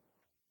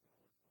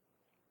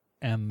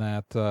 and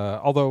that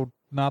although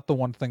not the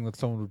one thing that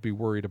someone would be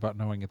worried about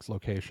knowing its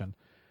location,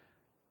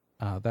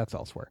 that's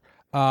elsewhere.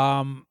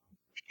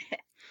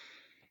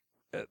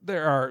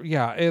 There are,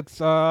 it's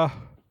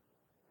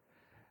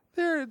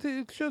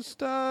just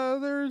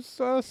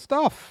there's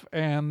stuff,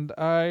 and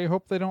I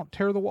hope they don't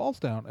tear the walls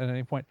down at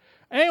any point.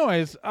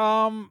 Anyways,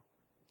 so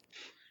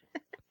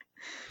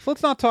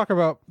let's not talk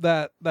about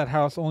that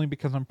house, only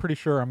because I'm pretty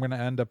sure I'm going to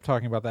end up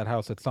talking about that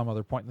house at some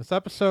other point in this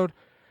episode.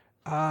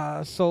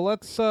 So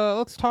let's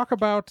talk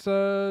about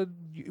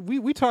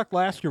we talked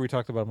last year. We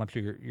talked about a bunch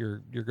of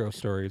your ghost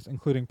stories,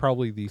 including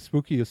probably the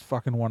spookiest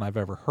fucking one I've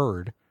ever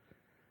heard.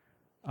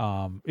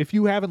 If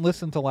you haven't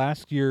listened to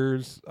last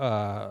year's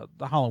the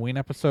Halloween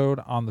episode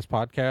on this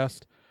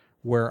podcast,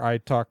 where I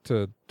talked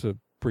to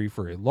Bree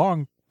for a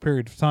long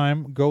period of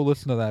time, go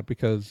listen to that,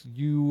 because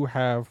you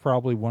have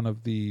probably one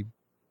of the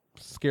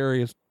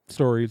scariest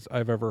stories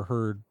I've ever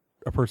heard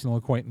a personal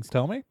acquaintance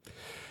tell me.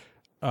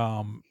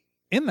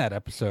 In that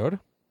episode,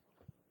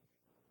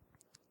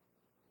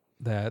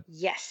 that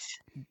yes,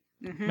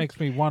 Makes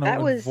me want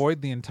to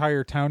avoid the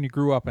entire town you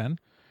grew up in.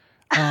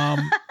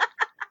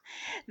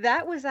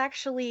 That was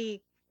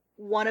actually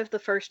one of the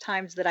first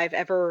times that I've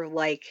ever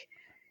like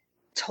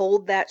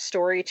told that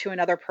story to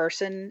another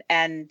person,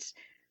 and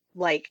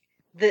like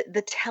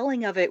the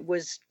telling of it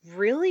was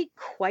really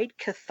quite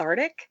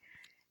cathartic,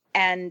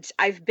 and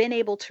I've been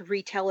able to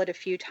retell it a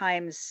few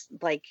times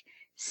like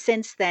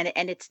since then,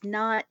 and it's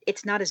not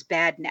as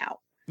bad now.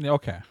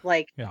 Okay.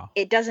 Like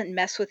it doesn't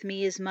mess with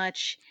me as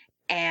much,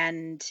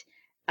 and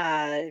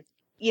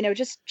you know,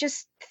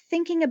 just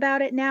thinking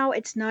about it now,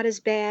 it's not as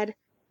bad.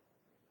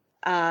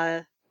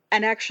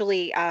 And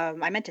actually,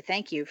 I meant to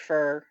thank you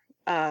for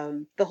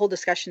the whole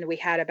discussion that we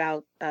had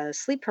about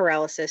sleep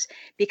paralysis,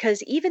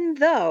 because even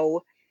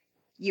though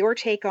your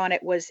take on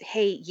it was,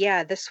 hey,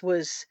 yeah, this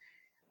was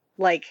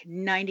like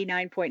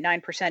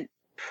 99.9%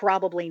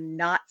 probably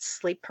not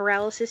sleep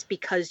paralysis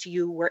because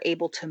you were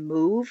able to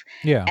move.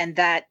 Yeah. And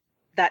that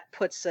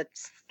puts a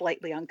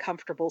slightly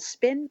uncomfortable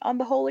spin on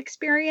the whole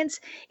experience.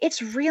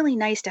 It's really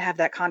nice to have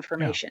that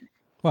confirmation.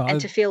 Well, and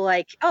to feel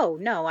like, oh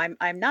no,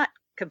 I'm not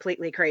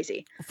completely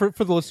crazy. For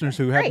the listeners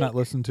who have not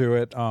listened to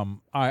it, I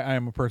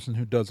am a person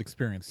who does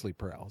experience sleep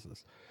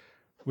paralysis,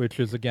 which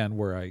is again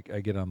where I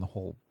get on the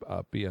whole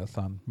BS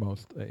on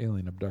most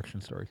alien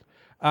abduction stories,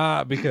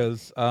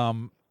 because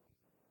I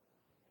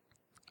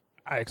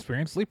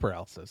experience sleep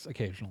paralysis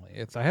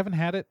occasionally. I haven't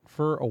had it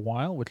for a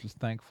while, which is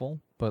thankful,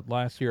 but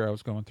last year I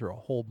was going through a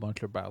whole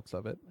bunch of bouts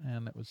of it,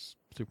 and it was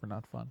super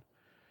not fun.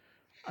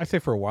 I say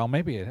for a while,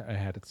 maybe I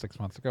had it 6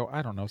 months ago.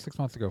 I don't know. 6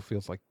 months ago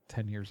feels like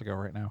 10 years ago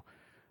right now.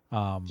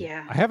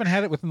 Yeah. I haven't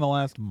had it within the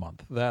last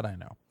month. That I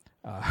know.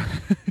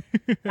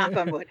 Knock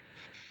on wood.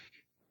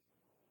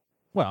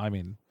 Well, I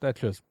mean,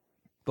 that's just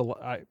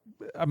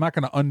I'm not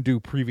going to undo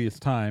previous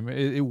time.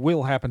 It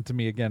will happen to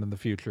me again in the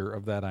future.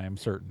 Of that, I am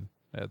certain.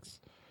 It's,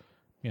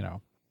 you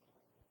know,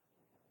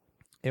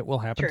 it will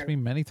happen to me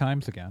many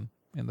times again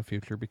in the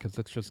future because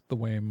it's just the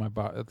way my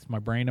body. It's my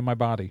brain and my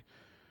body.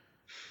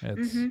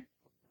 It's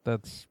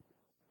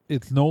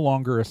no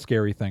longer a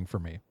scary thing for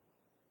me.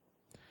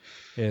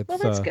 Well,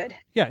 that's good.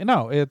 Yeah,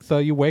 no, it's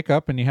you wake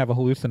up and you have a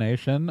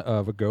hallucination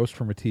of a ghost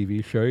from a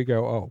TV show. You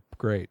go, oh,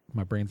 great,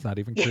 my brain's not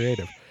even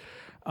creative.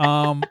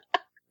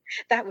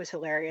 That was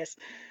hilarious.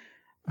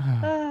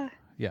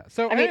 Yeah,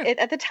 so I mean,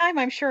 at the time,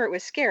 I'm sure it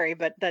was scary,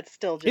 but that's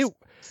still just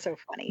so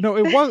funny. No,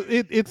 it was.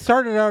 It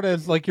started out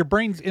as like your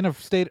brain's in a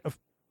state of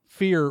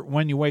fear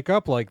when you wake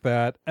up like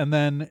that, and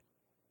then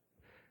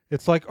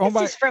it's like, oh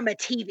my, this is from a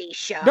TV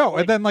show. No,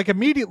 and then like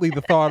immediately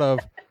the thought of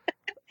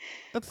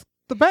that's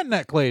the bent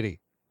neck lady.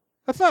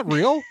 That's not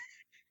real.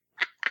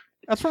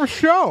 That's from a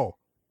show.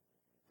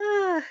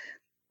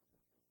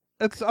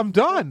 I'm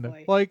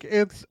done.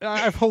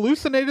 I've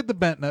hallucinated the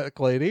bent neck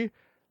lady.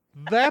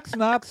 That's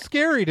not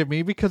scary to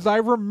me because I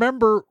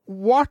remember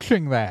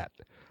watching that.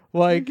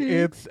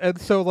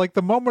 And so like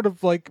the moment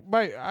of like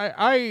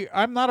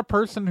I'm not a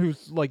person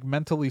who's like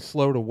mentally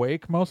slow to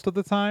wake most of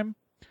the time.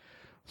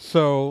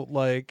 So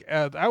like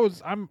and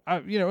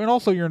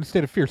also you're in a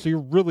state of fear, so you're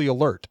really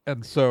alert,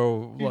 and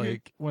so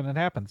like when it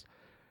happens.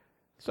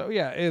 So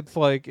yeah, it's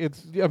like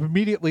I'm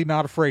immediately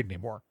not afraid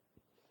anymore.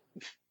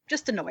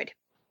 Just annoyed.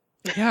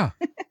 Yeah.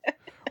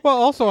 Well,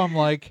 also I'm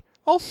like,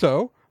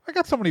 I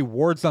got so many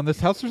wards on this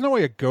house. There's no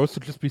way a ghost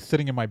would just be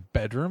sitting in my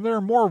bedroom. There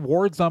are more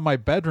wards on my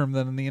bedroom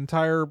than in the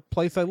entire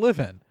place I live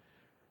in.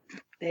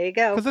 There you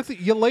go. Because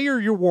you layer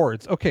your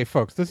wards. Okay,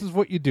 folks, this is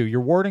what you do.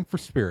 You're warding for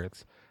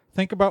spirits.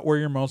 Think about where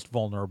you're most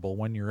vulnerable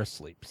when you're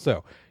asleep.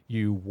 So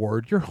you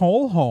ward your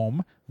whole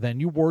home,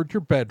 then you ward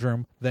your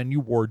bedroom, then you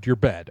ward your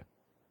bed.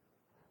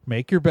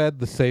 Make your bed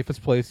the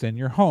safest place in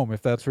your home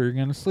if that's where you're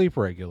going to sleep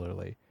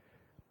regularly.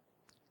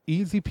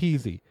 Easy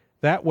peasy.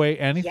 That way,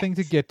 anything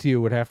to get to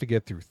you would have to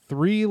get through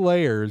 3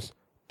 layers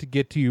to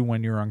get to you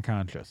when you're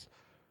unconscious.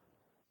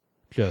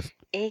 Just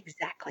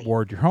exactly.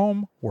 Ward your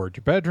home, ward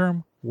your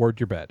bedroom, ward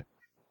your bed.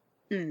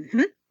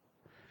 Mm-hmm.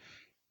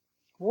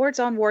 Wards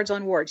on wards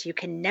on wards. You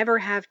can never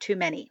have too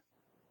many.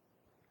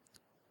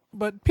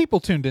 But people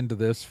tuned into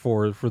this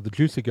for the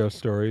Juicy Ghost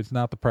stories,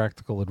 not the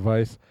practical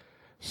advice.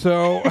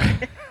 So...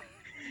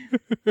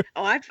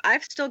 Oh,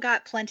 I've still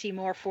got plenty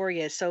more for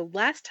you. So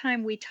last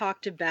time we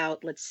talked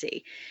about,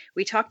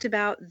 we talked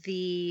about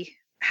the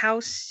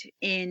house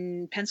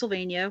in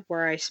Pennsylvania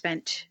where I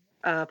spent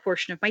a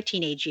portion of my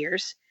teenage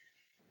years.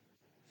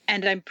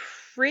 And I'm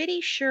pretty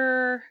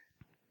sure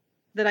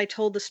that I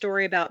told the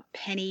story about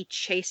Penny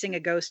chasing a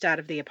ghost out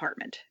of the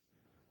apartment.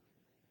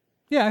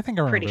 Yeah, I think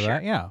I remember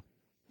that. Yeah.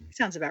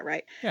 Sounds about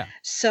right. Yeah.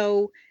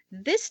 So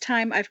this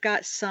time I've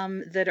got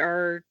some that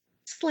are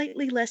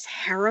slightly less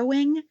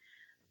harrowing.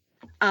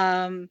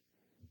 I've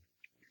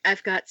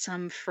got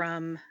some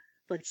from,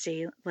 a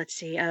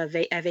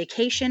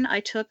vacation I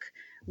took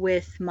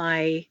with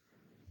my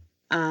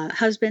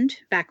husband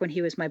back when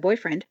he was my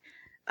boyfriend.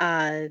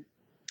 I've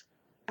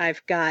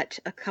got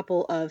a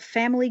couple of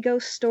family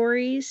ghost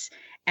stories,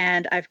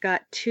 and I've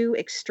got 2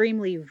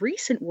 extremely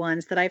recent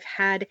ones that I've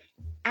had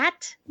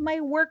at my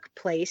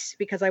workplace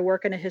because I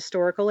work in a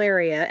historical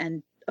area,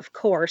 and of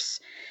course.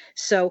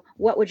 So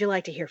what would you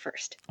like to hear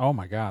first? Oh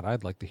my God,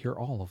 I'd like to hear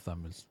all of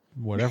them, is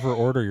whatever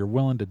order you're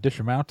willing to dish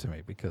them out to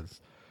me,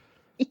 because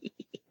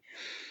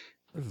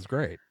this is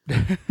great.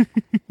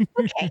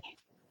 Okay.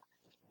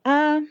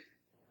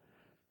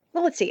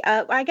 Well, let's see.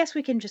 I guess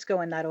we can just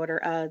go in that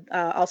order.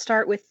 I'll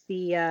start with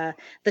the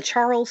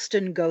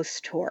Charleston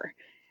Ghost Tour.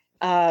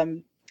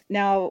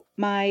 Now,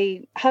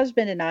 my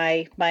husband and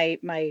I,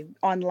 my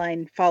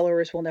online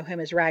followers will know him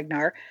as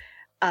Ragnar.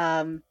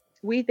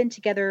 We've been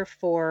together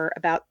for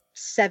about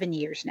 7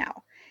 years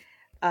now.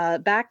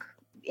 Back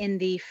in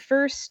the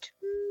first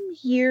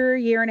year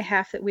and a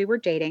half that we were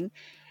dating,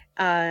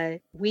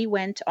 we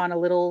went on a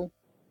little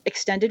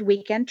extended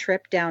weekend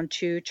trip down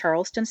to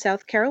Charleston,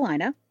 South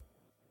Carolina.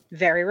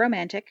 Very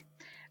romantic.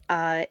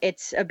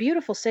 It's a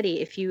beautiful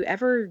city. If you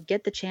ever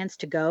get the chance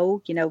to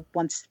go,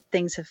 once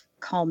things have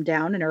calmed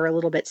down and are a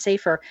little bit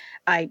safer,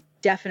 I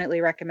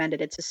definitely recommend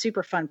it. It's a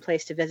super fun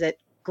place to visit.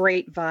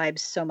 Great vibes,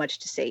 so much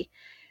to see.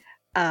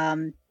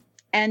 And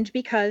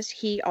because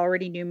he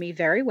already knew me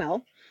very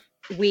well,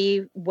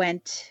 we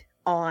went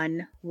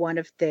on one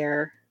of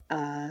their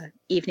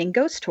evening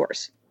ghost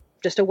tours.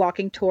 Just a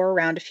walking tour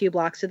around a few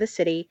blocks of the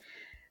city.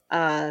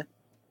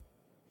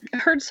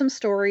 Heard some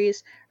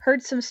stories,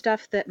 heard some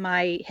stuff that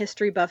my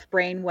history buff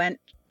brain went,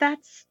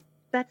 that's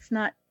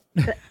not,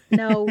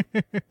 no.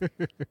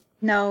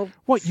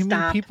 What, you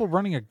mean people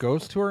running a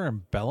ghost tour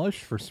embellish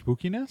for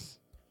spookiness?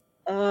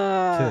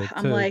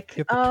 I'm like,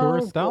 get the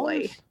tourist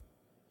dollars?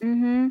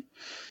 Mm-hmm.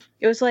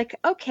 It was like,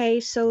 okay,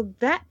 so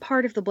that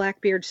part of the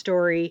Blackbeard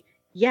story,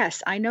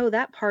 yes, I know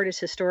that part is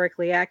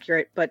historically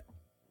accurate, but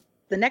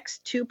the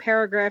next 2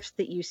 paragraphs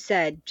that you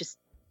said, just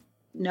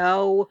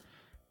no.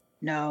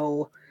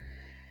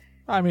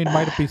 I mean,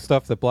 might it be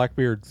stuff that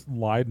Blackbeard's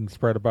lied and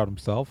spread about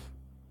himself?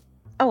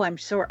 Oh, I'm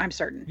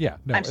certain. Yeah,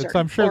 no, I'm certain.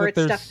 I'm sure or that it's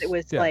there's stuff that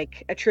was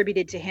like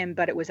attributed to him,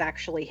 but it was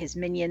actually his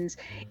minions.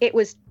 It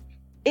was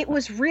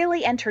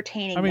really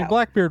entertaining. I mean, though.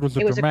 Blackbeard was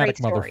a dramatic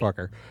great story.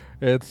 motherfucker.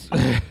 It's oh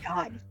my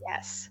God,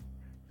 yes.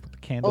 Put the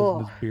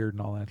candles in his beard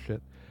and all that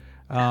shit.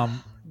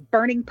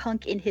 Burning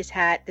punk in his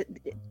hat,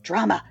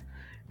 drama.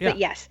 Yeah. But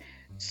yes,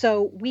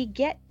 so we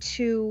get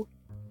to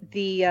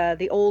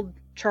the old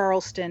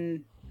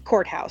Charleston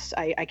courthouse.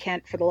 I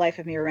can't for the life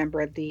of me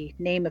remember the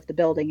name of the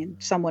building,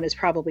 and someone is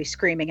probably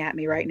screaming at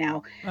me right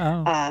now.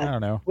 I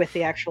don't know with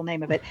the actual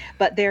name of it.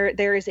 But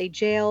there is a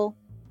jail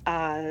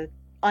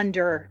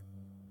under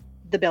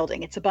the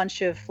building. It's a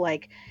bunch of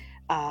like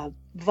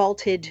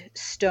vaulted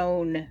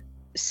stone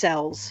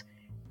cells.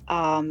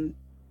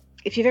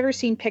 If you've ever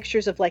seen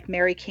pictures of like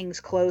Mary King's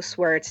Close,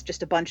 where it's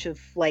just a bunch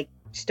of like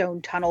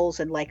stone tunnels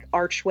and like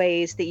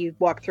archways that you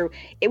walk through,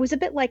 it was a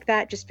bit like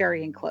that, just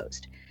very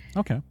enclosed.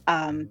 Okay.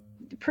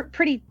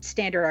 Pretty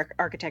standard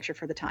architecture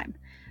for the time.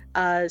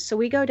 So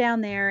we go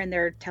down there and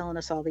they're telling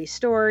us all these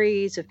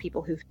stories of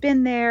people who've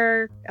been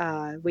there.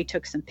 We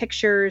took some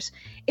pictures.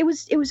 It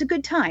was a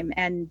good time.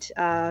 And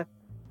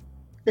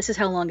this is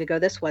how long ago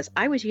this was.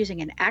 I was using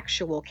an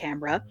actual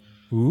camera.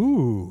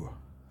 Ooh.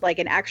 Like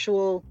an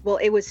actual, well,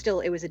 it was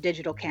a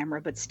digital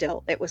camera, but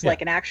still, it was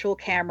like an actual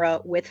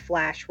camera with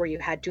flash where you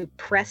had to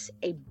press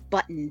a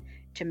button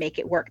to make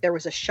it work. There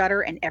was a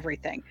shutter and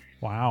everything.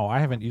 Wow, I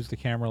haven't used a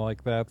camera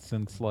like that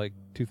since like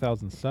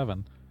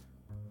 2007.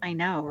 I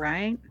know,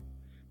 right?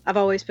 I've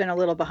always been a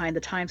little behind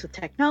the times with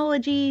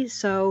technology,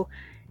 so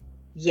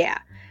yeah.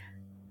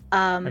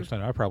 Actually,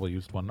 no, I probably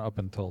used one up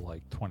until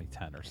like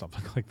 2010 or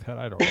something like that.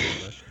 I don't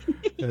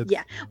remember.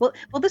 Yeah. Well,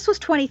 this was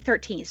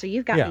 2013, so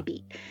you've got me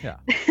beat. Yeah.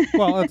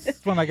 Well,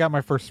 that's when I got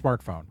my first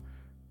smartphone.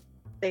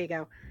 There you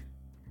go.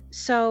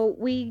 So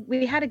we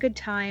had a good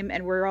time,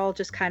 and we're all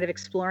just kind of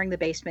exploring the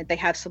basement. They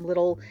have some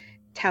little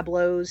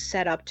tableaus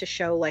set up to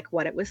show like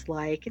what it was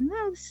like, and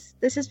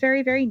this is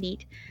very, very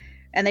neat.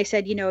 And they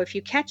said, if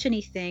you catch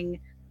anything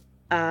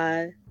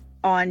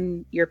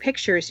on your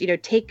pictures,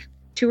 take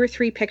 2 or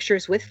 3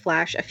 pictures with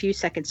flash a few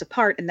seconds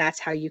apart, and that's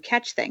how you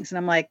catch things. And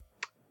I'm like,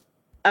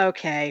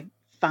 okay,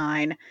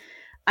 fine.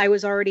 I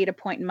was already at a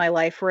point in my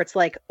life where it's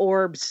like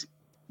orbs,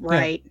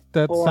 right? Yeah,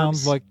 that orbs.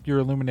 Sounds like you're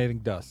illuminating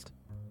dust.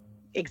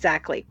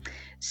 Exactly.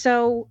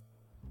 So,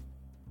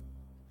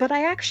 but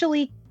I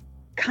actually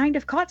kind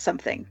of caught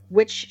something,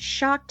 which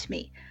shocked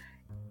me.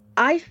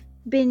 I've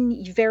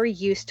been very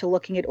used to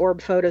looking at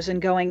orb photos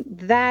and going,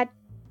 that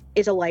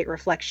is a light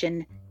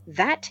reflection,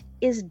 that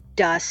is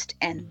dust,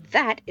 and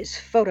that is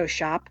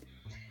Photoshop.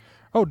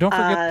 Oh, don't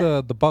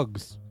forget the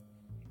bugs.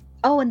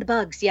 Oh, and the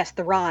bugs. Yes,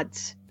 the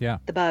rods. Yeah.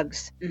 The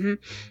bugs. Mm-hmm.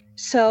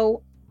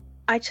 So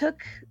I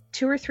took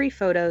 2 or 3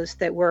 photos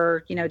that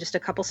were, just a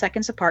couple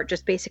seconds apart,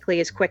 just basically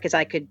as quick as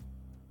I could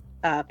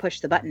push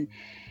the button.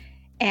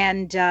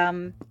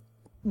 And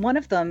one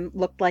of them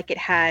looked like it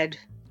had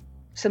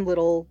some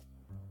little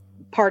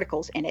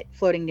particles in it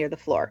floating near the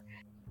floor.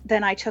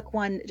 Then I took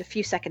one a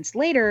few seconds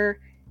later,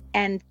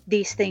 and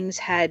these things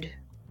had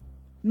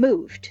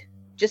moved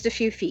just a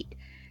few feet.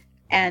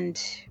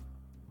 And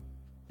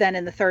then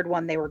in the third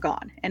one, they were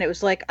gone. And it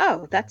was like,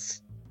 oh,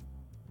 that's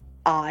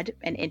odd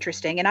and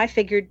interesting. And I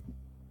figured,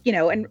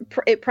 and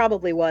it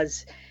probably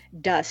was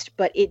dust,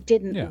 but it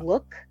didn't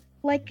look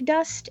like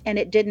dust, and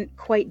it didn't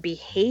quite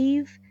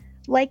behave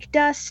like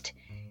dust.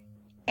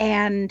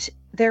 And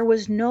there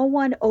was no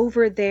one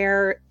over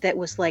there that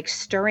was like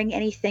stirring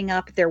anything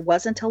up. There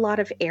wasn't a lot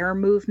of air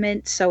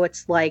movement, so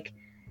it's like,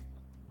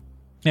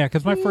 yeah,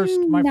 because my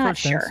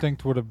first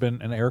instinct would have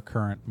been an air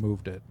current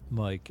moved it,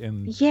 like,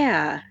 and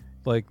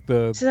like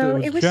there was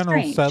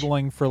general strange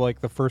settling for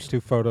like the first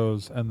two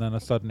photos, and then a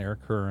sudden air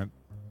current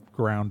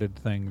grounded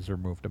things or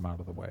moved them out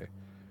of the way.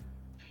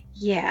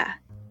 Yeah,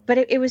 but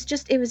it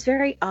was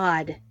very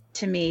odd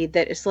to me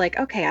that it's like,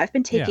 okay, I've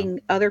been taking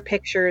other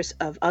pictures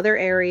of other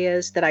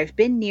areas that I've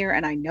been near,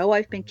 and I know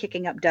I've been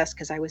kicking up dust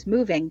because I was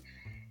moving,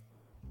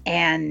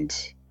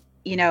 and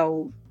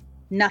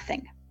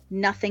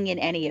nothing in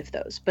any of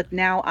those. But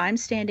now I'm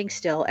standing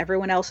still,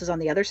 everyone else is on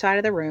the other side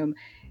of the room,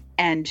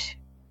 and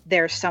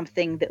there's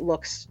something that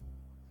looks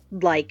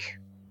like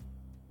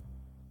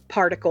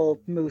particle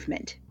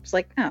movement. It's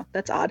like, oh,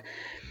 that's odd.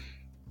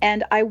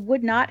 And I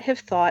would not have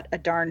thought a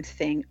darn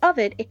thing of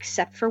it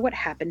except for what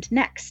happened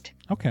next.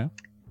 Okay.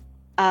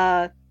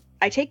 I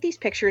take these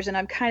pictures and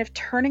I'm kind of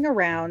turning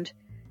around.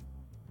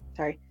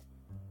 Sorry.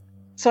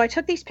 So I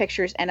took these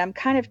pictures and I'm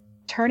kind of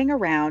turning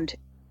around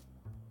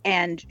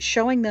and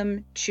showing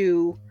them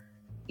to,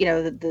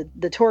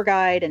 the tour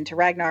guide and to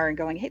Ragnar and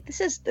going, hey, this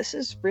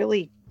is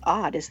really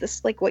odd. Is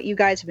this like what you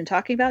guys have been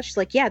talking about? She's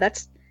like, yeah,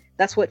 that's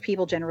what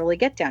people generally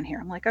get down here.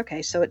 I'm like,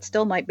 okay, so it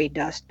still might be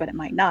dust, but it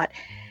might not.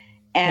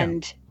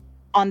 And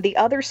on the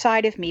other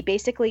side of me,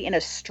 basically in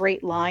a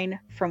straight line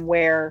from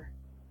where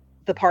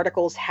the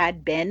particles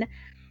had been,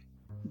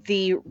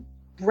 the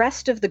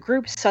rest of the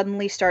group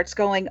suddenly starts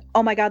going,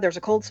 oh my God, there's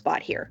a cold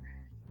spot here.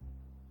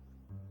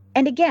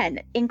 And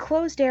again,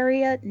 enclosed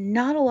area,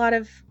 not a lot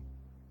of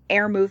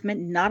air movement,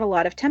 not a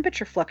lot of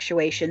temperature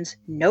fluctuations,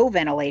 no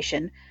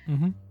ventilation.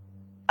 Mm-hmm.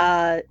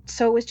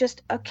 So it was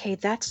just, okay,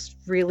 that's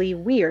really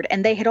weird.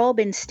 And they had all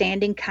been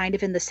standing kind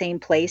of in the same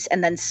place,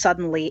 and then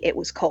suddenly it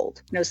was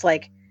cold. And it was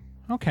like,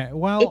 okay,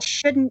 well, it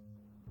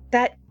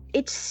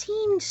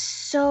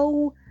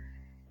still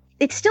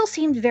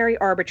seemed very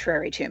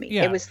arbitrary to me.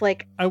 Yeah, it was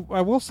like, I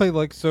will say,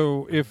 like,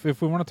 so if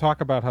we want to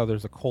talk about how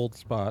there's a cold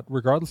spot,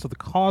 regardless of the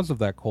cause of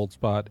that cold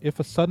spot, if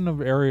a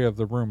sudden area of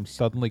the room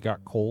suddenly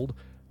got cold,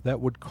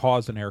 that would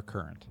cause an air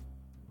current.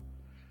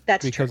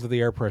 That's because true. of the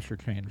air pressure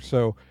change.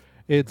 So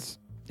it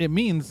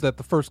means that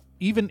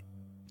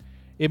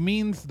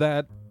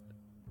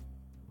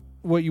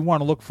what you want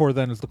to look for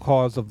then is the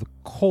cause of the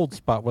cold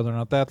spot, whether or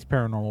not that's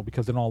paranormal,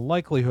 because in all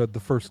likelihood the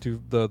first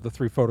two, the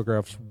three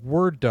photographs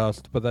were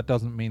dust, but that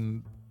doesn't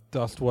mean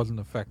dust wasn't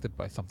affected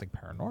by something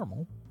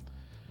paranormal.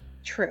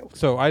 True.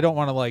 So I don't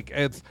want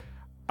to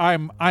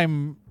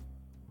I'm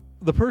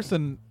the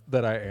person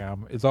that I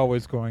am is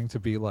always going to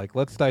be like,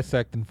 let's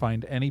dissect and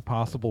find any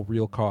possible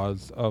real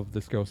cause of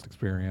this ghost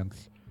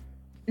experience.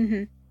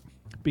 Mm-hmm.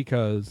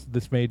 Because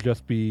this may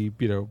just be,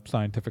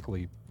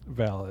 scientifically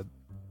valid.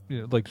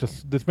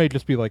 This may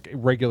just be like a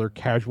regular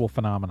casual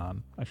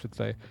phenomenon, I should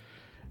say,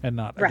 and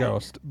not a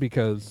ghost.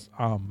 Because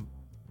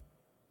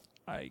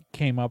I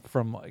came up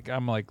from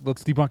I'm like,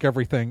 let's debunk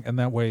everything, and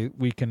that way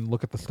we can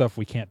look at the stuff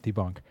we can't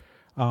debunk.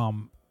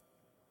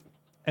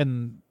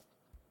 And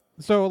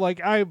so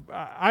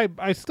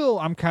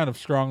I'm kind of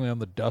strongly on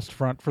the dust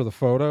front for the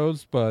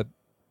photos, but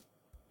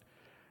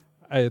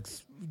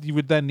you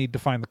would then need to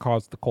find the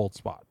cause of the cold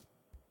spot.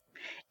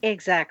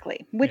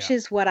 Exactly, which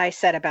is what I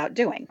set about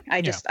doing.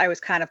 I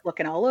was kind of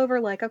looking all over,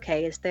 like,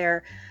 okay, is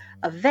there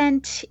a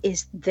vent?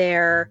 Is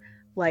there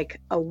like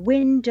a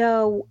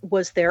window?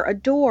 Was there a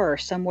door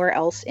somewhere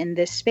else in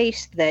this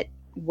space that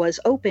was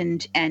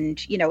opened?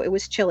 And, it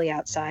was chilly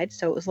outside.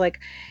 So it was like,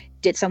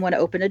 did someone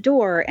open a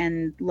door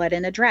and let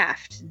in a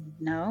draft?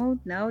 No,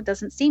 it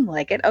doesn't seem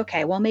like it.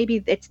 Okay, well,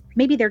 maybe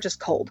they're just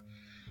cold.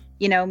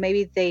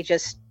 Maybe they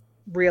just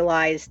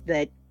realized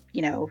that,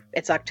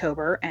 it's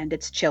October and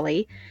it's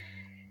chilly.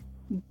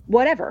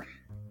 Whatever.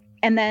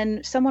 And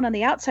then someone on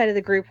the outside of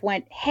the group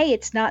went, hey,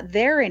 it's not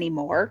there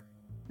anymore.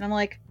 And I'm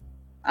like,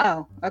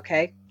 oh,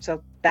 okay.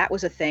 So that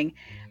was a thing.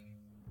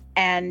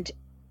 And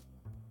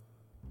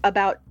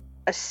about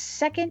a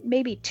second,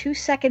 maybe 2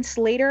 seconds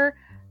later,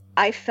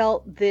 I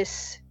felt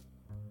this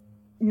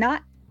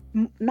not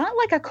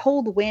like a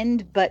cold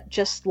wind, but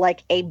just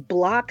like a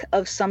block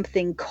of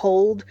something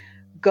cold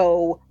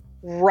go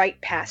right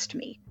past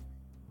me.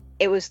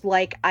 It was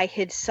like I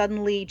had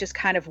suddenly just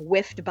kind of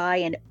whiffed by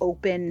an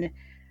open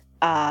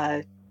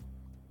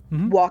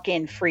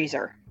walk-in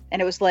freezer.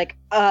 And it was like,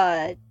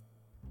 I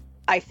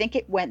think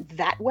it went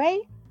that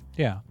way.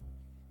 Yeah.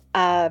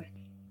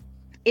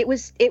 It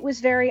was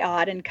very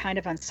odd and kind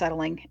of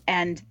unsettling.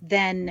 And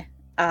then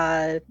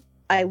I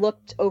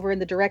looked over in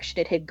the direction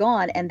it had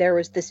gone, and there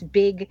was this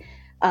big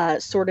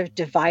sort of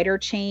divider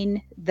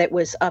chain that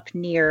was up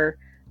near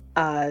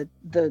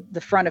the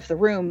front of the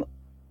room,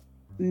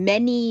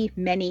 many,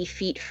 many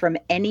feet from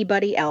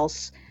anybody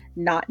else,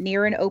 not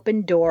near an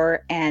open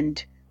door,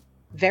 and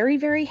very,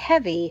 very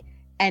heavy,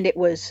 and it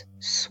was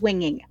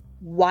swinging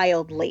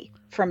wildly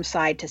from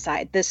side to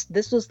side.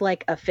 This was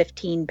like a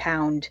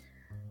 15-pound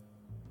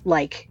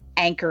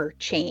anchor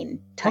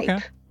chain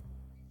type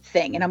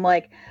thing. And I'm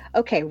like,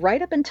 okay,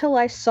 right up until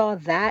I saw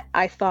that,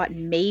 I thought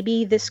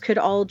maybe this could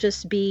all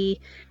just be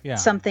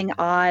something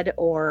odd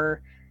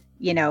or,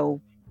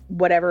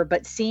 whatever.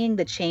 But seeing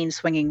the chain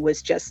swinging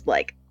was just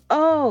like,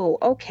 oh,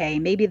 okay,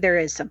 maybe there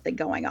is something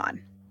going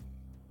on.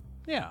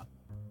 Yeah.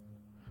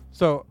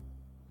 So,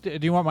 do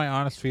you want my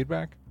honest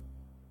feedback?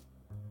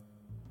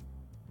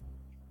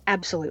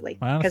 Absolutely.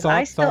 Because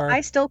I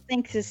still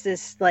think this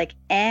is like,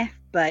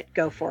 but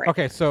go for it.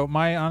 Okay, so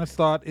my honest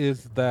thought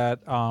is that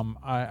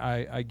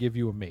I give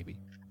you a maybe.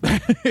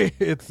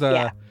 It's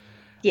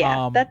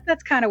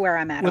that's kind of where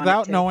I'm at.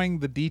 Without knowing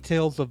the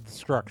details of the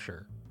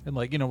structure and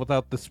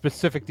without the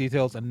specific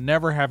details and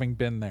never having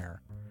been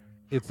there,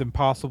 it's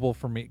impossible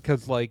for me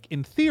because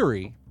in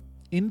theory,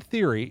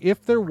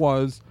 if there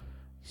was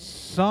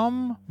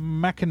some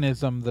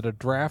mechanism that a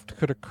draft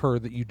could occur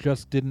that you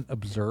just didn't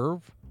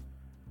observe,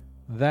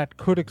 that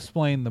could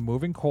explain the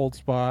moving cold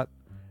spot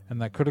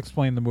and that could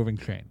explain the moving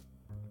chain.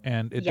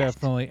 And it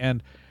definitely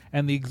and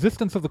the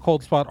existence of the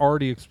cold spot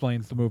already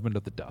explains the movement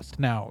of the dust.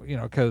 Now,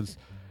 because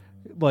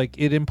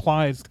it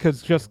implies,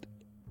 because just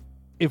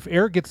if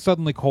air gets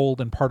suddenly cold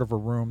in part of a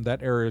room,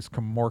 that air is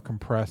more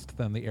compressed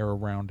than the air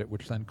around it,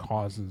 which then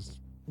causes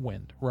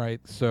wind,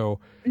 right? So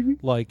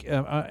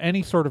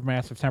any sort of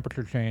massive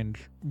temperature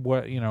change,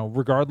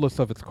 regardless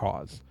of its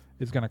cause,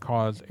 is going to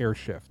cause air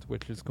shift,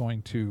 which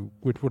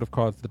would have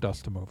caused the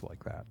dust to move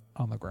like that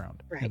on the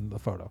ground in the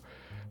photo.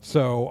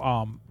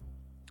 So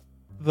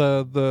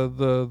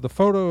the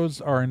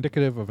photos are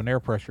indicative of an air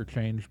pressure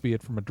change, be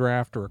it from a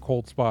draft or a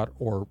cold spot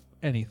or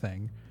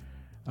anything.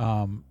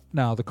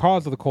 Now the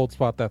cause of the cold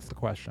spot, that's the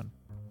question.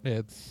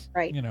 It's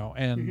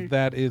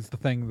that is the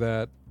thing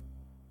that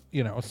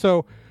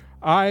so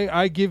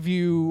I give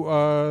you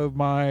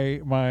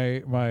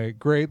my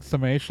great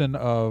summation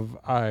of,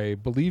 I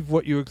believe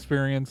what you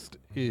experienced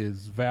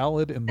is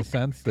valid in the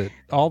sense that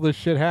all this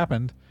shit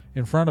happened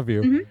in front of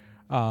you.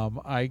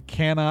 I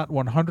cannot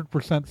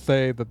 100%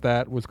 say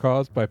that was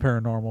caused by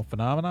paranormal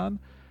phenomenon,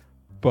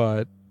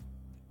 but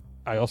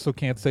I also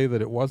can't say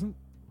that it wasn't.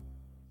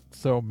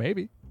 So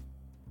maybe.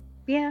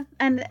 Yeah,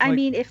 and I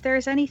mean, if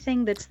there's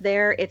anything that's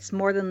there, it's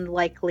more than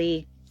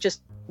likely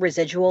just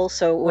residual.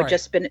 So it would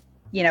just been,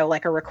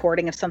 like a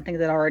recording of something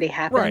that already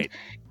happened. Right.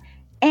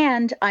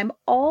 And I'm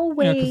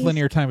always... because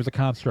linear time is a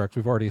construct.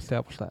 We've already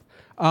established that.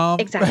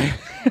 Exactly.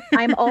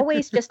 I'm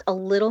always just a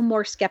little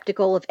more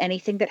skeptical of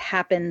anything that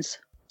happens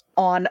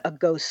on a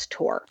ghost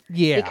tour.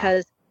 Yeah.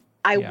 Because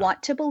I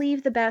want to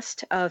believe the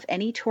best of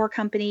any tour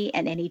company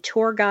and any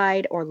tour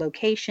guide or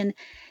location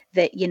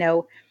that,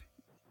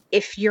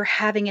 if you're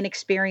having an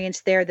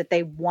experience there, that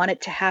they want it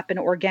to happen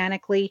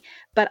organically.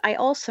 But I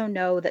also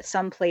know that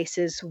some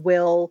places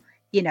will,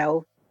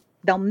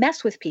 they'll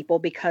mess with people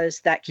because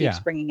that keeps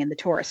bringing in the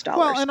tourist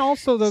dollars. Well, and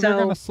also they're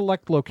going to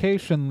select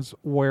locations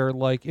where,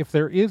 if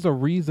there is a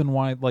reason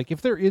why,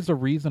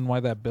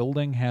 that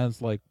building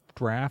has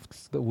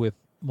drafts with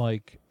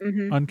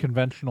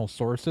unconventional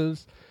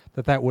sources,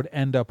 that would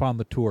end up on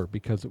the tour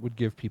because it would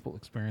give people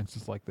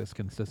experiences like this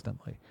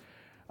consistently.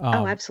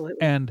 Oh,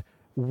 absolutely. And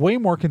way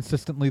more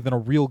consistently than a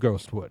real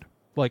ghost would.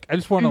 I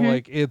just want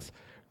to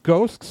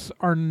ghosts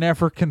are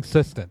never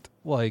consistent.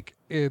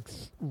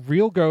 It's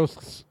real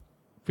ghosts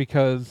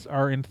because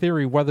are, in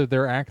theory, whether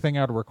they're acting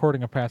out a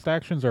recording of past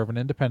actions or of an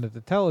independent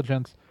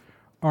intelligence,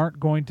 aren't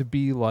going to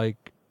be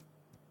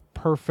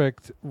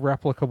perfect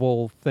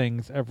replicable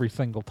things every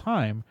single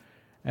time.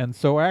 And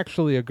so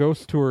actually a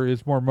ghost tour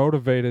is more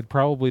motivated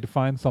probably to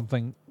find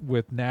something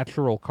with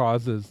natural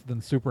causes than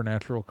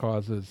supernatural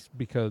causes,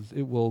 because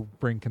it will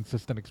bring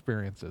consistent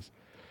experiences.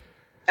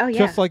 Oh, yeah.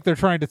 Just like they're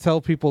trying to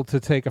tell people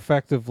to take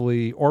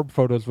effectively orb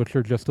photos, which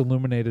are just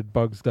illuminated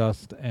bugs,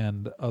 dust,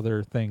 and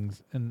other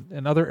things,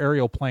 and other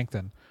aerial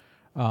plankton.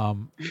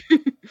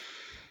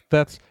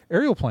 That's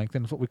aerial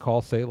plankton is what we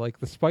call, say,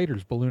 the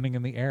spiders ballooning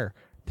in the air.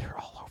 They're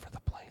all over the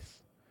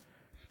place.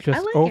 Just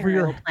I like over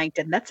aerial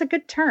plankton. That's a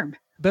good term.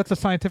 That's a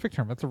scientific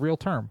term. That's a real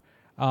term.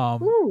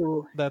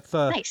 Ooh, that's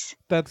nice.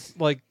 That's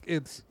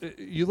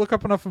you look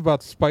up enough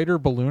about spider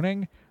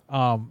ballooning.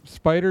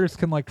 Spiders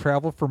can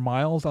travel for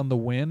miles on the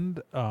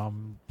wind,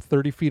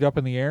 30 feet up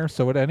in the air.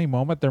 So at any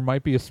moment there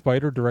might be a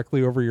spider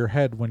directly over your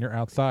head when you're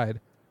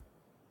outside.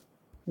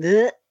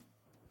 Blech.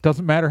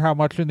 Doesn't matter how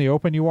much in the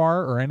open you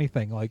are or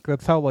anything.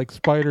 That's how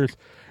spiders.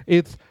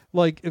 It's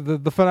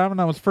the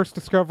phenomenon was first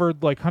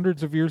discovered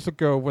hundreds of years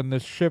ago when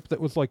this ship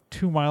that was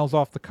 2 miles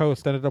off the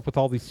coast ended up with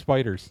all these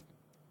spiders.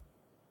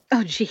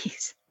 Oh,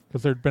 jeez.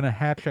 Because there'd been a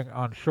hatching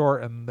on shore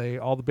and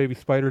all the baby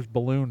spiders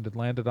ballooned and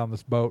landed on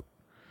this boat.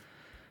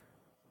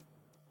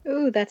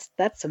 Ooh, that's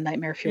some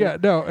nightmare fuel. Yeah,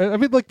 no, I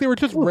mean they were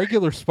just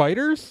regular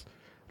spiders.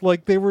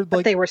 They were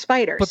they were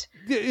spiders. But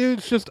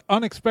it's just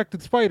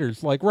unexpected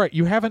spiders. Right,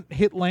 you haven't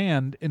hit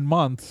land in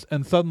months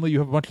and suddenly you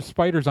have a bunch of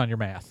spiders on your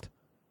mast.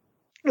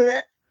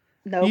 Blech.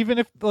 No. Even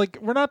if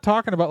we're not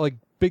talking about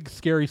big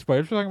scary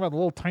spiders, we're talking about the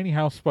little tiny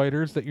house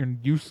spiders that you're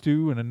used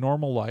to in a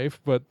normal life,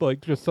 but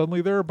just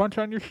suddenly there are a bunch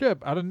on your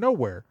ship out of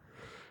nowhere.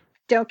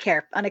 Don't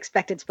care.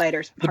 Unexpected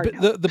spiders.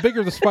 The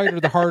bigger the spider,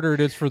 the harder it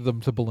is for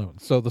them to balloon.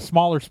 So the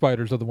smaller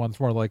spiders are the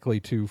ones more likely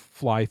to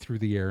fly through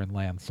the air and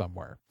land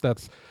somewhere.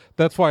 That's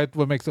why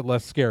what makes it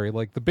less scary.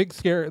 Like the big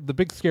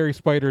scary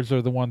spiders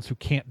are the ones who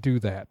can't do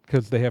that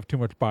because they have too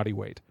much body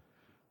weight.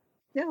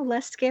 No,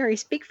 less scary.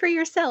 Speak for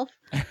yourself.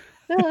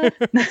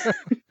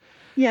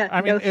 Yeah,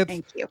 I mean,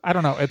 thank you. I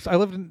don't know.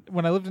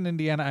 When I lived in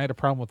Indiana, I had a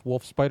problem with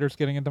wolf spiders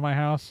getting into my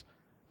house,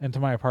 into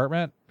my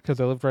apartment, because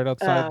I lived right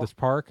outside this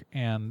park.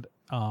 And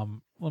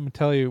let me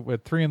tell you,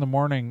 at 3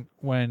 a.m,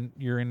 when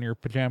you're in your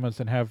pajamas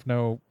and have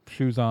no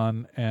shoes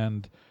on,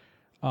 and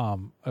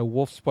a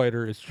wolf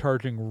spider is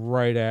charging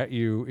right at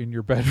you in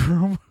your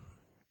bedroom.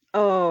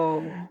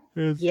 Oh,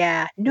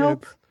 yeah.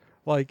 Nope.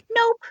 Like,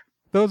 nope.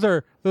 Those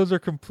are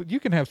complete. You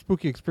can have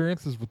spooky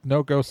experiences with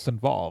no ghosts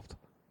involved.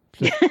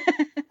 Just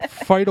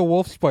fight a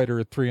wolf spider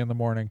at 3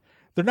 a.m.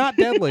 They're not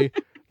deadly.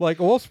 Like,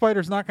 a wolf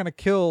spider's not going to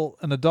kill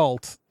an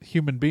adult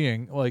human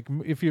being. Like,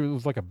 if it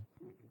was like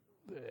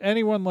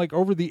anyone like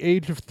over the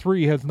age of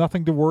 3 has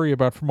nothing to worry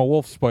about from a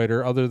wolf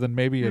spider other than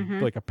maybe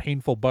like a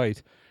painful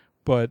bite.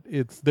 But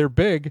they're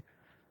big.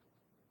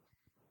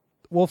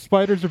 Wolf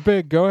spiders are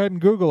big. Go ahead and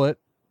Google it.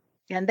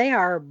 And they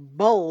are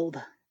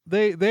bold.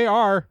 They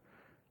are.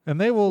 And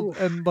they will,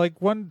 oof. And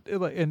like one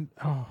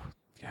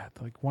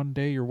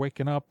day you're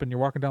waking up and you're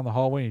walking down the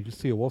hallway and you just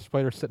see a wolf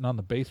spider sitting on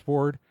the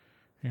baseboard,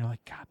 and you're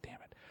like, God damn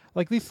it!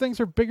 Like, these things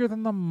are bigger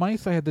than the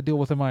mice I had to deal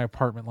with in my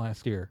apartment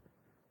last year.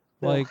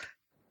 Like,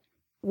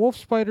 wolf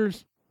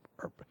spiders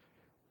are.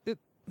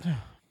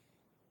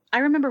 I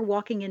remember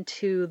walking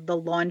into the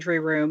laundry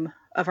room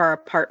of our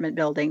apartment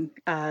building,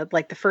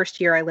 like the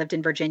first year I lived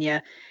in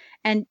Virginia,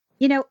 and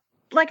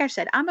like I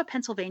said, I'm a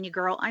Pennsylvania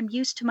girl. I'm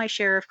used to my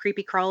share of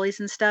creepy crawlies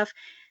and stuff.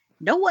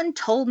 No one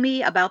told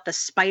me about the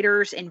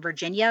spiders in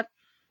Virginia.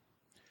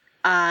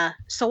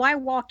 So I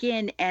walk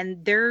in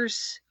and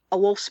there's a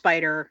wolf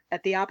spider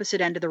at the opposite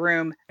end of the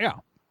room. Yeah.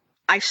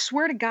 I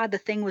swear to God, the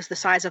thing was the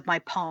size of my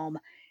palm,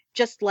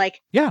 just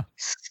like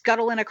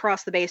scuttling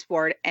across the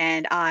baseboard.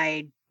 And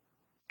I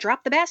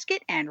dropped the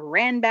basket and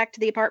ran back to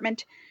the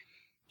apartment.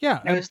 Yeah.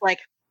 I was like,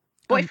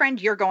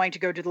 boyfriend, you're going to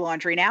go do the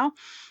laundry now.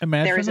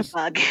 There is a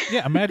bug.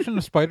 Yeah, imagine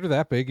a spider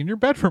that big in your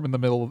bedroom in the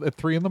middle at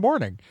 3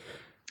 a.m.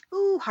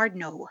 Ooh, hard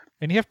no.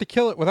 And you have to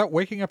kill it without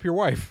waking up your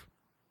wife,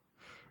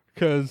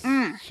 because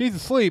she's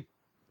asleep,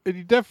 and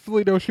you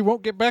definitely know she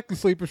won't get back to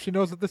sleep if she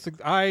knows that this.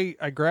 I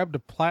grabbed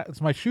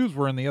my shoes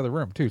were in the other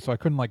room too, so I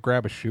couldn't like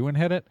grab a shoe and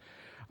hit it.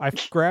 I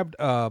grabbed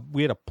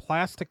we had a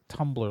plastic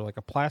tumbler, like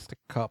a plastic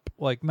cup,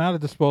 like not a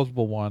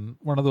disposable one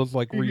of those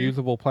like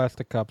reusable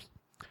plastic cups.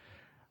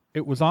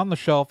 It was on the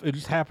shelf. It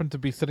just happened to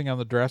be sitting on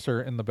the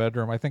dresser in the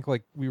bedroom. I think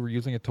like we were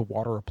using it to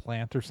water a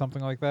plant or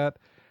something like that.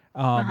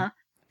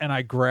 And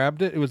I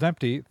grabbed it. It was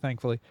empty,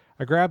 thankfully.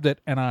 I grabbed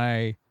it and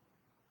I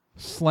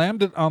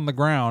slammed it on the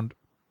ground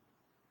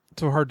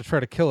so hard to try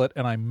to kill it,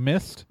 and I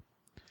missed.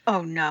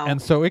 Oh, no.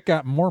 And so it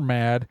got more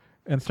mad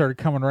and started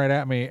coming right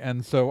at me.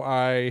 And so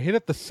I hit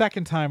it the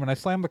second time, and I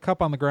slammed the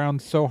cup on the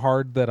ground so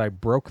hard that I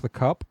broke the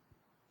cup.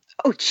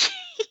 Oh, jeez.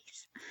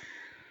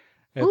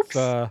 Oops.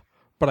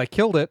 But I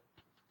killed it,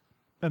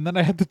 and then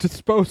I had to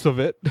dispose of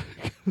it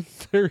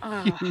because they're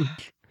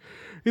huge.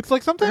 It's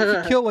like sometimes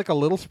you kill like a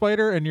little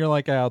spider and you're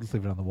like, I'll just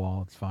leave it on the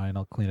wall. It's fine.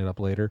 I'll clean it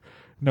up later.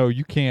 No,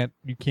 you can't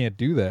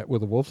do that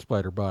with a wolf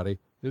spider body.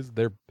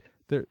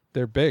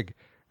 They're big.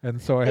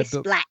 And so I had to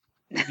splat.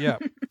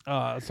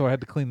 So I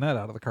had to clean that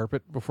out of the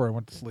carpet before I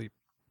went to sleep.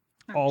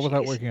 All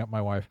without waking up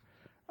my wife.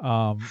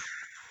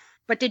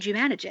 But did you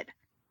manage it?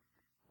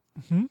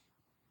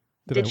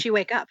 Did she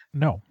wake up?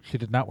 No, she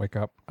did not wake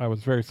up. I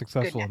was very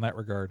successful in that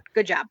regard.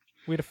 Good job.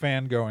 We had a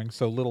fan going,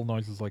 so little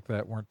noises like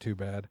that weren't too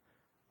bad.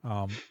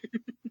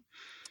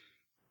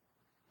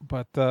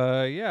 But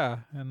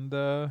and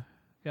the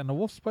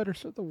wolf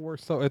spiders are the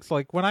worst. So it's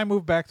like when I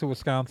moved back to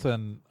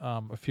Wisconsin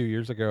a few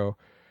years ago,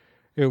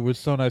 it was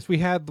so nice. My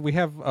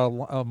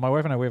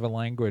wife and I, we have a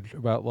language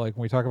about like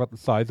when we talk about the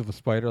size of a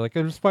spider. Like,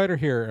 there's a spider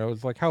here. And I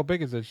was like, how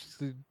big is it? She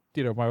said,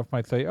 my wife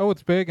might say, oh,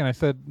 it's big. And I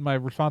said, my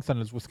response then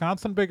is,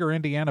 Wisconsin big or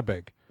Indiana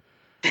big?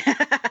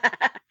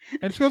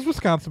 And she goes,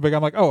 Wisconsin big.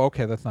 I'm like, oh,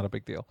 okay, that's not a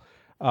big deal.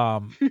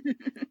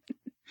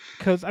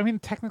 Because, I mean,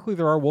 technically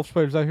there are wolf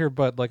spiders out here,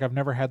 but like I've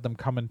never had them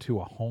come into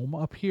a home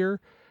up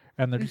here,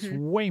 and there's just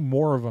way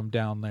more of them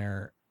down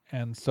there.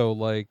 And so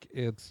like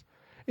it's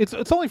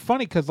only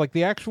funny because like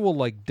the actual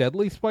like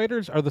deadly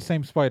spiders are the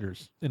same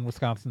spiders in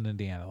Wisconsin and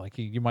Indiana. Like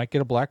you might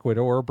get a black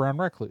widow or a brown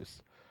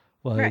recluse,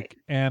 like right.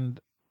 And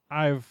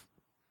I've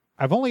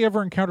only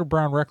ever encountered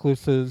brown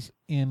recluses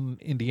in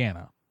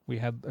Indiana. We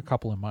had a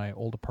couple in my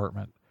old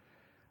apartment,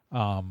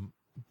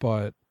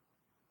 but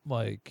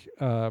like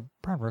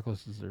brown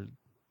recluses are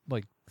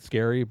like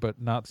scary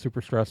but not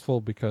super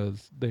stressful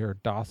because they are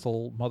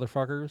docile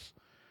motherfuckers.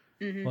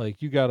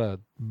 Like you gotta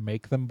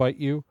make them bite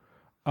you.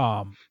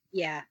 But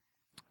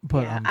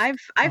I've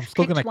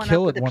still picked gonna one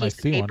kill up it with a when piece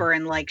of paper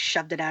and like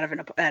shoved it out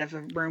of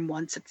a room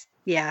once.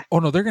 Oh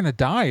no, they're gonna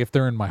die if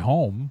they're in my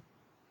home.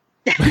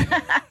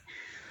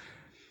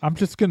 I'm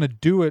just gonna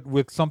do it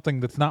with something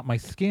that's not my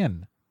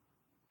skin.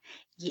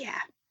 Yeah.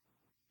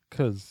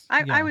 Because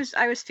I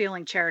was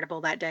feeling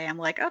charitable that day. I'm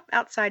like, oh,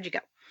 outside you go.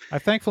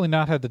 I've thankfully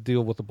not had to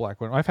deal with the Black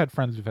Widow. I've had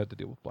friends who've had to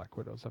deal with Black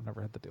Widows. I've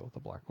never had to deal with the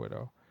Black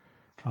Widow.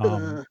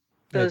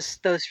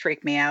 Those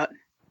freak me out.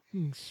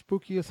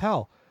 Spooky as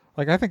hell.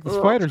 Like, I think the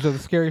spiders are the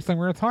scariest thing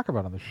we're going to talk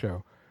about on the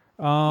show.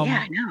 Yeah,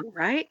 I know,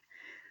 right?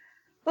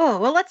 Oh,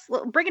 well,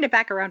 bringing it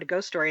back around to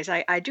ghost stories.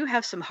 I do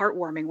have some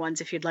heartwarming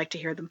ones if you'd like to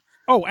hear them.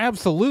 Oh,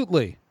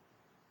 absolutely.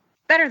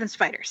 Better than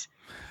spiders.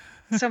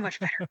 So much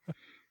better.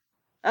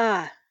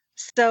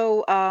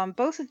 So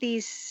both of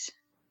these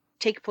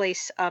take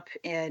place up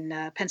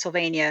in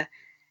Pennsylvania,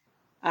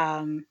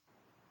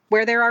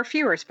 where there are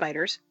fewer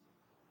spiders,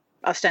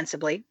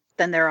 ostensibly,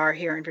 than there are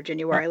here in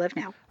Virginia, where I live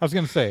now. I was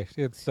going to say,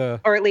 it's...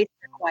 or at least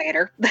they're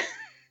quieter.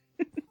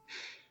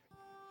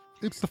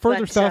 It's the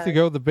further south you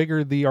go, the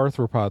bigger the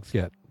arthropods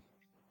get.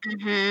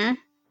 Mm-hmm.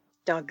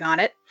 Doggone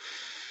it.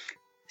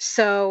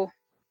 So,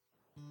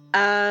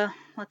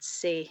 let's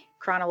see.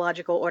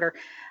 Chronological order.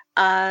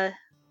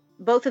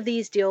 Both of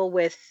these deal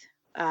with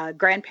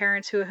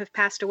grandparents who have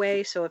passed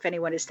away. So if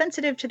anyone is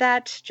sensitive to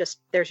that, just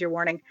there's your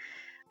warning.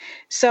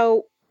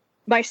 So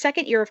my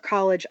second year of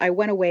college, I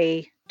went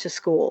away to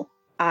school.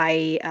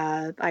 I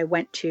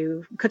went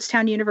to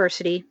Kutztown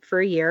University for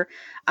a year.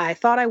 I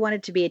thought I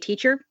wanted to be a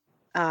teacher.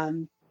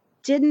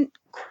 Didn't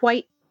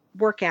quite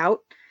work out.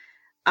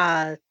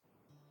 I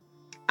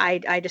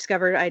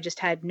discovered I just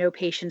had no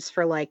patience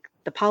for like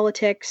the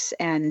politics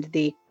and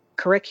the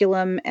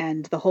curriculum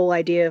and the whole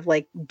idea of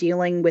like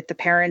dealing with the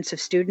parents of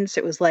students.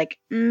 It was like,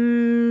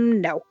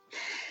 no.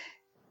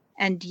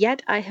 And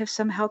yet I have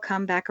somehow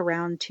come back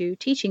around to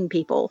teaching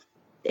people.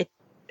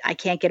 I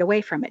can't get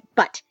away from it.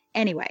 But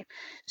anyway,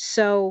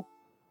 so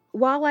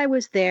while I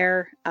was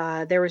there,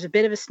 there was a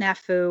bit of a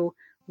snafu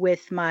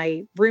with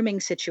my rooming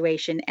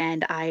situation,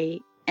 and I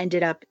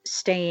ended up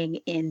staying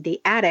in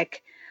the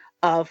attic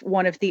of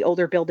one of the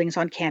older buildings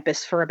on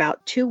campus for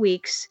about 2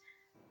 weeks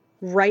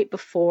right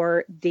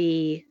before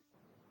the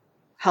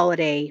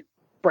holiday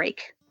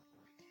break.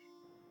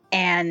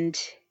 And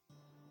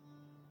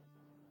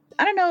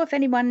I don't know if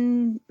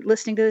anyone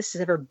listening to this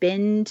has ever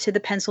been to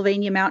the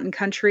Pennsylvania mountain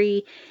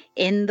country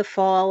in the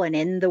fall and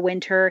in the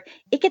winter.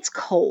 It gets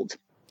cold.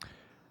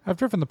 I've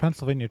driven the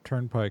Pennsylvania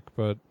Turnpike,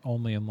 but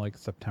only in like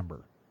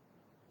September.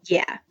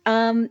 Yeah.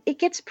 It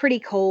gets pretty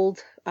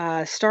cold,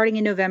 starting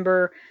in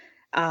November.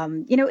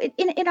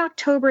 In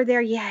October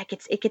there, yeah,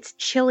 it gets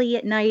chilly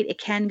at night. It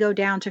can go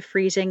down to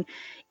freezing.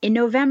 In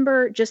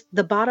November, just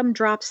the bottom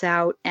drops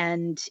out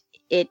and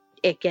it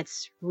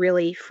gets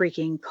really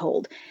freaking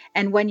cold.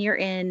 And when you're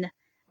in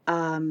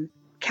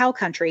cow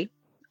country,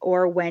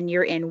 or when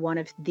you're in one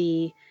of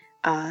the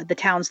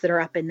towns that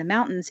are up in the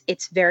mountains,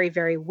 it's very,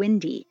 very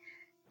windy.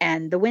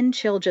 And the wind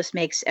chill just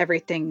makes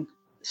everything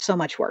so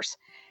much worse.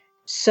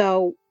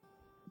 So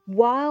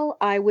while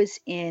I was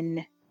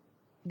in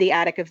the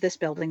attic of this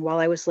building, while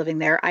I was living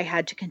there, I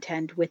had to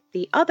contend with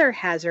the other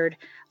hazard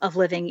of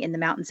living in the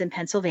mountains in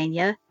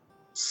Pennsylvania,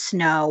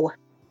 snow.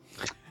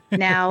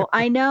 Now,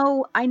 I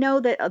know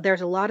that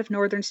there's a lot of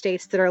northern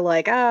states that are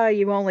like,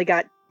 you only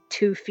got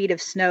 2 feet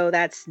of snow.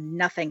 That's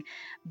nothing.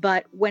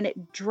 But when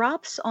it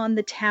drops on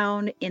the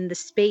town in the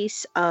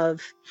space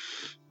of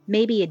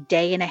maybe a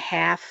day and a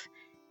half,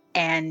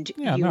 and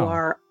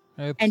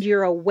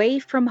you're away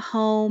from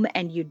home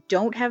and you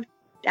don't have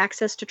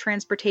access to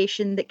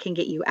transportation that can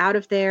get you out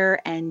of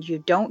there, and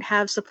you don't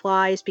have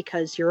supplies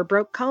because you're a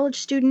broke college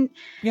student.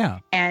 Yeah.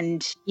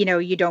 And,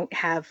 you don't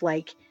have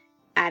like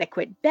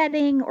adequate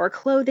bedding or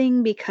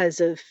clothing because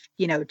of,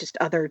 just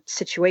other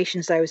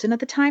situations I was in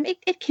at the time.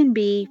 It can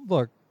be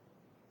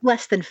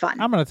less than fun.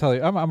 I'm going to tell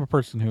you, I'm a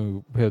person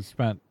who has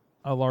spent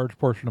a large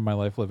portion of my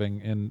life living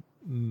in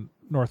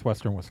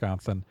northwestern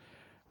Wisconsin.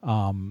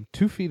 2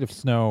 feet of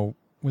snow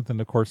within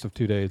the course of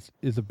 2 days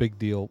is a big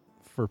deal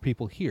for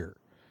people here.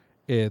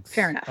 It's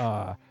fair enough.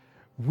 So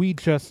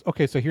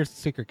here's the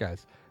secret,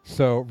 guys.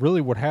 So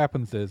really what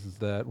happens is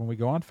that when we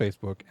go on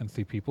Facebook and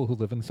see people who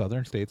live in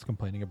southern states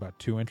complaining about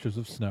 2 inches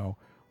of snow,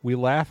 we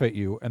laugh at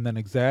you and then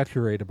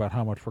exaggerate about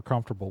how much we're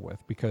comfortable with,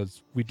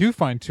 because we do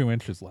find 2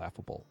 inches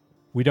laughable.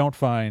 We don't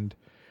find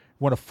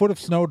when a foot of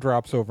snow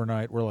drops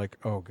overnight, we're like,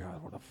 oh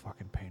God, what a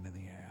fucking pain in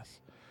the ass.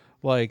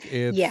 Like,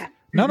 it's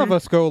none of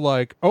us go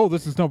like, oh,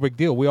 this is no big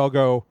deal. We all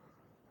go,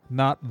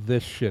 not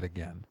this shit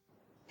again.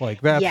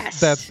 Like that's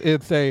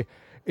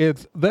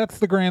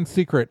the grand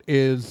secret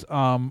is,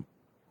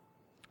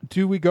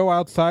 do we go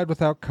outside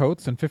without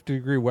coats in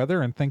 50-degree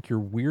weather and think you're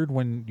weird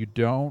when you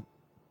don't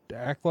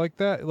act like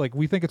that? Like,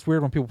 we think it's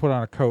weird when people put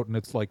on a coat and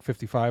it's like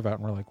 55 out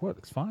and we're like, what?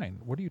 It's fine.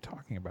 What are you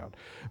talking about?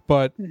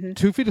 But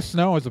 2 feet of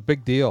snow is a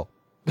big deal.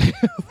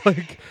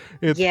 Like,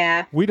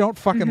 we don't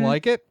fucking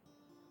like it.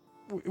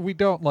 We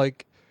don't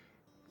like,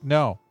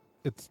 no,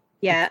 it's,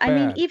 yeah, I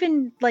mean,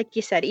 even like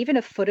you said, even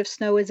a foot of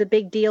snow is a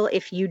big deal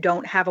if you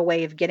don't have a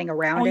way of getting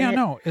around.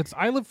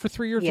 I lived for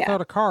 3 years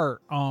without a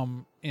car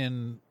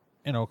in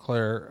Eau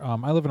Claire.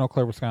 I live in Eau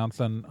Claire,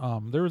 Wisconsin.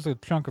 There was a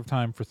chunk of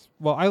time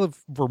I lived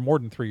for more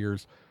than 3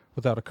 years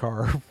without a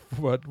car.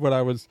 But when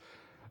I was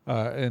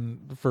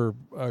And for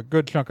a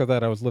good chunk of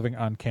that, I was living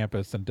on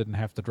campus and didn't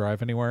have to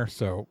drive anywhere,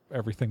 so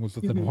everything was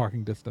within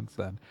walking distance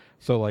then.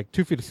 So, like,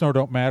 2 feet of snow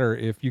don't matter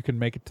if you can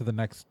make it to the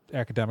next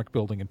academic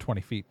building in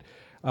 20 feet.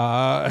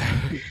 But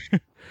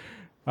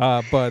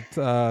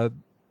I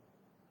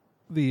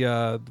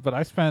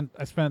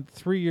spent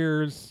 3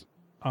 years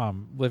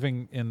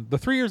living in the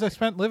 3 years I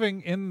spent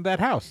living in that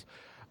house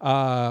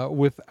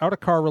without a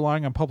car,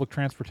 relying on public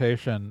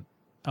transportation.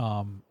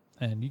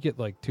 And you get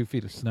like 2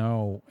 feet of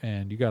snow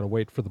and you got to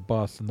wait for the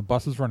bus, and the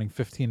bus is running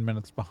 15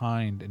 minutes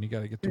behind, and you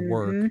got to get to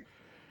work.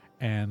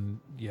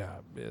 And yeah,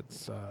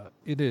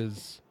 it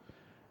is,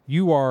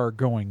 you are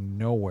going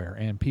nowhere,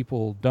 and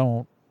people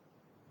don't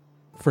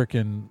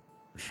frickin'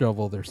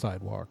 shovel their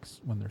sidewalks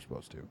when they're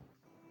supposed to.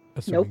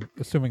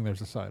 Assuming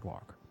there's a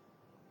sidewalk.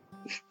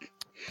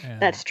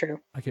 And that's true.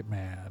 I get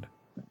mad.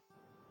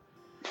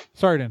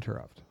 Sorry to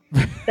interrupt.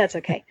 That's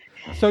okay.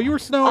 So you were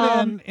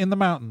snowed in the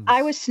mountains.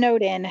 I was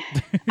snowed in.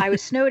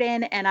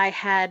 And I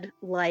had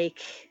like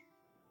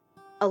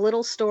a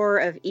little store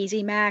of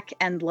Easy Mac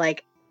and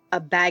like a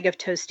bag of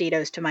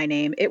Tostitos to my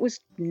name. It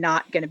was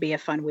not going to be a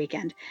fun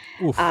weekend.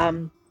 Oof.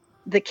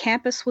 The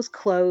campus was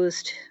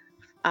closed.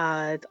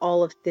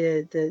 All of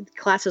the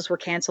classes were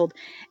canceled.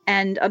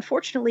 And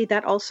unfortunately,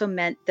 that also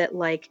meant that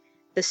like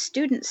the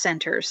student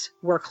centers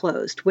were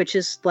closed, which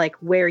is like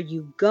where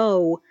you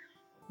go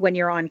when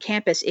you're on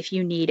campus if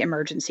you need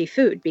emergency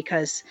food,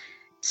 because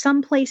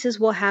some places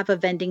will have a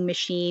vending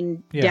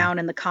machine down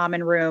in the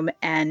common room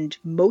and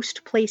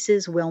most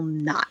places will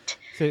not.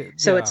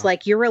 So it's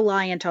like you're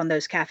reliant on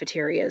those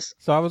cafeterias.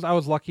 So I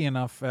was lucky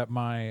enough at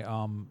my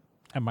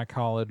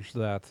college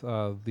that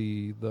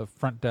the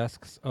front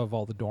desks of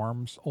all the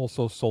dorms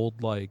also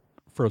sold like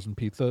frozen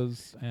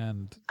pizzas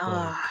and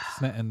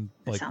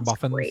like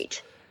muffins.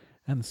 Great.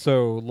 And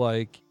so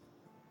like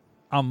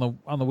on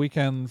the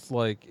weekends,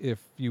 like if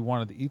you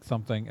wanted to eat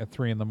something at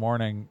 3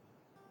 a.m,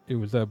 it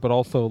was but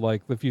also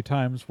like the few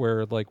times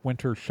where like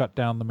winter shut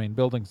down the main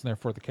buildings and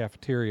therefore the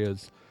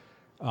cafeterias,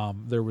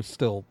 there was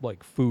still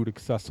like food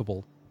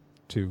accessible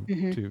to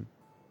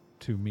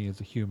me as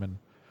a human.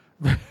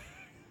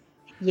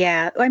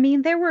 Yeah, I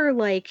mean there were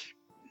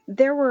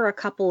a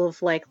couple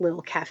of like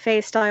little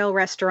cafe style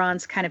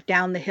restaurants kind of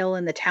down the hill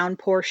in the town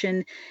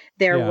portion.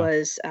 There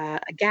was a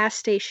gas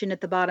station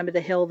at the bottom of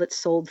the hill that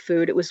sold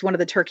food. It was one of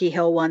the Turkey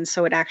Hill ones,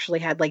 so it actually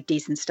had like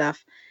decent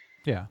stuff.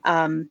 Yeah.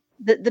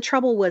 The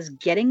trouble was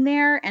getting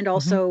there and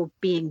also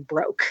being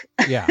broke.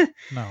 Yeah.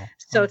 No.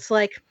 So it's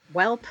like,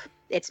 welp,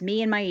 it's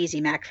me and my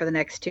Easy Mac for the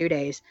next 2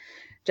 days,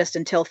 just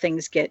until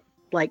things get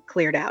like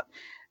cleared out.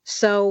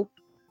 So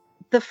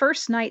the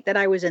first night that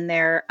I was in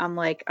there, I'm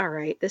like, all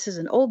right, this is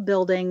an old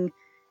building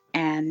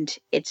and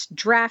it's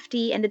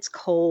drafty and it's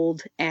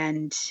cold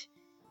and,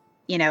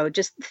 you know,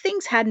 just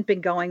things hadn't been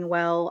going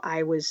well.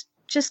 I was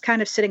just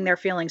kind of sitting there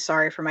feeling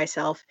sorry for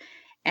myself.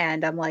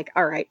 And I'm like,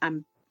 all right,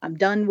 I'm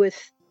done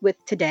with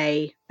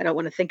today. I don't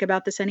want to think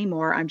about this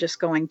anymore. I'm just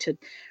going to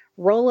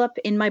roll up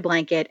in my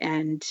blanket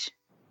and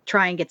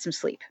try and get some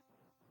sleep.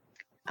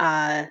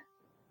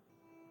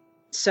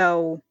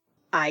 So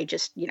I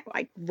just,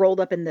 I rolled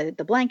up in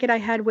the blanket I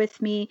had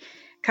with me,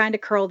 kind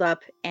of curled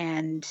up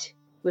and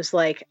was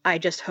like, I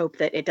just hope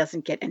that it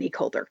doesn't get any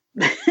colder.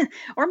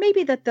 Or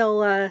maybe that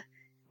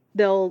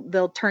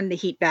they'll turn the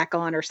heat back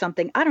on or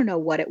something. I don't know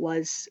what it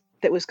was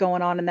that was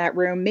going on in that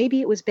room.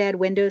 Maybe it was bad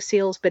window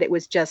seals, but it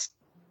was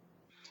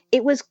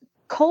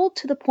cold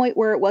to the point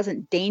where it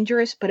wasn't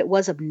dangerous, but it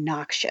was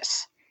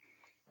obnoxious.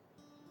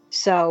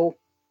 So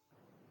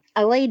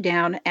I laid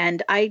down,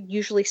 and I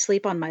usually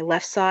sleep on my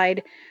left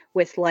side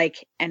with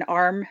like an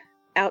arm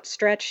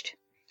outstretched.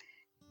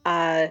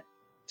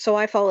 So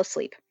I fall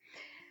asleep.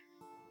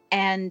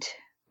 And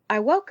I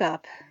woke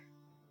up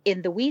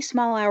in the wee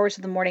small hours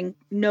of the morning,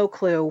 no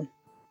clue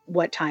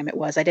what time it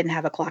was. I didn't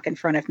have a clock in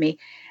front of me,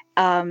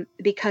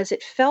 because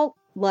it felt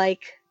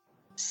like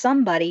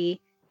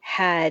somebody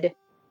had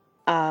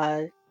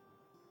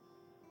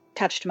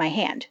touched my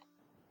hand.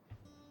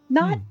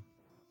 Not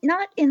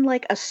in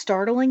like a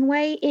startling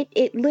way.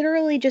 It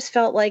literally just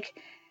felt like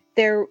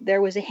there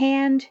was a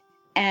hand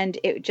and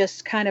it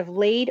just kind of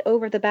laid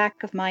over the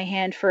back of my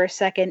hand for a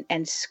second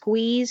and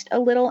squeezed a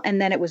little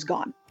and then it was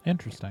gone.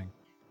 Interesting.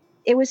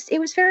 It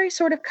was very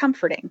sort of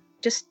comforting.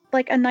 Just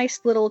like a nice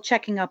little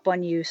checking up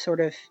on you sort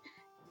of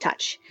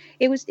touch.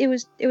 It was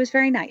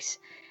very nice.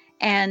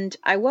 And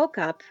I woke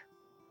up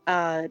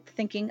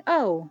thinking,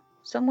 "Oh,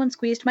 someone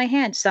squeezed my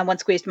hand. Someone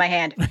squeezed my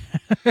hand."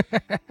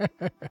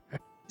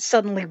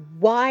 Suddenly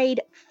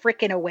wide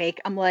frickin' awake.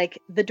 I'm like,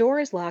 the door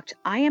is locked.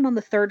 I am on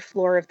the 3rd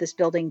floor of this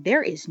building.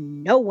 There is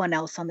no one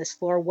else on this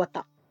floor. What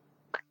the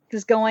fuck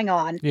is going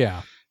on?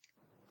 Yeah.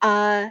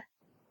 And,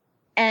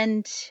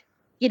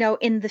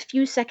 in the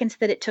few seconds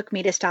that it took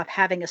me to stop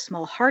having a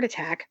small heart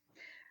attack,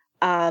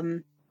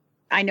 I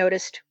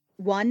noticed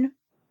 1,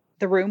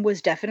 the room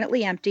was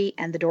definitely empty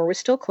and the door was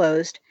still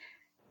closed.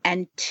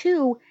 And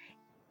 2,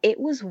 it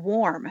was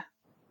warm.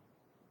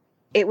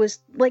 It was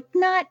like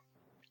not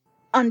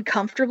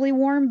uncomfortably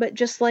warm, but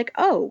just like,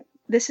 oh,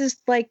 this is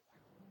like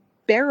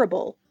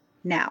bearable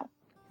now.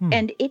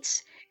 And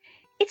it's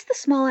the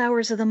small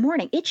hours of the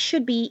morning. It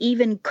should be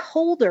even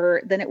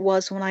colder than it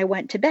was when I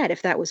went to bed,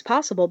 if that was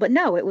possible. But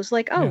no, it was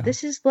like, oh,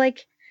 this is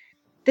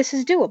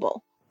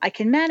doable. I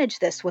can manage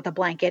this with a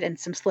blanket and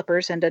some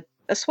slippers and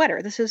a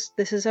sweater. This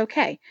is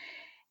okay.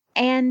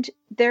 And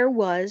there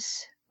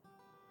was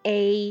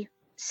a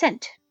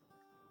scent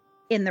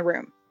in the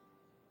room.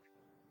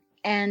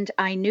 And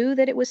I knew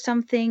that it was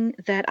something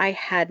that I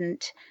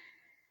hadn't,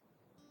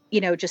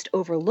 just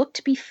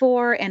overlooked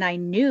before. And I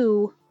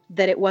knew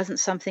that it wasn't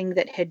something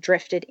that had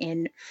drifted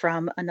in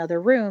from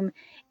another room.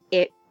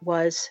 It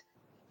was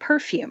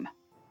perfume.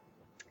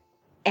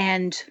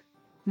 And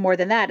more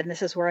than that, and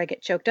this is where I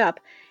get choked up,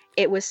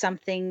 it was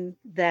something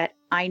that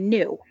I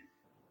knew.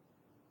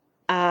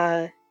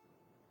 My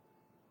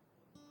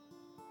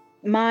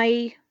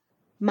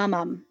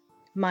mom,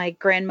 my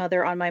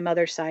grandmother on my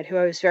mother's side, who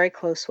I was very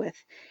close with,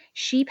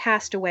 she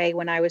passed away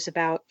when I was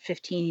about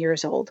 15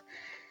 years old.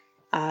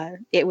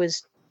 It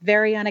was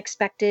very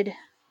unexpected.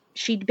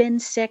 She'd been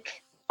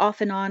sick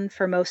off and on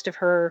for most of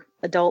her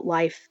adult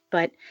life,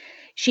 but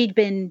she'd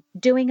been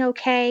doing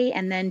okay.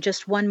 And then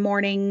just one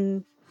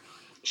morning,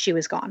 she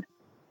was gone,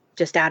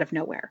 just out of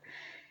nowhere.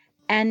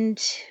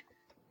 And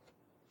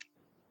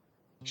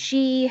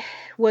she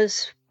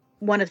was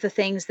one of the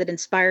things that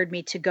inspired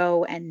me to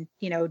go and,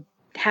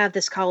 have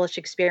this college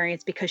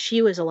experience, because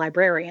she was a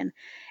librarian.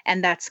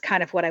 And that's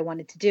kind of what I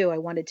wanted to do. I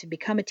wanted to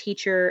become a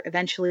teacher,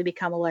 eventually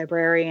become a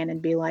librarian,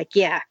 and be like,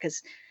 yeah,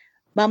 because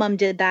Mom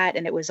did that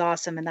and it was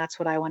awesome. And that's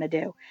what I want to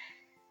do.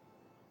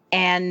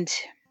 And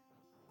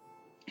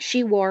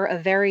she wore a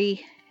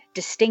very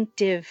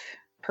distinctive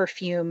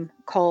perfume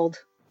called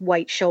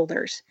White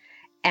Shoulders.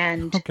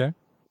 And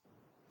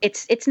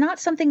it's not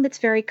something that's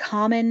very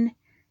common.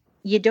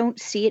 You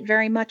don't see it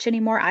very much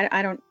anymore.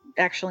 I don't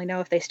actually know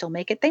if they still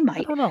make it. They might.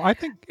 I don't know. I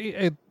think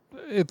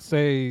it's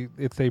a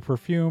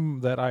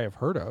perfume that I have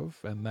heard of,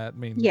 and that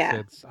means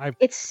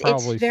it's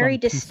probably very some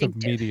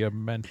distinctive piece of media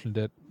mentioned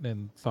it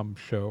in some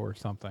show or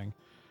something.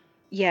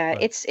 Yeah,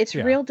 but, it's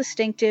real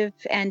distinctive,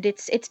 and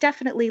it's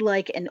definitely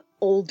like an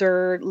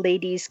older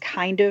ladies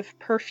kind of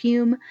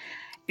perfume.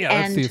 Yeah,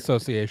 that's the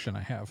association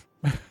I have.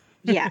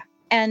 Yeah,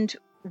 and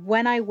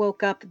when I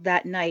woke up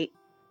that night,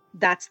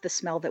 that's the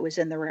smell that was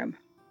in the room.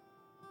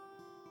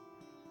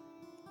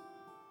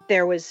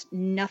 There was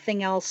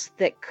nothing else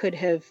that could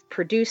have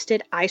produced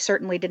it. I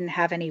certainly didn't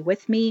have any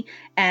with me,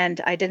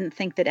 and I didn't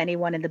think that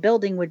anyone in the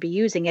building would be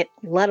using it,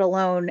 let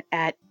alone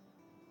at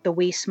the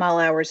wee small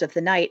hours of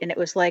the night. And it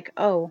was like,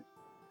 oh,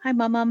 hi,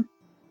 Mom.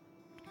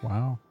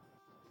 Wow.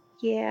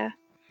 Yeah.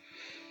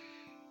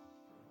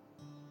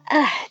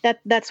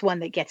 That's one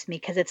that gets me,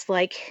 because it's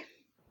like,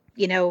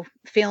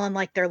 feeling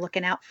like they're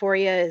looking out for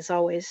you is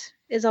always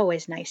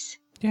nice.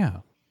 Yeah.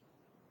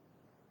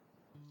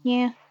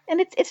 Yeah. And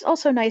it's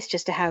also nice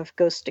just to have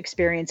ghost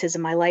experiences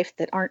in my life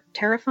that aren't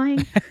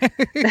terrifying.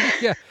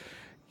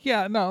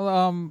 Yeah.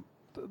 No.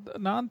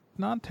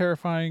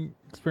 Non-terrifying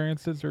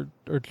experiences are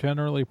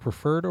generally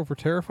preferred over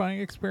terrifying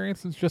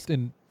experiences, just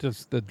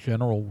the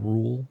general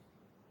rule.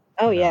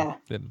 Oh yeah.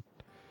 Then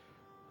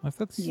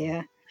that's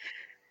yeah.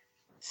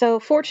 So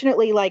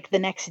fortunately, like the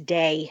next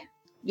day,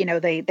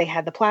 they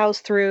had the plows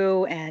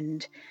through,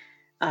 and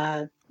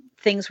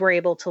things were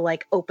able to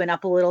like open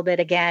up a little bit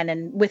again.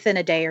 And within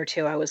a day or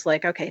two, I was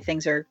like, okay,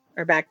 things are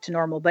back to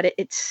normal. But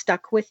it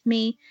stuck with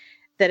me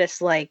that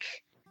it's like,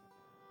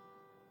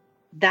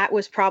 that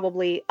was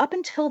probably up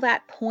until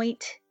that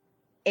point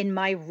in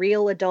my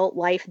real adult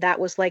life, that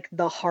was like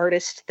the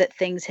hardest that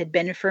things had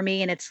been for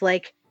me. And it's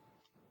like,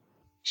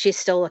 she's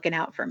still looking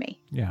out for me.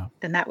 Yeah.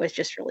 And that was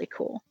just really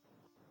cool.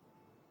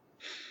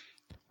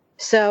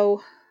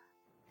 So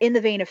in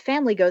the vein of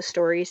family ghost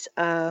stories,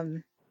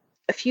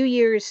 a few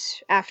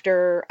years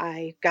after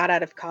I got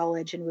out of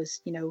college and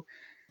was,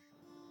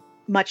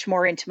 much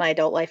more into my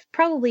adult life,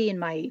 probably in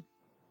my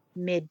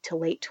mid to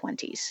late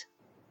 20s,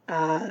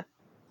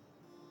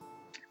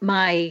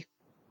 my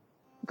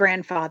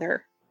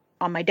grandfather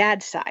on my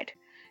dad's side,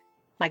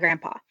 my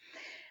grandpa,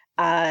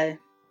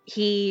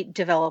 he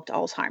developed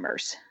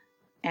Alzheimer's.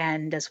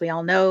 And as we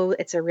all know,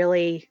 it's a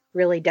really,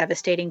 really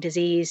devastating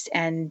disease,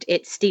 and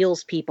it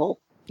steals people.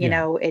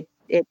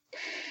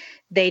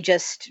 They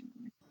just,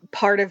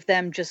 part of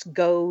them just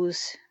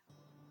goes,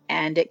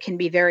 and it can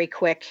be very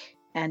quick,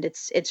 and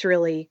it's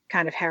really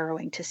kind of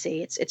harrowing to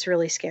see. It's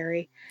really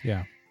scary.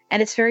 Yeah.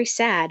 And it's very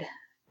sad.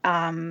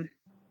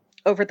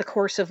 Over the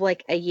course of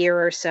like a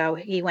year or so,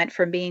 he went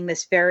from being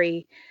this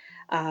very,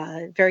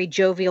 very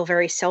jovial,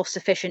 very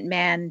self-sufficient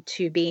man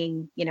to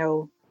being, in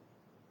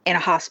a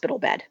hospital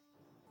bed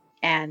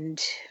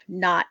and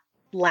not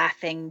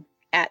laughing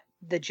at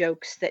the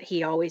jokes that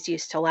he always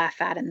used to laugh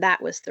at. And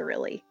that was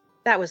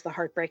the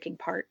heartbreaking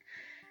part.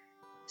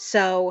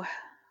 So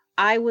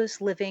I was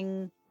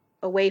living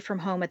away from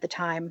home at the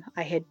time.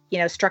 I had,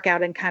 struck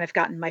out and kind of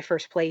gotten my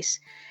first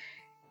place.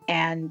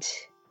 And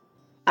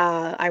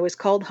I was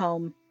called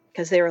home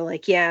because they were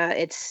like, yeah,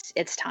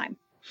 it's time.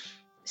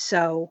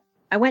 So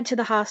I went to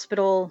the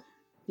hospital,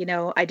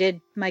 I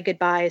did my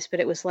goodbyes, but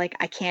it was like,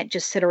 I can't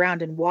just sit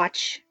around and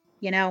watch,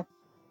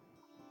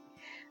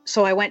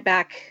 So I went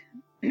back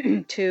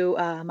to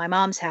my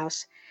mom's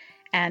house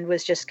and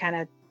was just kind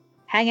of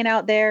hanging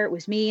out there. It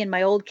was me and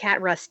my old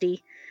cat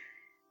Rusty.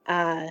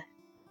 And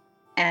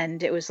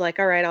it was like,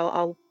 all right,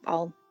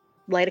 I'll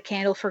light a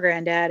candle for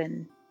Granddad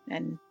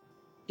and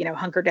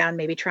hunker down,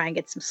 maybe try and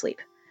get some sleep.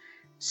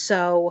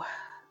 So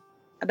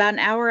about an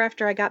hour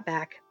after I got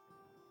back,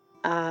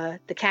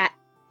 the cat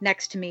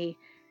next to me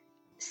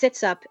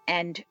sits up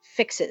and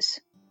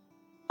fixes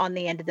on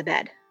the end of the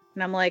bed.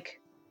 And I'm like,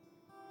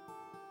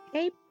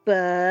 hey,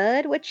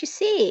 bud, what you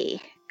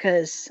see?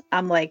 Because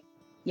I'm like,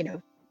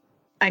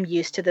 I'm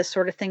used to this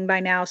sort of thing by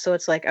now. So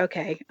it's like,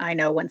 okay, I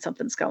know when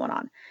something's going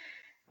on.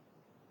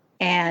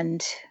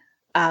 And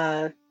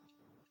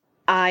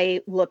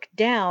I look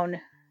down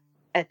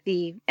at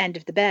the end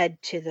of the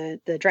bed to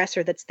the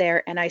dresser that's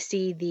there, and I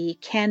see the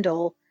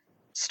candle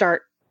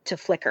start to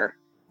flicker,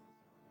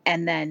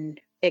 and then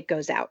it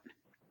goes out.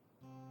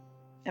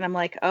 And I'm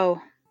like,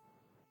 oh,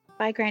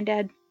 bye,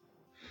 Granddad.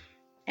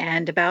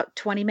 And about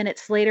 20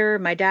 minutes later,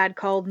 my dad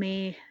called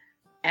me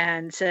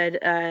and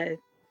said,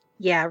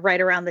 yeah, right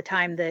around the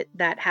time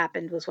that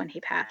happened was when he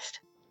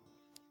passed.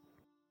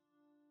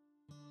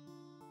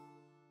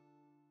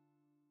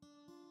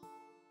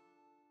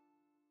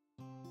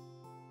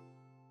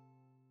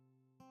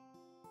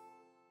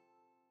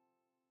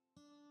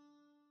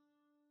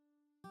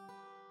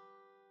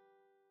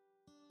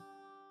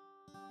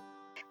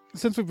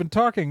 Since we've been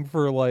talking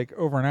for like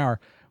over an hour,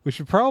 we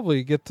should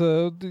probably get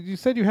to. You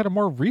said you had a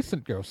more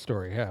recent ghost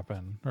story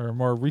happen, or a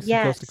more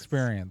recent ghost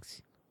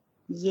experience.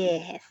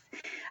 Yes.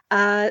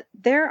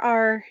 There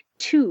are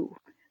two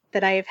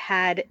that I have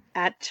had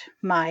at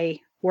my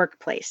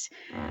workplace.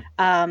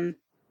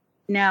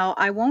 Now,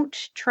 I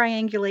won't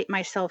triangulate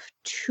myself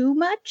too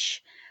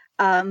much.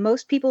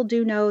 Most people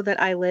do know that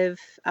I live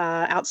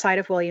outside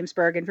of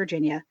Williamsburg in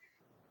Virginia.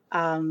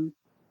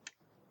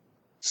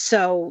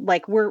 So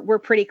like we're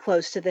pretty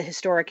close to the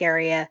historic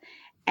area,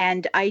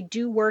 and I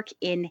do work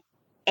in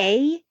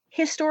a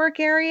historic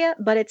area,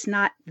 but it's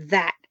not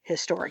that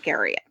historic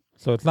area.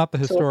 So it's not the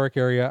historic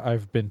area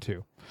I've been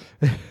to.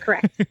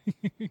 Correct.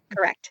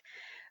 Correct.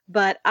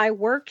 But I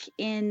work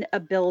in a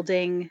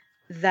building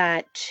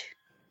that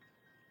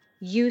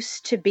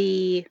used to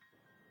be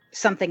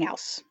something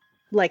else,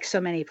 like so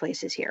many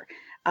places here.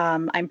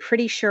 I'm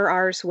pretty sure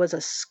ours was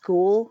a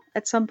school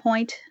at some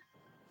point.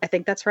 I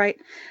think that's right.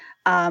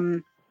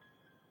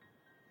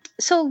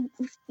 So,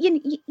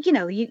 you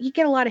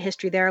get a lot of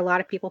history there, a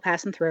lot of people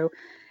passing through.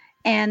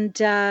 And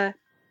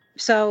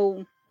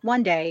so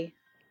one day,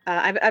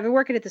 I've been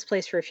working at this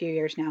place for a few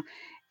years now.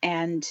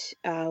 And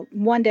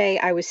one day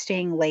I was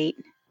staying late,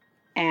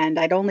 and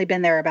I'd only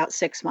been there about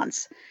 6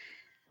 months.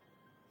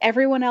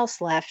 Everyone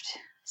else left,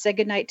 said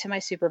goodnight to my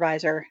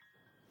supervisor.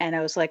 And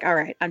I was like, all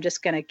right, I'm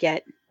just going to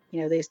get,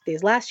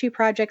 these last few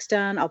projects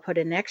done. I'll put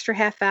in an extra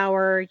half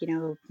hour,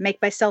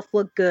 make myself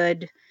look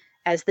good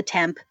as the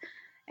temp.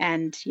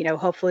 And,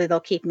 hopefully they'll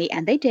keep me.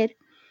 And they did.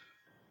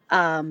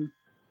 But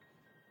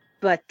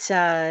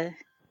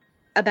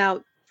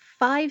about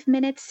 5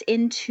 minutes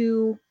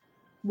into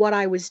what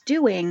I was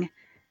doing,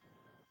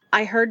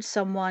 I heard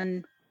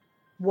someone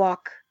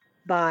walk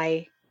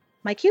by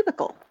my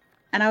cubicle.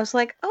 And I was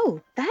like,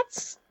 oh,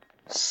 that's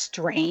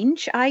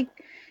strange. I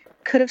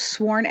could have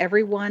sworn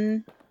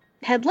everyone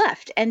had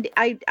left. And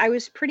I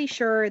was pretty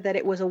sure that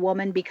it was a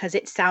woman because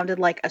it sounded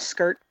like a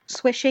skirt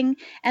swishing.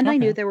 And I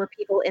knew there were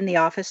people in the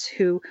office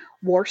who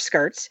wore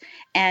skirts.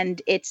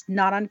 And it's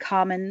not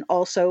uncommon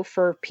also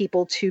for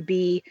people to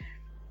be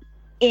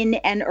in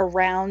and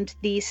around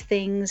these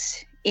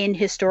things in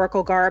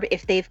historical garb.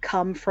 If they've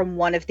come from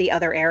one of the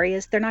other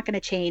areas, they're not going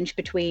to change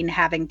between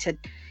having to,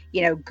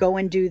 go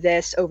and do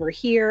this over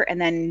here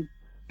and then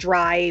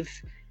drive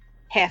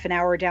half an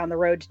hour down the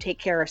road to take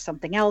care of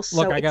something else.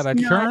 Look, so I got to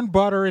churn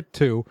butter at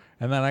 2,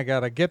 and then I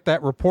got to get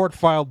that report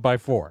filed by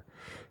 4.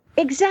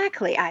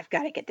 Exactly. I've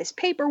got to get this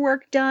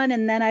paperwork done,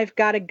 and then I've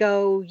got to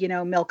go,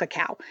 milk a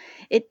cow.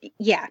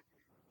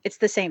 It's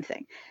the same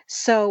thing.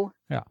 So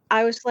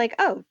I was like,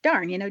 oh,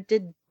 darn,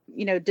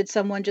 did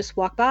someone just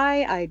walk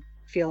by? I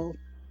feel,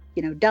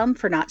 dumb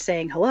for not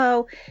saying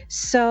hello.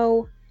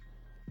 So,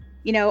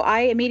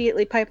 I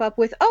immediately pipe up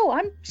with, oh,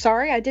 I'm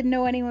sorry. I didn't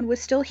know anyone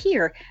was still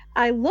here.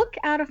 I look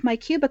out of my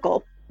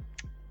cubicle.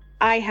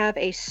 I have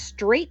a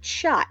straight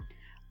shot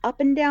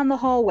up and down the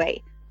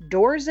hallway,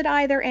 doors at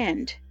either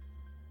end.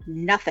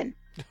 Nothing.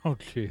 Oh,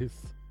 jeez.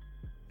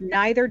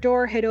 Neither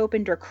door had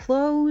opened or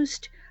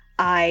closed.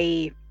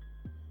 If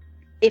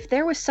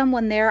there was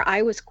someone there,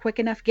 I was quick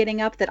enough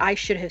getting up that I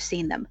should have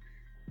seen them.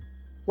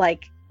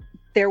 Like,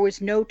 there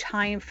was no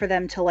time for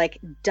them to,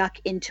 duck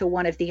into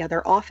one of the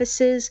other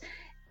offices.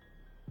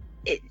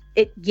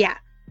 If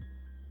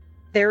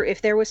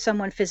there was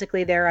someone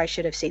physically there, I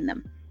should have seen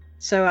them.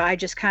 So I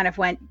just kind of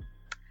went,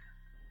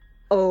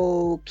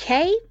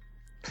 okay,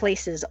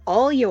 place is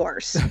all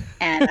yours.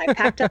 And I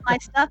packed up my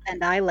stuff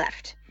and I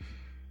left.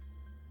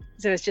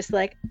 So it's just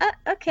like,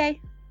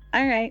 okay,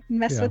 all right,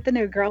 mess with the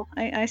new girl.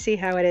 I see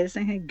how it is.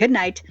 Good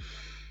night.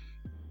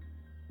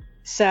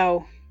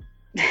 So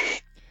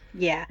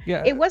Yeah.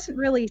 It wasn't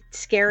really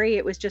scary.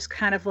 It was just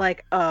kind of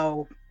like,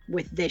 oh,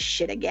 with this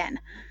shit again.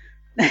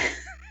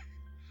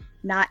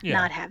 Not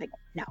having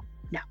it.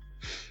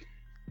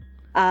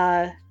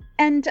 No.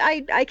 And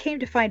I came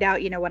to find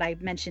out, when I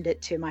mentioned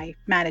it to my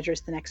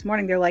managers the next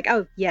morning, they're like,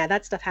 oh, yeah,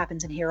 that stuff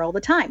happens in here all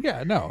the time.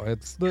 Yeah, no,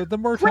 it's the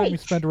more time you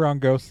spend around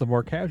ghosts, the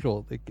more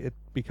casual it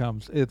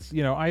becomes. It's,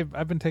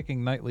 I've been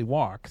taking nightly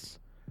walks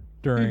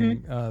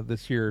during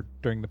this year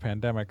during the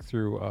pandemic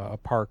through a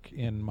park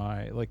in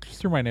my, just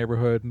through my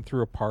neighborhood and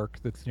through a park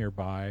that's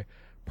nearby.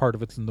 Part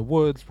of it's in the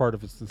woods, part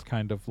of it's this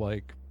kind of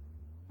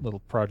little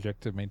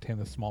project to maintain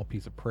this small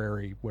piece of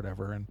prairie,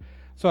 whatever. And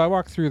so I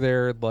walk through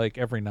there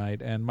every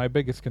night, and my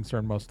biggest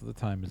concern most of the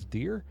time is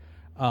deer,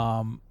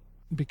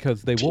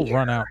 because they will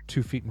run out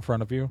 2 feet in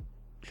front of you,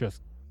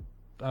 just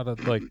out of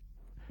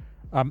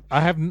I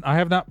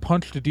have not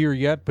punched a deer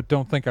yet, but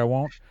don't think I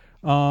won't.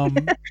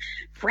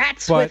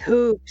 Rats with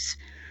hooves.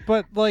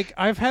 But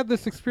I've had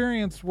this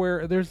experience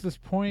where there's this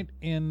point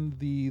in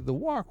the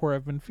walk where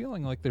I've been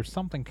feeling like there's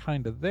something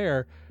kind of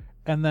there,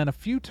 and then a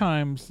few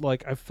times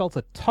I've felt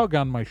a tug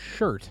on my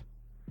shirt,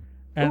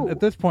 and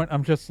at this point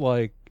I'm just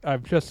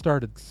I've just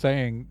started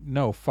saying,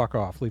 no, fuck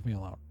off, leave me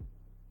alone.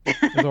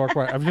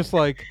 I'm just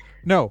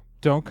no,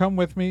 don't come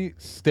with me,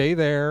 stay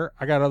there,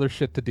 I got other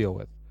shit to deal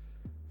with.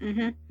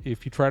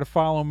 If you try to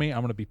follow me, I'm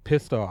going to be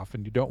pissed off,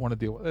 and you don't want to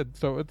deal with it.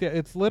 So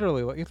it's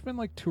literally it's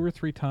been 2 or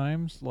 3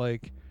 times.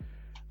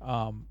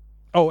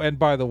 Oh, and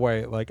by the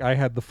way, I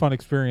had the fun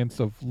experience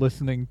of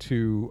listening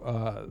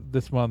to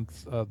this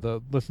month's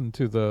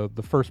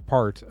the first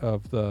part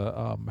of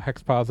the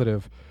Hex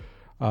Positive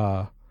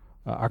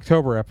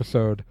October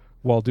episode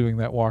while doing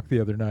that walk the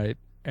other night,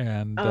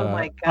 and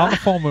my God. On the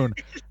full moon.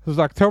 It was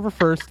October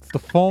 1st. It's the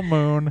full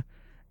moon,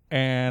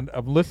 and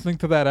I'm listening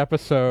to that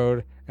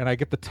episode, and I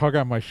get the tug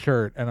on my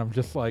shirt, and I'm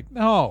just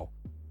no,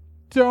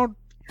 don't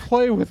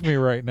play with me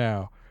right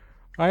now.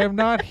 I am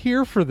not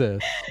here for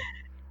this.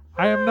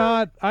 I am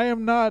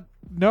not,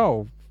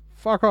 no,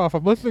 fuck off.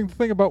 I'm listening to the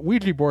thing about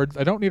Ouija boards.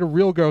 I don't need a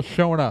real ghost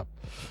showing up.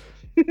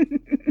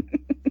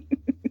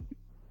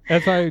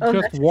 As I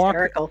just walk,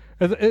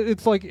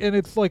 it's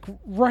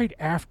right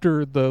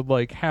after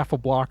the half a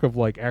block of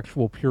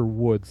actual pure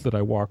woods that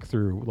I walk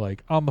through,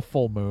 on the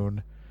full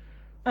moon.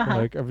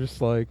 I'm just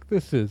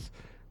this is,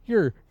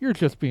 you're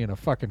just being a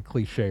fucking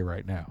cliche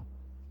right now.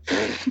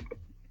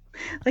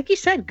 Like you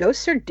said,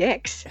 ghosts are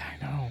dicks. I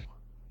know.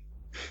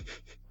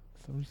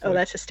 So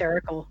that's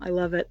hysterical. I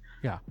love it.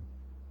 Yeah.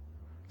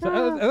 So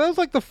that was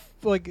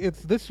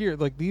it's this year,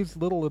 these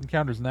little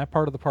encounters in that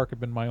part of the park have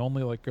been my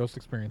only ghost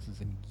experiences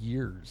in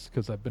years,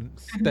 because I've been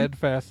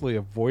steadfastly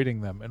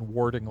avoiding them and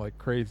warding like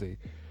crazy.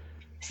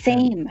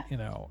 Same.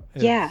 And,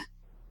 yeah.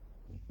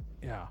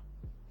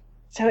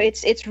 So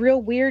it's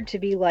real weird to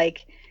be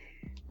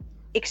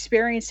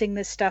experiencing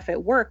this stuff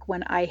at work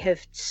when I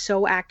have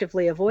so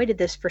actively avoided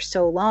this for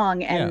so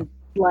long, and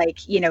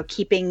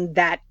keeping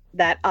that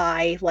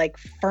eye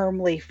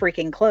firmly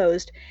freaking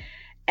closed.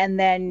 And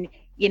then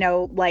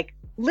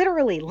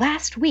literally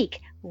last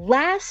week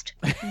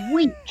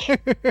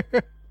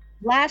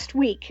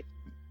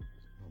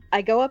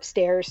I go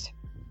upstairs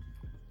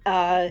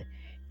to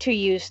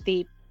use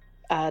the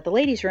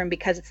ladies' room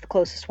because it's the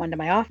closest one to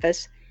my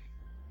office,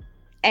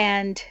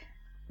 and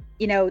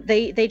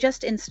they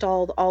just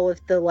installed all of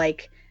the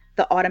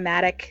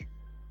automatic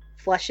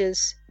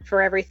flushes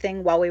for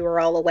everything while we were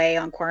all away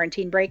on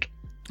quarantine break.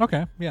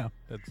 Okay, yeah,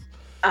 that's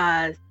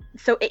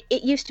so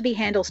it used to be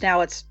handles,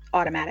 now it's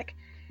automatic.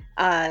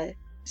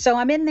 So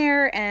I'm in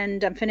there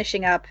and I'm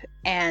finishing up,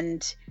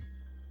 and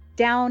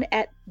down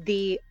at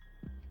the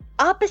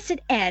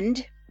opposite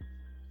end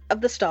of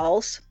the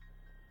stalls,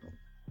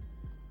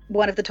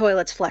 one of the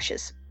toilets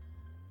flushes.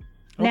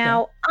 Okay.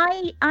 Now,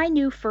 I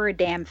knew for a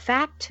damn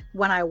fact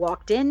when I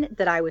walked in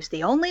that I was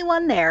the only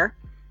one there,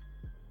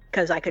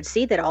 because I could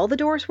see that all the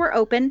doors were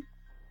open.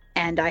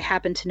 And I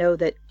happen to know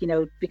that,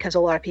 because a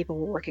lot of people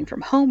were working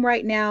from home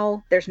right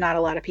now, there's not a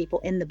lot of people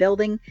in the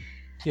building.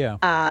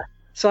 Yeah.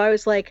 So I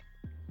was like,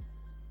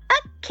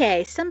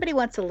 okay, somebody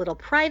wants a little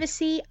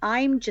privacy.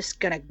 I'm just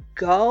going to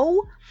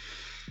go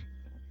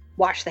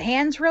wash the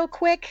hands real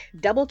quick,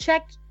 double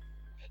check.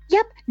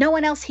 Yep, no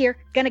one else here.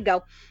 Gonna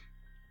go.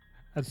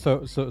 And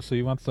so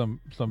you want some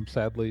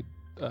sadly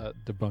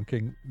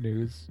debunking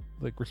news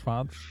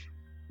response?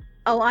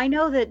 Oh, I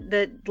know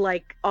that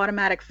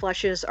automatic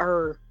flushes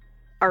are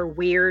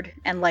weird,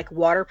 and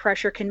water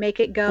pressure can make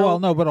it go. Well,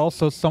 no, but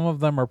also some of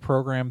them are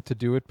programmed to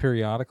do it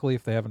periodically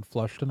if they haven't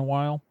flushed in a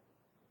while.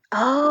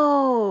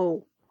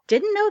 Oh,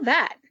 didn't know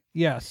that.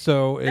 Yeah,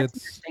 so That's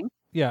it's interesting.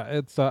 Yeah,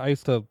 it's I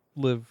used to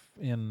live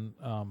in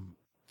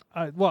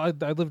I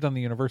lived on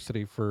the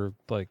university for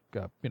 3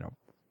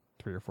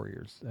 or 4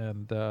 years,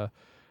 and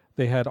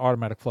they had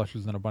automatic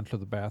flushes in a bunch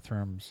of the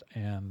bathrooms,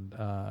 and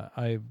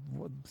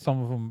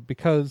some of them,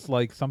 because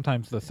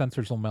sometimes the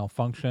sensors will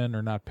malfunction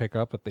or not pick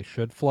up that they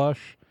should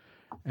flush,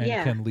 and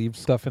can leave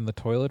stuff in the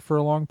toilet for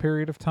a long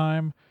period of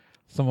time.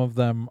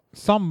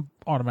 Some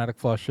automatic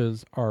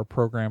flushes are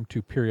programmed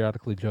to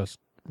periodically just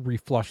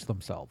reflush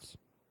themselves.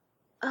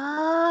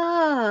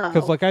 Oh.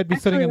 Because like I'd be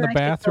sitting in the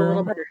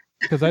bathroom,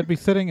 because I'd be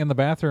sitting in the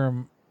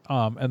bathroom,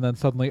 and then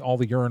suddenly all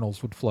the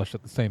urinals would flush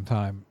at the same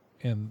time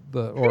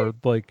or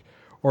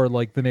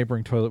the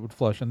neighboring toilet would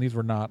flush, and these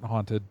were not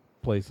haunted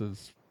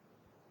places.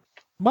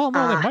 Well,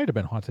 no, they might have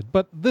been haunted,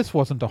 but this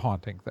wasn't a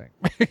haunting thing.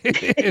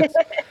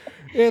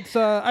 it's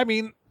I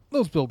mean,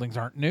 those buildings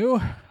aren't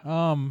new.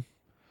 A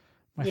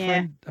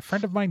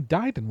friend of mine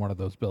died in one of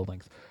those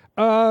buildings.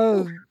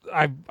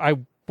 I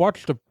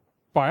watched a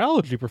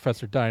biology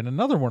professor die in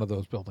another one of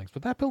those buildings,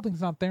 but that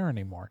building's not there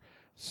anymore.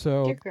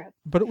 So,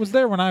 but it was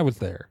there when I was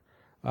there.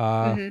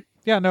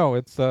 Yeah, no,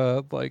 it's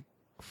like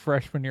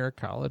freshman year of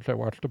college, I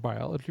watched a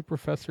biology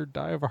professor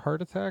die of a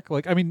heart attack.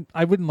 Like, I mean,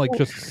 I wouldn't like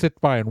just sit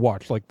by and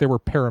watch. Like, there were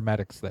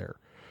paramedics there.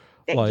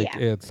 Like,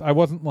 I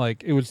wasn't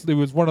like, it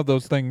was one of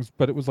those things,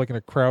 but it was like in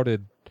a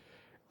crowded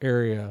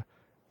area,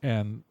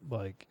 and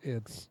like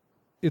it's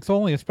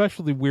only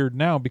especially weird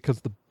now because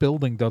the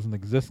building doesn't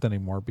exist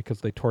anymore because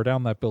they tore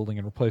down that building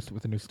and replaced it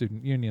with a new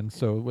student union.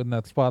 So in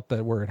that spot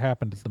where it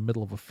happened is the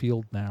middle of a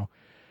field now.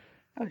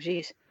 Oh,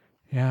 geez.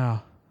 Yeah,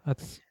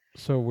 that's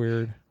so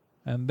weird.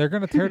 And they're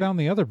going to tear down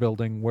the other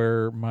building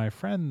where my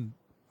friend,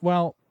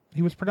 well,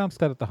 he was pronounced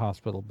dead at the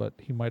hospital, but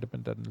he might have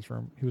been dead in his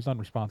room. He was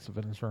unresponsive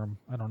in his room.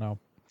 I don't know.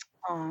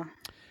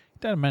 He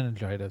died of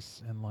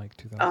meningitis in like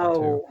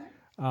 2002.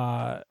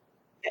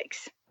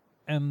 Yikes.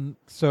 And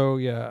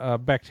so,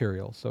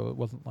 bacterial. So it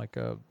wasn't like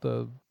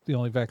the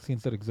only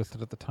vaccines that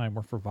existed at the time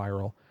were for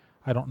viral.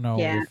 I don't know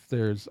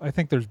if I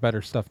think there's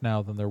better stuff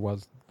now than there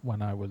was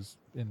when I was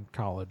in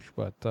college,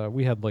 but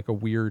we had like a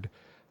weird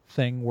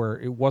thing where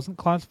it wasn't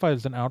classified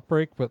as an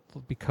outbreak, but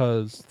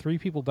because 3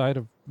 people died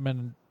of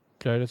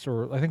meningitis,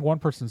 or I think one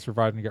person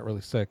survived and got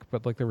really sick,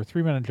 but like there were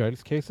 3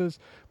 meningitis cases,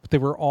 but they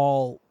were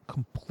all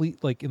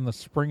complete, like in the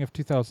spring of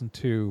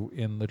 2002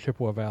 in the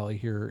Chippewa Valley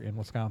here in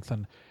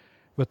Wisconsin,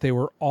 but they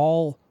were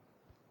all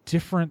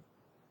different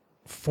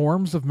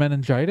forms of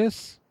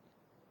meningitis.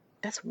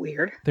 That's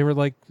weird. They were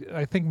like,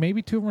 I think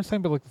maybe 2 of them were the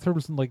same, but like the third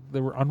was like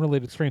they were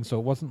unrelated strains, so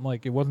it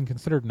wasn't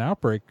considered an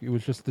outbreak. It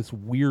was just this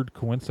weird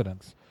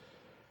coincidence.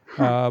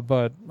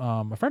 But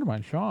a friend of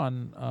mine,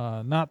 Sean,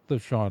 not the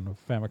Sean of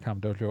Famicom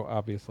Dojo,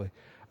 obviously,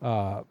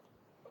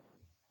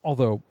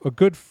 although a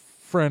good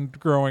friend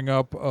growing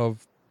up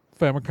of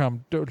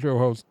Famicom Dojo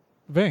host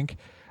Vink,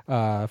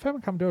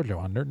 Famicom Dojo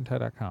on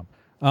nerdandtie.com.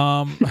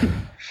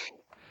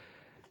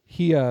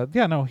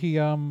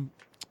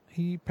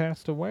 He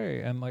passed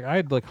away, and like I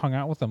had like hung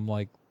out with him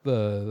like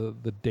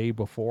the day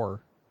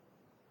before.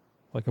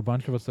 Like a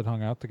bunch of us had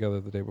hung out together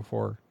the day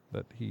before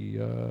that he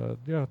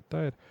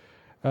died.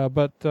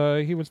 But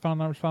he was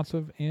found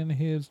unresponsive in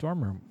his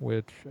dorm room,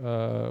 which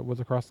was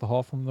across the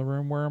hall from the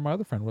room where my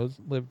other friend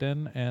lived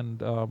in.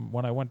 And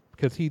when I went,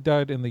 because he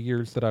died in the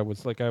years that I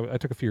was like, I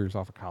took a few years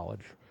off of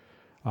college.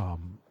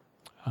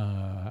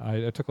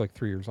 I took like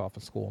 3 years off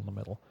of school in the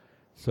middle.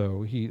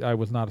 So I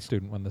was not a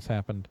student when this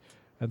happened.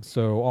 And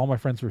so all my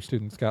friends who were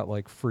students got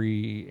like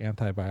free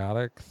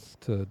antibiotics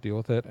to deal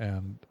with it.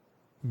 And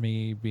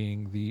me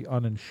being the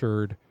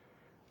uninsured,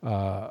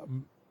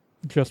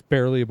 just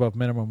barely above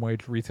minimum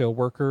wage retail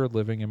worker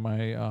living in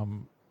my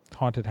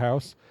haunted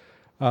house,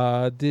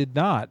 did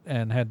not,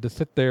 and had to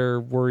sit there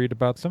worried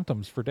about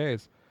symptoms for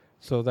days.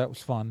 So that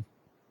was fun.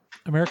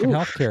 American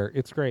healthcare,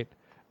 it's great.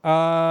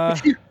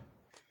 But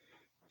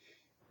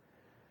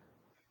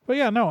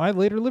yeah, no, I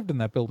later lived in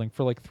that building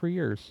for like 3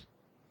 years.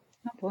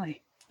 Oh boy.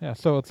 Yeah,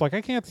 so it's like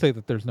I can't say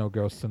that there's no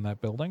ghosts in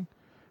that building.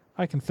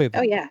 I can say that.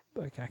 Oh yeah.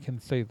 Like I can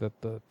say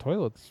that the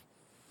toilets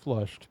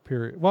flushed.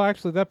 Period. Well,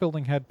 actually, that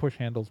building had push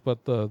handles,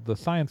 but the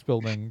science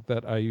building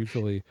that I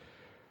usually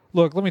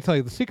look. Let me tell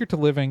you, the secret to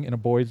living in a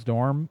boys'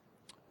 dorm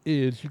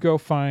is you go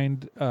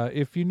find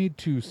if you need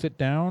to sit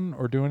down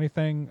or do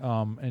anything,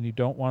 and you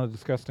don't want a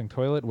disgusting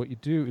toilet. What you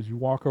do is you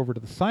walk over to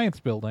the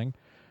science building,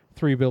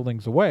 3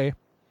 buildings away.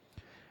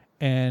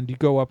 And you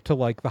go up to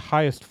like the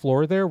highest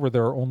floor there where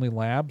there are only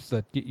labs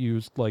that get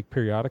used like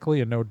periodically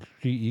and no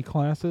GE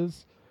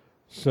classes.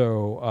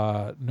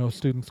 So no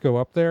students go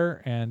up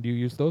there, and you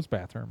use those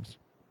bathrooms.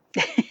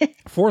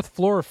 4th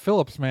floor of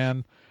Phillips,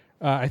 man.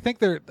 I think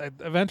they're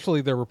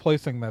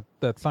replacing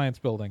that science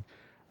building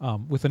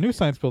with a new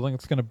science building.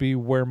 It's going to be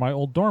where my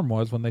old dorm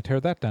was when they tear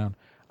that down.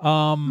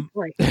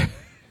 Right.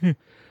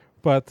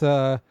 But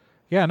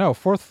yeah, no,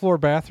 4th floor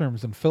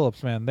bathrooms in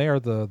Phillips, man, they are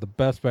the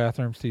best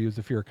bathrooms to use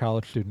if you're a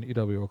college student at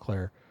UW Eau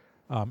Claire,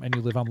 and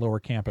you live on lower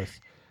campus.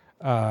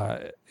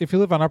 If you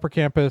live on upper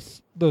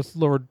campus, those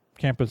lower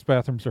campus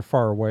bathrooms are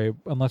far away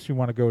unless you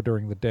want to go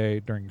during the day,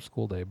 during your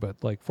school day. But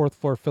like 4th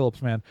floor Phillips,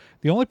 man,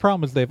 the only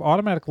problem is they have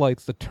automatic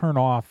lights that turn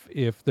off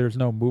if there's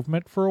no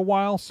movement for a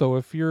while. So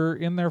if you're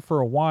in there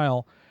for a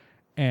while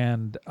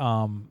and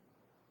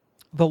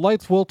the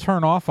lights will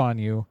turn off on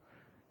you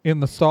in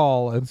the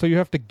stall, and so you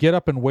have to get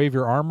up and wave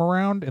your arm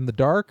around in the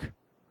dark.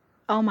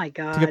 Oh my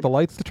god. To get the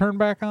lights to turn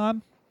back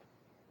on.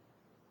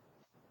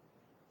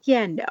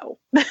 Yeah, no.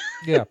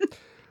 Yeah.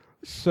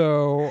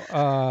 So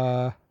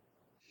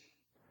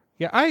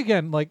Yeah,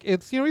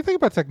 it's, you think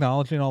about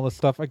technology and all this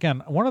stuff.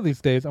 Again, one of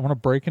these days, I want to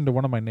break into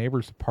one of my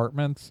neighbor's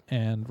apartments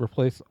and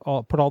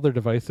put all their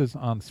devices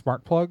on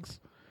smart plugs,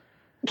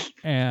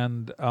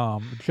 and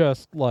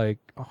just like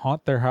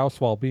haunt their house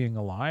while being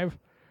alive,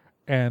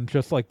 and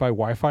just like by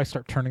Wi-Fi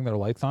start turning their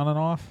lights on and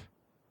off.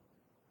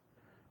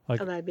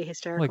 Like, that'd be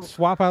hysterical. Like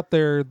swap out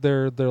their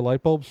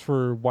light bulbs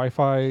for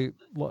Wi-Fi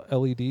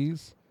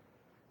LEDs.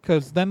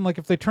 Because then, like,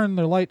 if they turn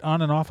their light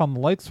on and off on the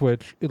light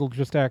switch, it'll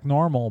just act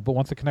normal. But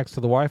once it connects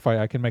to the Wi-Fi,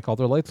 I can make all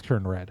their lights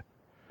turn red.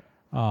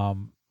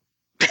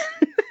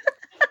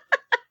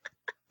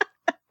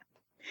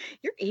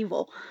 You're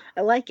evil.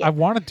 I like it. I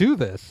want to do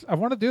this.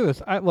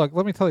 Look,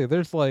 let me tell you.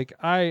 There's like,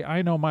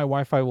 I know my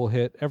Wi-Fi will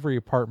hit every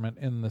apartment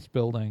in this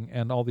building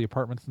and all the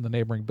apartments in the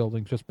neighboring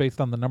buildings just based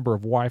on the number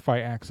of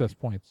Wi-Fi access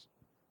points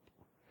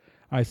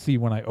I see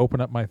when I open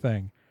up my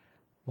thing.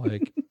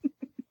 Like,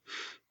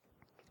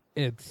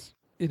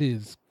 it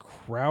is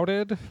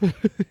crowded.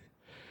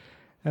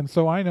 And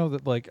so I know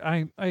that, like,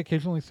 I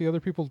occasionally see other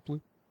people's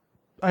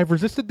I've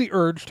resisted the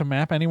urge to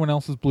map anyone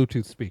else's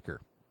Bluetooth speaker.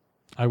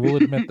 I will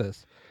admit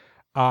this.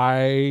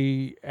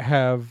 I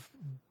have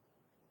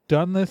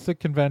done this at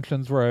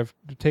conventions where I've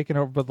taken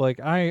over, but like,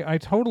 I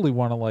totally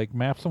want to like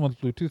map someone's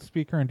Bluetooth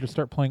speaker and just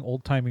start playing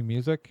old-timey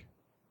music.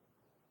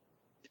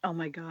 Oh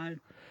my God.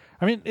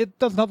 I mean, it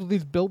doesn't help that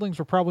these buildings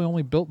were probably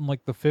only built in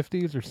like the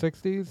 50s or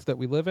 60s that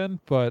we live in,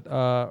 but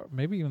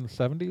maybe even the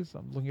 70s.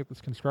 I'm looking at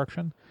this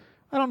construction.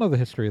 I don't know the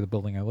history of the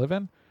building I live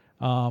in.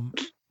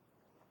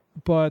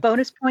 But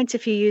bonus points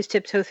if you use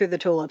Tiptoe Through the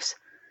Tulips.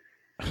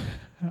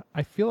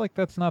 I feel like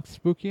that's not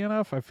spooky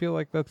enough. I feel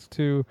like that's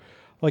too,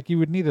 like, you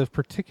would need a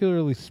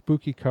particularly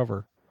spooky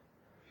cover.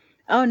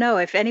 Oh no,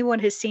 if anyone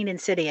has seen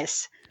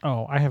Insidious.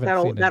 Oh, I haven't seen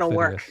Insidious. That'll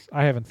work.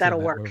 I haven't seen that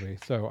movie,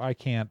 so I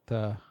can't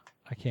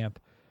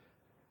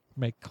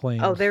make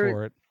claims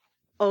for it.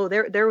 Oh,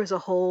 there was a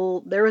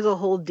whole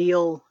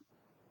deal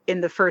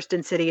in the first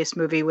Insidious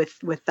movie with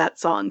that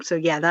song. So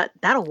yeah,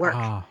 that'll work.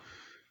 Yeah.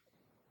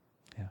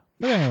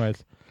 But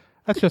anyways,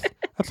 that's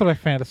what I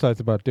fantasize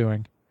about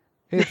doing.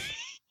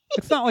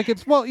 It's not like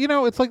it's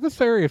like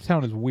this area of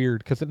town is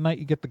weird because at night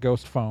you get the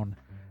ghost phone,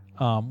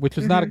 which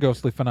is not a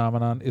ghostly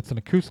phenomenon. It's an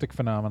acoustic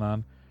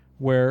phenomenon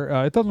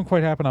where it doesn't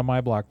quite happen on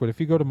my block. But if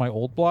you go to my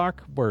old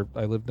block where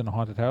I lived in a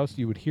haunted house,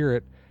 you would hear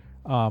it.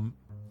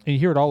 And you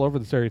hear it all over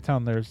this area of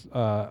town. There's,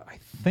 I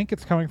think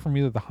it's coming from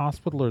either the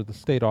hospital or the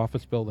state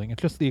office building.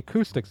 It's just the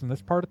acoustics in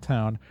this part of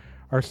town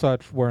are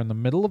such where in the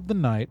middle of the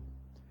night,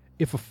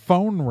 if a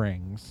phone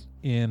rings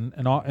in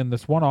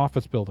this one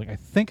office building, I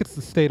think it's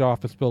the state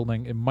office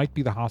building. It might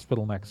be the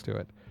hospital next to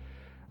it.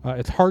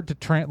 It's hard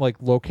to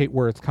locate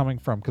where it's coming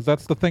from because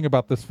that's the thing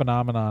about this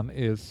phenomenon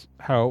is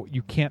how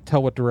you can't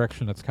tell what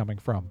direction it's coming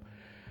from.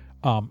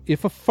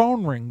 If a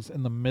phone rings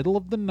in the middle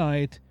of the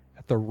night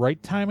at the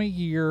right time of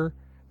year,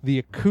 the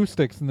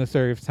acoustics in this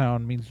area of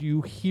town means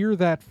you hear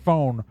that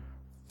phone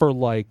for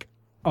like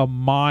a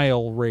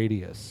mile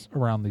radius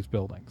around these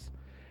buildings.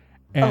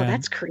 And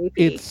that's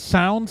creepy. It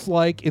sounds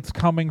like it's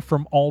coming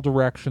from all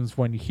directions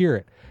when you hear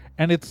it.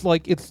 And it's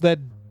like, it's that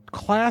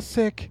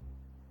classic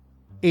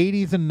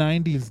 80s and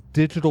 90s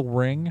digital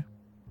ring.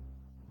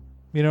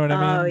 You know what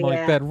I mean?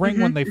 Like that ring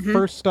when they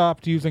first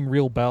stopped using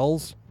real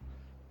bells.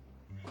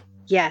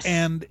 Yes.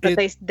 But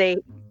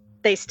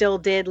they still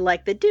did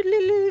like the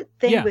doodle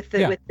thing with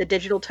the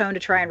digital tone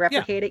to try and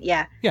replicate it.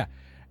 Yeah. Yeah.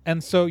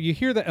 And so you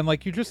hear that and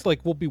like you just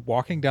like we'll be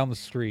walking down the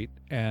street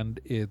and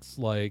it's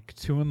like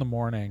 2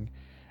 a.m.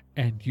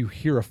 and you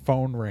hear a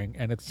phone ring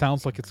and it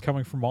sounds like it's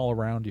coming from all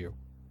around you.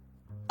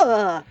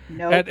 No.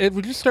 And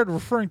we just started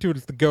referring to it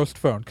as the ghost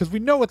phone because we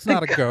know it's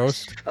not a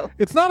ghost.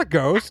 It's not a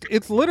ghost.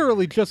 It's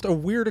literally just a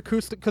weird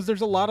acoustic because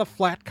there's a lot of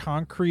flat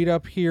concrete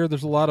up here.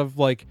 There's a lot of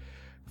like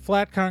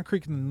flat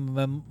concrete and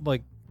then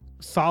like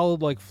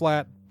solid like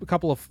flat,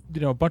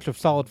 a bunch of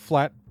solid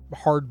flat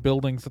hard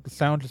buildings that the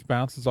sound just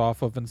bounces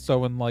off of. And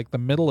so in like the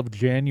middle of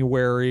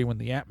January when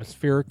the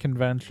atmospheric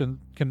conditions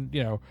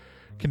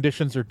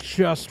are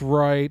just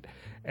right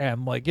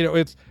and like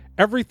it's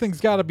everything's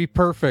got to be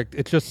perfect.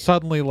 It's just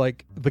suddenly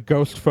like the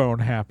ghost phone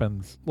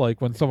happens like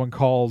when someone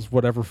calls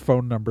whatever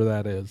phone number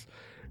that is,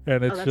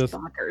 and it's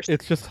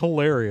just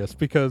hilarious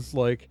because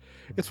like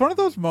it's one of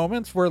those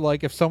moments where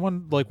like if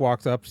someone like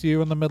walks up to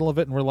you in the middle of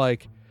it and we're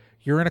like,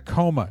 you're in a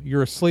coma,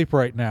 you're asleep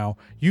right now,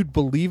 you'd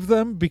believe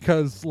them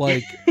because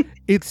like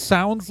it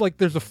sounds like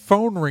there's a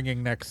phone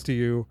ringing next to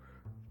you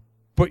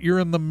but you're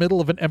in the middle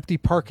of an empty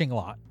parking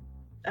lot.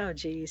 Oh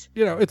geez.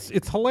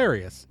 It's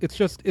hilarious. It's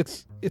just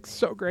it's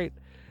so great.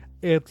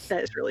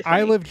 That is really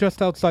funny. I live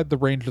just outside the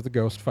range of the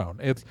ghost phone.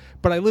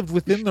 But I lived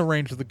within the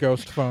range of the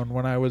ghost phone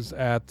when I was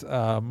at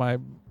when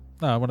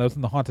I was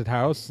in the haunted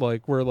house,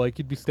 like where like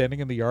you'd be standing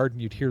in the yard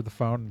and you'd hear the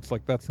phone. It's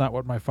like that's not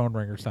what my phone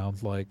ringer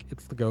sounds like.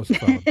 It's the ghost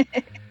phone.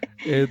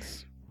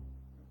 It's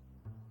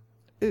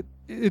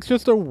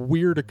just a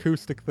weird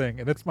acoustic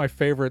thing, and it's my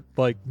favorite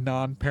like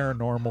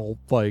non-paranormal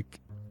like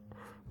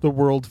the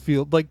world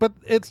feel like. But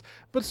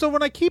so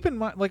when I keep in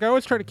mind, like I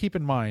always try to keep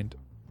in mind.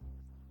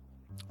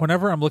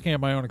 Whenever I'm looking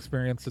at my own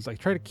experiences, I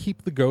try to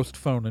keep the ghost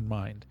phone in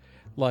mind.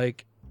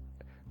 like,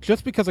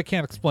 just because I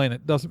can't explain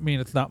it doesn't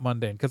mean it's not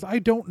mundane, because I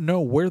don't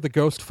know where the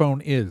ghost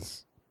phone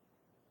is.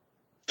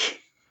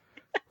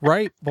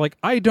 Right? Like,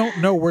 I don't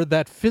know where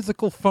that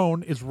physical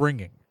phone is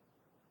ringing.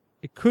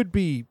 It could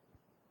be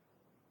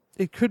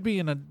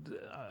in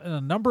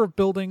a number of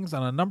buildings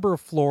on a number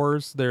of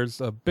floors.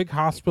 There's a big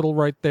hospital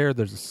right there.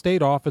 There's a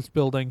state office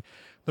building.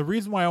 The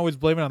reason why I always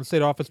blame it on the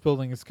state office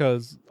building is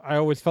because I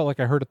always felt like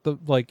I heard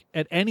it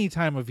at any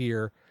time of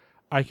year,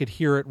 I could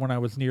hear it when I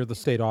was near the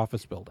state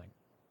office building.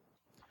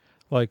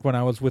 Like when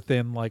I was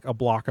within like a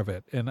block of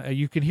it, and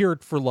you can hear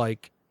it for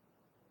like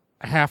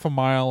half a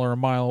mile or a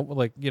mile,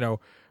 like, you know,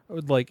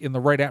 like in the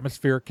right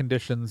atmospheric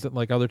conditions at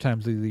like other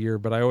times of the year.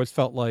 But I always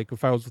felt like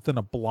if I was within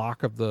a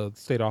block of the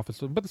state office,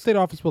 but the state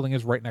office building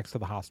is right next to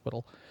the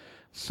hospital.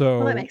 So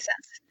well, that makes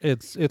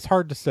sense. It's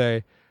hard to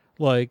say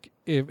like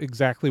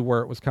exactly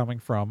where it was coming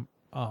from.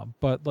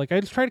 But like,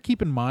 I just try to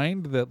keep in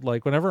mind that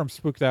like whenever I'm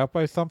spooked out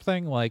by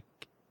something, like,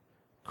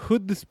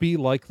 could this be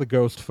like the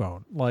ghost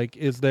phone? Like,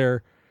 is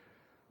there,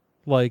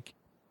 like,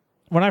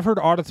 when I've heard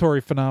auditory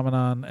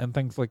phenomenon and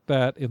things like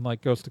that in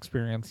like ghost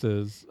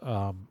experiences,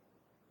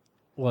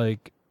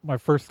 like my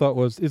first thought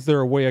was, is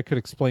there a way I could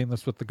explain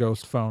this with the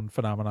ghost phone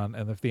phenomenon?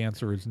 And if the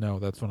answer is no,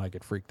 that's when I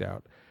get freaked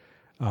out.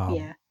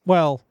 Yeah.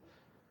 Well,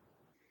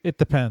 it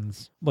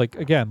depends. Like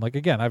again,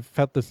 I've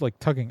felt this like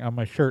tugging on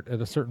my shirt at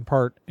a certain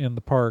part in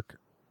the park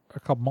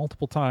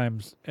multiple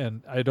times,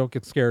 and I don't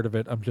get scared of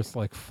it. I'm just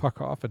like,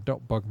 fuck off and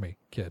don't bug me,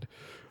 kid.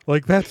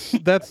 Like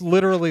that's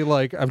literally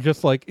like, I'm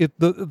just like,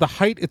 the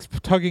height it's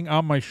tugging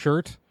on my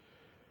shirt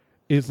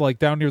is like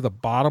down near the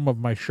bottom of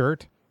my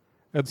shirt.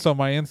 And so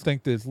my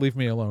instinct is leave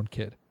me alone,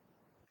 kid.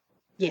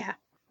 Yeah.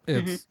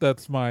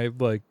 That's my,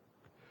 like,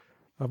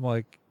 I'm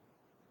like,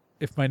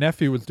 if my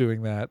nephew was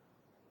doing that,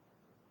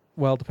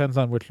 well, it depends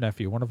on which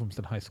nephew. One of them's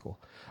in high school.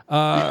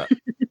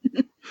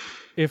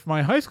 If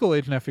my high school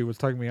age nephew was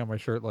tugging me on my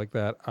shirt like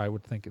that, I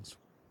would think it's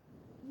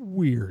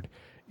weird.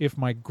 If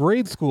my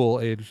grade school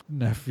age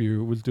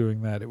nephew was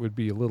doing that, it would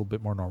be a little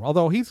bit more normal.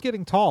 Although he's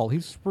getting tall.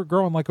 He's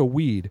growing like a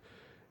weed.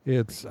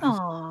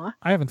 Aww.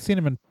 I haven't seen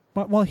him in,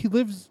 well, he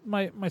lives,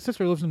 my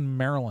sister lives in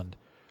Maryland.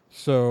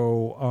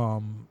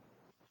 So,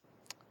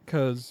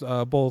 cause,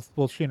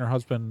 both she and her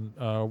husband,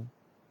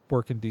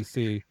 work in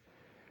DC.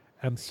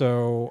 And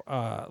so,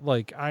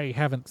 like, I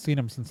haven't seen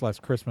him since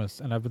last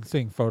Christmas, and I've been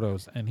seeing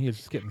photos, and he is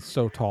just getting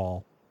so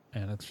tall,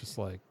 and it's just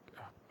like,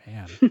 oh,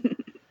 man,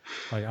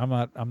 like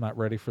I'm not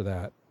ready for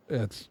that.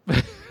 It's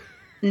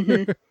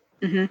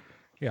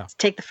yeah.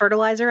 Take the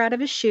fertilizer out of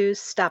his shoes.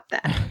 Stop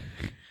that.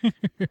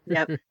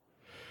 Yep.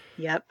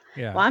 Yeah.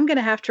 Well, I'm going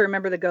to have to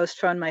remember the ghost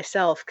phone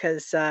myself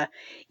because,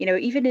 you know,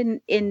 even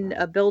in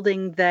a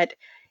building that,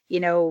 you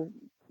know,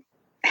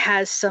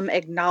 has some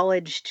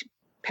acknowledged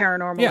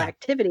paranormal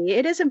activity,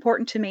 it is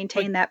important to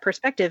maintain that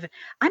perspective.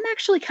 I'm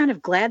actually kind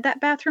of glad that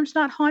bathroom's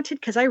not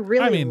haunted because I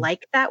really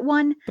like that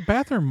one. The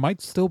bathroom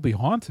might still be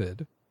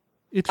haunted.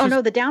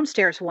 No, the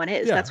downstairs one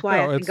is. That's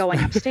why I've been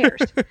going upstairs.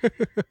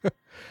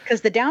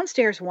 Because the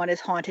downstairs one is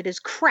haunted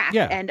as crap,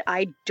 and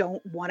I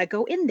don't want to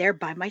go in there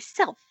by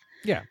myself.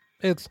 Yeah,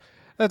 that's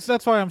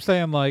why I'm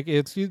saying, like,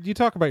 it's you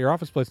talk about your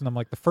office place, and I'm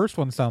like, the first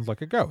one sounds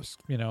like a ghost.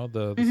 You know,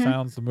 the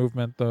sounds, the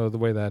movement, the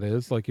way that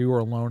is. Like, you were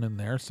alone in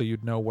there, so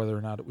you'd know whether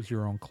or not it was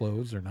your own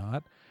clothes or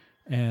not.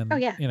 And,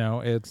 you know,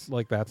 it's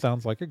like, that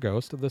sounds like a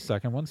ghost. The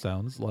second one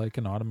sounds like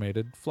an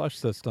automated flush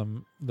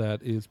system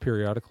that is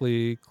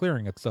periodically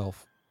clearing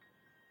itself.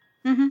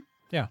 Mm-hmm.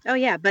 Yeah. Oh,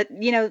 yeah. But,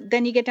 you know,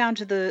 then you get down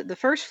to the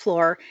first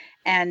floor,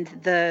 and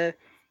the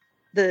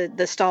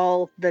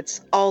stall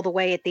that's all the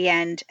way at the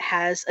end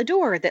has a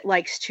door that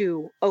likes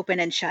to open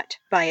and shut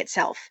by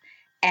itself.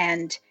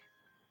 And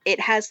it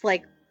has,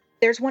 like,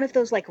 there's one of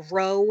those, like,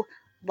 row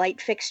light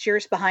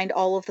fixtures behind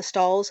all of the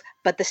stalls,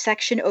 but the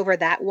section over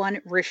that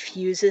one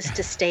refuses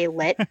to stay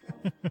lit.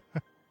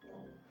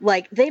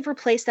 Like, they've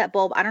replaced that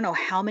bulb I don't know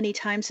how many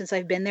times since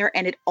I've been there,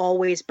 and it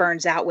always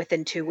burns out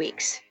within 2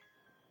 weeks.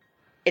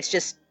 It's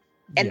just,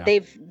 and they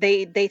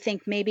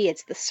think maybe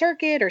it's the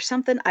circuit or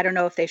something. I don't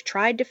know if they've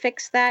tried to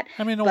fix that.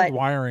 I mean, old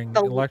wiring,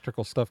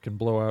 electrical stuff can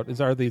blow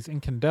out. Are these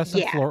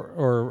incandescent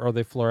or are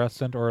they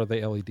fluorescent, or are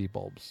they LED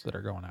bulbs that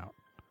are going out?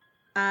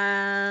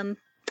 I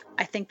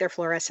think they're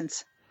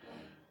fluorescents.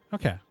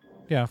 Okay.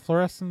 Yeah,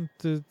 fluorescent,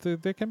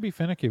 they can be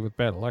finicky with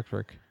bad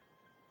electric.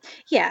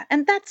 Yeah,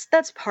 and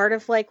that's part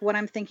of, like, what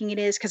I'm thinking it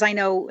is, because I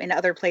know in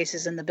other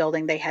places in the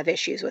building they have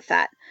issues with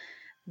that.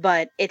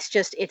 But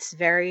it's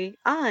very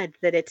odd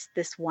that it's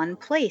this one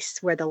place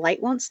where the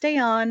light won't stay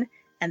on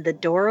and the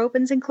door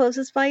opens and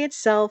closes by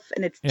itself.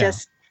 And it's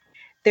just,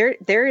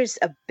 there is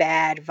a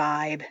bad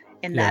vibe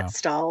in that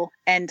stall,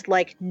 and,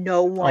 like,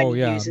 no one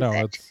uses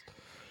it.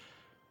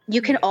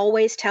 You can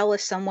always tell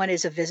if someone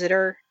is a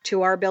visitor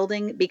to our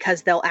building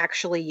because they'll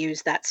actually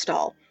use that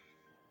stall.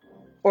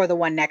 Or the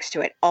one next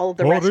to it. All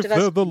the rest of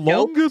us, the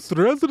longest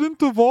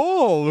resident of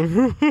all.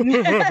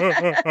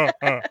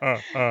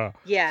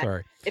 Yeah.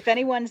 Sorry. If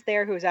anyone's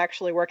there who's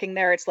actually working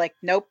there, it's like,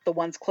 nope, the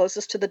one's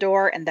closest to the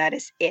door, and that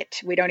is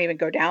it. We don't even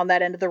go down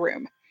that end of the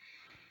room.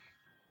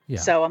 Yeah.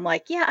 So I'm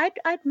like, yeah,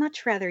 I'd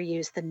much rather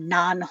use the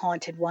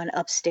non-haunted one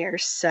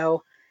upstairs.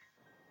 So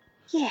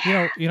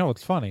yeah. You know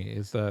what's funny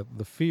is that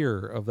the fear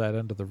of that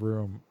end of the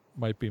room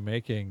might be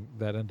making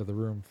that end of the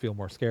room feel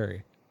more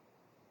scary.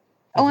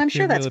 Oh, I'm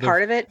sure that's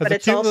part of it, but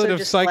it's also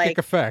just psychic like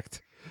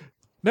effect.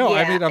 No,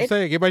 yeah, I mean, I'm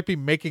saying it might be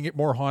making it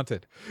more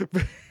haunted.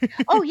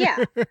 Oh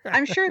yeah,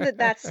 I'm sure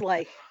that's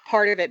like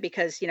part of it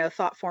because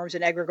thought forms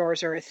and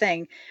egregores are a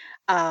thing.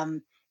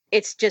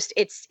 It's just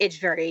it's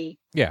very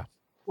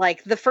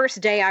like the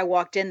first day I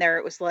walked in there,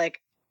 it was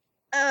like,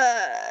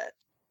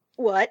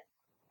 what?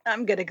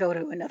 I'm gonna go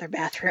to another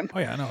bathroom. Oh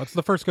yeah, no, it's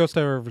the first ghost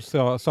I ever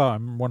saw.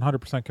 I'm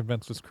 100%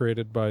 convinced was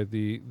created by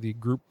the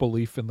group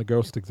belief in the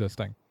ghost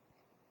existing.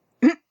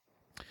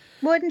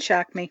 Wouldn't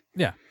shock me.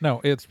 Yeah,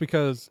 no, it's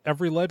because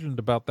every legend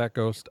about that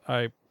ghost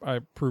I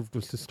proved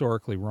was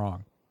historically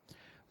wrong.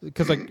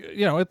 Because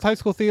it's high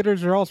school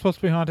theaters are all supposed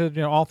to be haunted.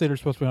 All theaters are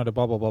supposed to be haunted.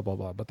 Blah blah blah blah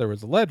blah. But there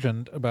was a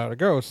legend about a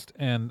ghost,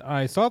 and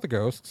I saw the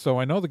ghost, so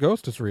I know the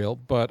ghost is real.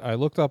 But I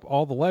looked up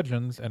all the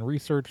legends and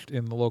researched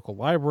in the local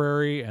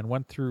library and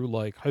went through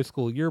like high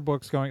school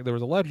yearbooks. There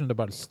was a legend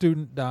about a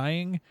student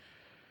dying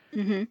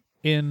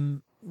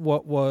in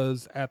what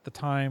was at the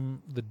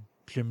time the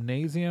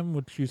gymnasium,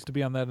 which used to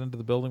be on that end of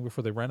the building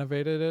before they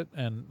renovated it.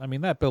 And I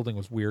mean, that building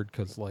was weird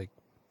because like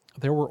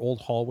there were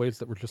old hallways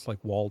that were just like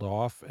walled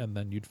off, and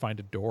then you'd find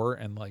a door,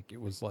 and like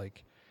it was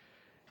like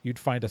you'd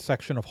find a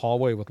section of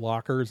hallway with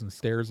lockers and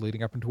stairs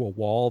leading up into a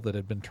wall that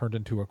had been turned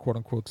into a quote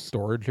unquote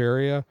storage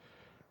area.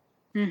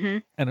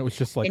 And it was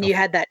just like, and you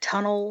had that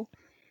tunnel.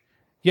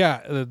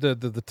 Yeah,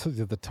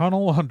 the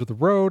tunnel under the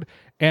road,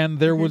 and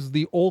there was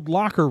the old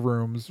locker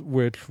rooms,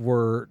 which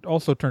were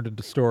also turned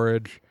into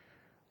storage,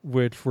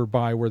 which were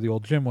by where the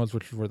old gym was,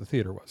 which is where the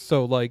theater was.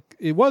 So, like,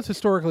 it was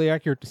historically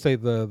accurate to say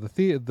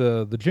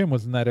the gym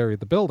was in that area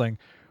of the building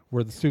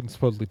where the student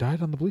supposedly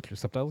died on the bleachers.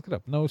 Except I looked it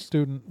up. No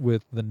student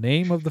with the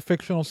name of the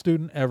fictional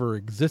student ever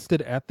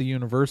existed at the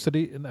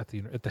university,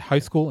 at the high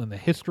school, in the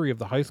history of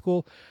the high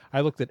school.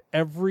 I looked at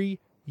every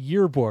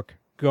yearbook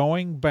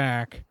going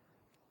back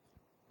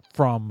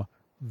from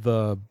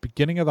the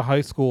beginning of the high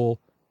school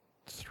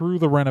through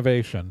the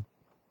renovation.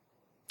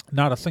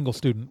 Not a single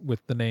student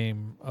with the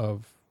name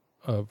of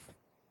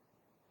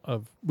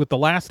with the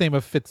last name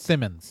of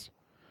Fitzsimmons.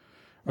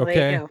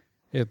 Okay,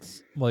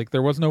 it's like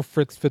there was no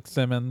Fritz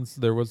Fitzsimmons.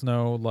 There was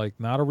no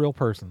not a real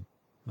person.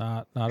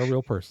 Not a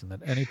real person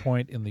at any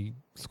point in the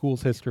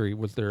school's history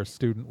was there a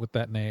student with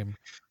that name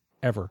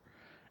ever.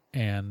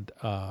 And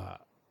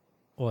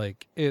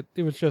like it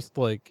was just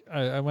like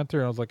I went through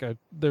and I was like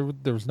there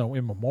was no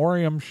in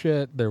memoriam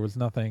shit. There was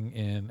nothing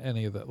in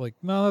any of that. Like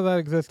none of that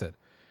existed.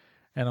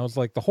 And I was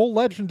like, the whole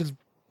legend is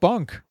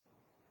bunk.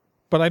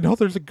 But I know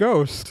there's a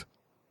ghost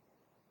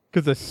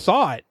because I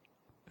saw it.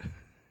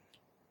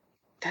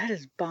 That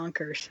is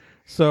bonkers.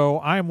 So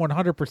I'm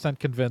 100%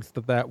 convinced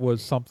that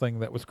was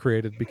something that was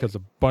created because a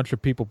bunch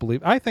of people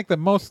believe. I think that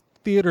most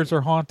theaters are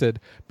haunted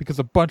because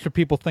a bunch of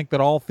people think that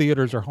all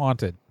theaters are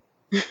haunted.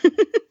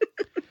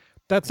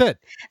 That's it.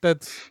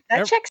 That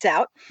checks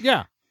out.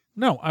 Yeah.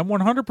 No, I'm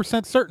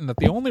 100% certain that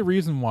the only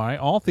reason why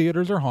all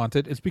theaters are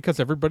haunted is because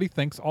everybody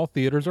thinks all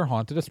theaters are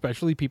haunted,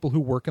 especially people who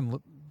work and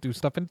do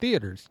stuff in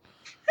theaters.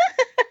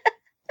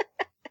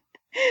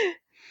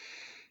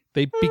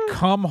 They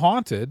become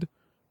haunted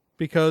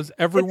because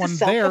everyone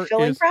there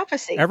is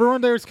prophecy.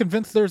 Everyone there is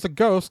convinced there's a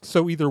ghost,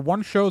 so either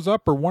one shows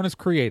up or one is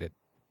created.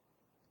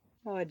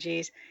 Oh,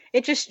 geez.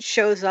 It just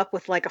shows up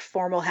with like a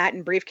formal hat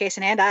and briefcase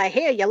in hand. I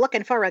hear you're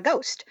looking for a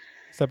ghost.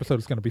 This episode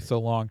is going to be so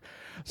long.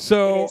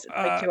 So it is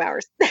like 2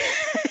 hours.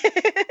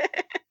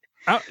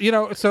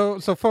 So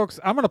folks,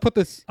 I'm going to put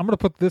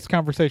this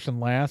conversation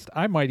last.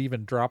 I might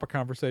even drop a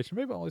conversation.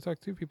 Maybe I'll only talk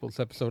to 2 people this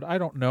episode. I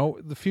don't know.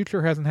 The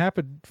future hasn't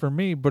happened for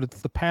me, but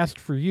it's the past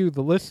for you,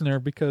 the listener,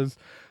 because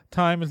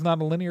time is not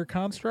a linear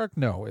construct.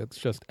 No, it's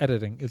just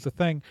editing is a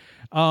thing.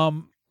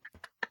 So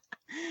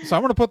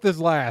I'm going to put this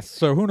last.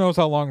 So who knows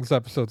how long this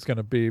episode's going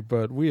to be,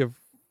 but we have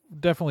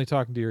definitely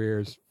talking to your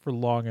ears for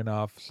long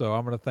enough. So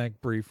I'm going to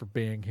thank Bree for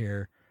being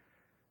here.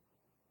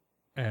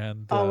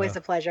 And always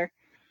a pleasure.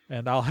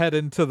 And I'll head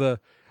into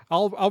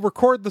I'll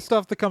record the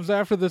stuff that comes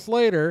after this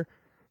later,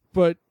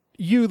 but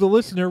you, the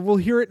listener, will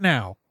hear it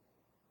now.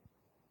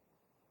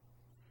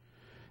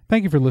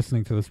 Thank you for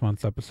listening to this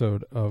month's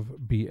episode of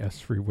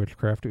BS Free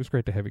Witchcraft. It was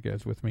great to have you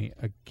guys with me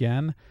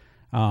again.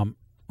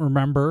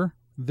 Remember,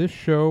 this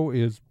show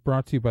is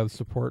brought to you by the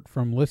support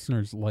from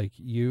listeners like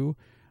you.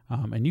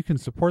 And you can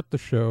support the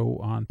show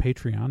on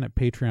Patreon at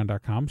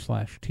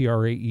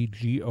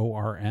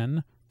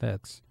patreon.com/TRAEGORN.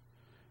 That's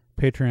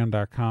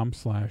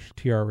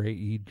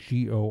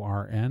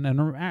patreon.com/TRAEGORN.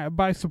 And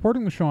by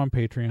supporting the show on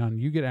Patreon,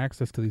 you get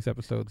access to these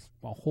episodes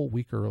a whole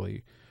week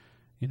early.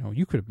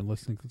 You could have been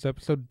listening to this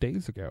episode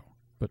days ago,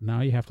 but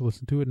now you have to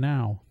listen to it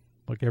now,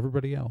 like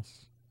everybody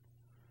else.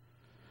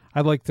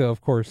 I'd like to,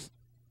 of course,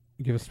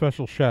 give a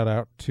special shout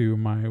out to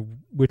my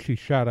witchy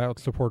shout out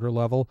supporter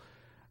level,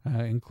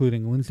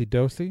 including Lindsay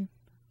Dosey,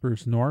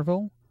 Bruce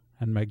Norville,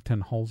 and Meg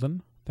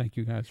Tenholzen. Thank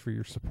you guys for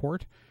your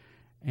support.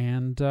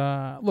 And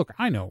look,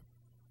 I know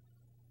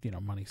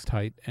money's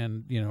tight,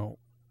 and,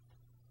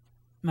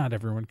 not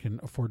everyone can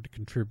afford to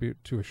contribute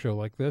to a show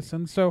like this.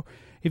 And so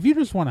if you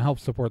just want to help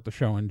support the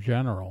show in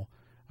general,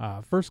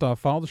 first off,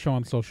 follow the show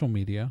on social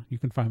media. You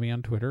can find me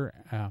on Twitter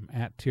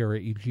at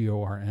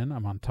TRAEGORN.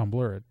 I'm on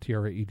Tumblr at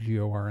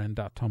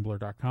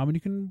TRAEGORN.tumblr.com. And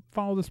you can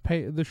follow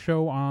the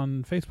show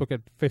on Facebook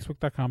at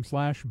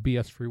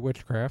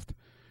facebook.com/BSFreeWitchcraft.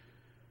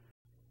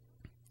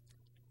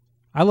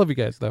 I love you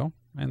guys, though.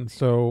 And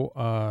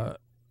so,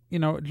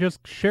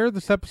 just share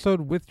this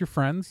episode with your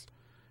friends.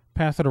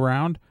 Pass it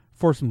around.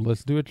 Force them to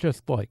listen to it.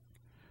 Just like,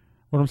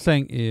 what I'm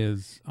saying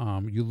is,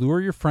 you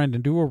lure your friend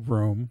into a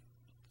room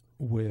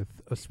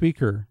with a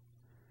speaker,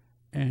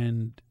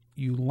 and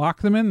you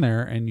lock them in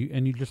there, and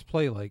you just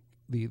play like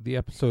the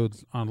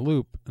episodes on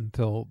loop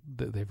until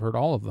they've heard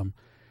all of them.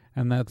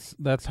 And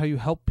that's how you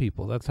help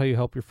people. That's how you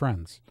help your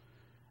friends.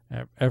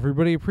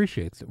 Everybody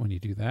appreciates it when you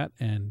do that,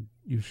 and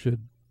you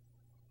should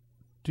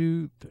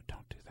don't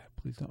do that,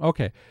 please don't.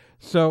 Okay,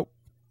 so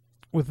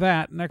with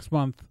that, next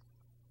month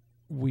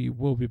we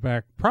will be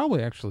back,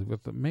 probably actually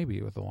with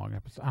a long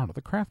episode. I don't know,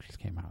 The Craft just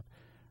came out.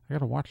 I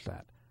gotta watch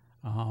that.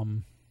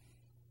 Who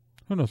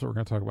knows what we're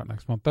gonna talk about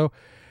next month, though.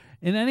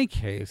 In any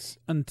case,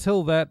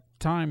 until that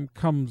time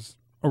comes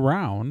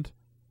around,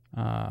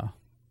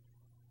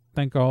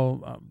 thank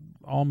all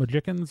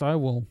magicians. I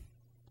will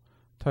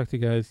talk to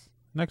you guys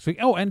next week.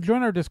 Oh, and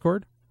join our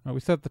Discord. We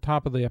said at the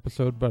top of the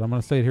episode, but I'm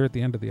going to say it here at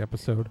the end of the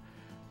episode.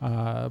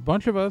 A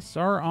bunch of us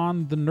are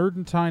on the Nerd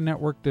and Tie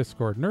Network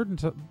Discord.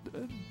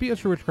 BS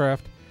for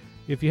Witchcraft,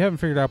 if you haven't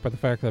figured out by the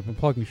fact that I've been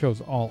plugging shows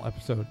all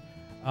episode,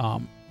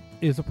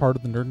 is a part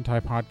of the Nerd and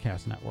Tie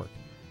Podcast Network.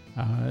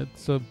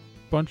 It's a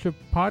bunch of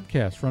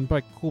podcasts run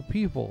by cool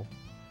people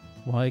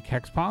like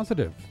Hex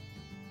Positive,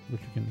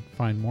 which you can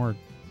find more at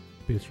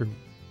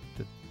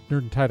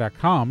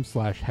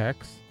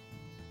nerdandtie.com/hex.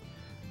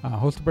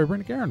 Hosted by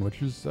Brent Guerin,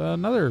 which is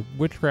another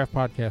witchcraft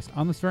podcast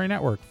on this very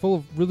network, full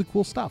of really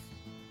cool stuff.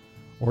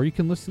 Or you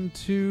can listen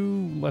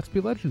to Let's Be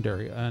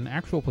Legendary, an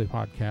actual play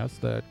podcast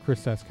that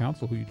Chris Sass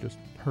Council, who you just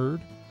heard,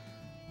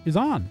 is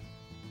on.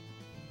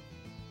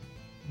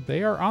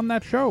 They are on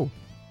that show.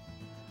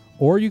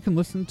 Or you can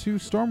listen to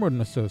Stormwood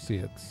and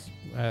Associates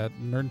at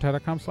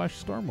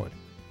nerdandtie.com/Stormwood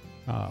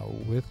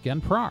with Gen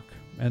Proc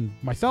and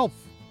myself,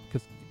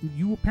 because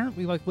you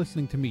apparently like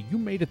listening to me. You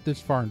made it this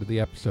far into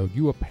the episode.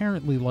 You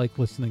apparently like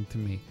listening to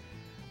me.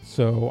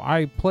 So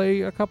I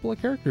play a couple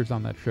of characters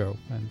on that show,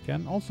 and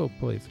Ken also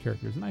plays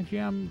characters, and I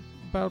GM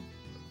about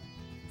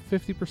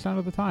 50%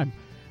 of the time.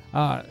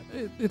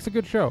 It's a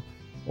good show.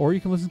 Or you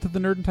can listen to the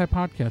Nerd and Tie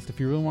podcast if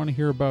you really want to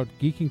hear about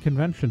geek and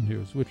convention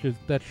news, which is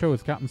that show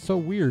has gotten so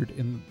weird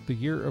in the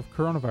year of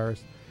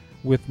coronavirus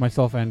with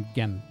myself and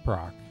Gen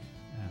Proc,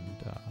 and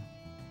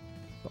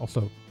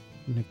also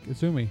Nick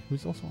Izumi,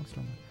 who's also on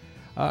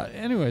Stormwood.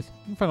 Anyways, you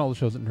can find all the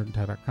shows at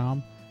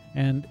nerdandtie.com.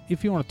 And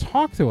if you want to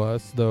talk to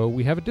us, though,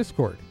 we have a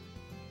Discord.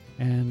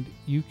 And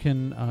you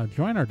can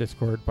join our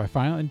Discord by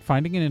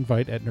finding an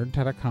invite at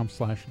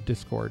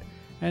nerdandtie.com/Discord.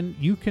 And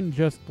you can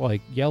just,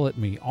 yell at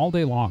me all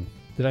day long.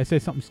 Did I say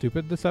something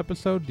stupid this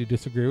episode? Do you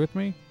disagree with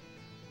me?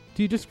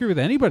 Do you disagree with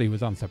anybody who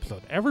was on this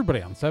episode?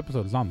 Everybody on this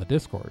episode is on the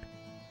Discord.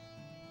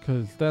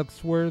 Because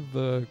that's where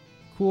the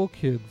cool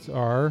kids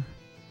are.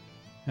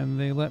 And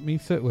they let me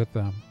sit with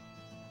them.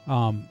 I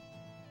don't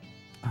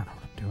know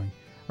what I'm doing.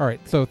 All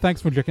right, so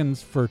thanks,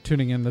 Magicians, for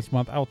tuning in this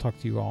month. I'll talk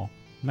to you all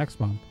next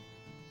month.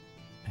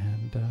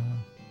 And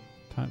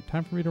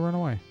time for me to run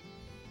away.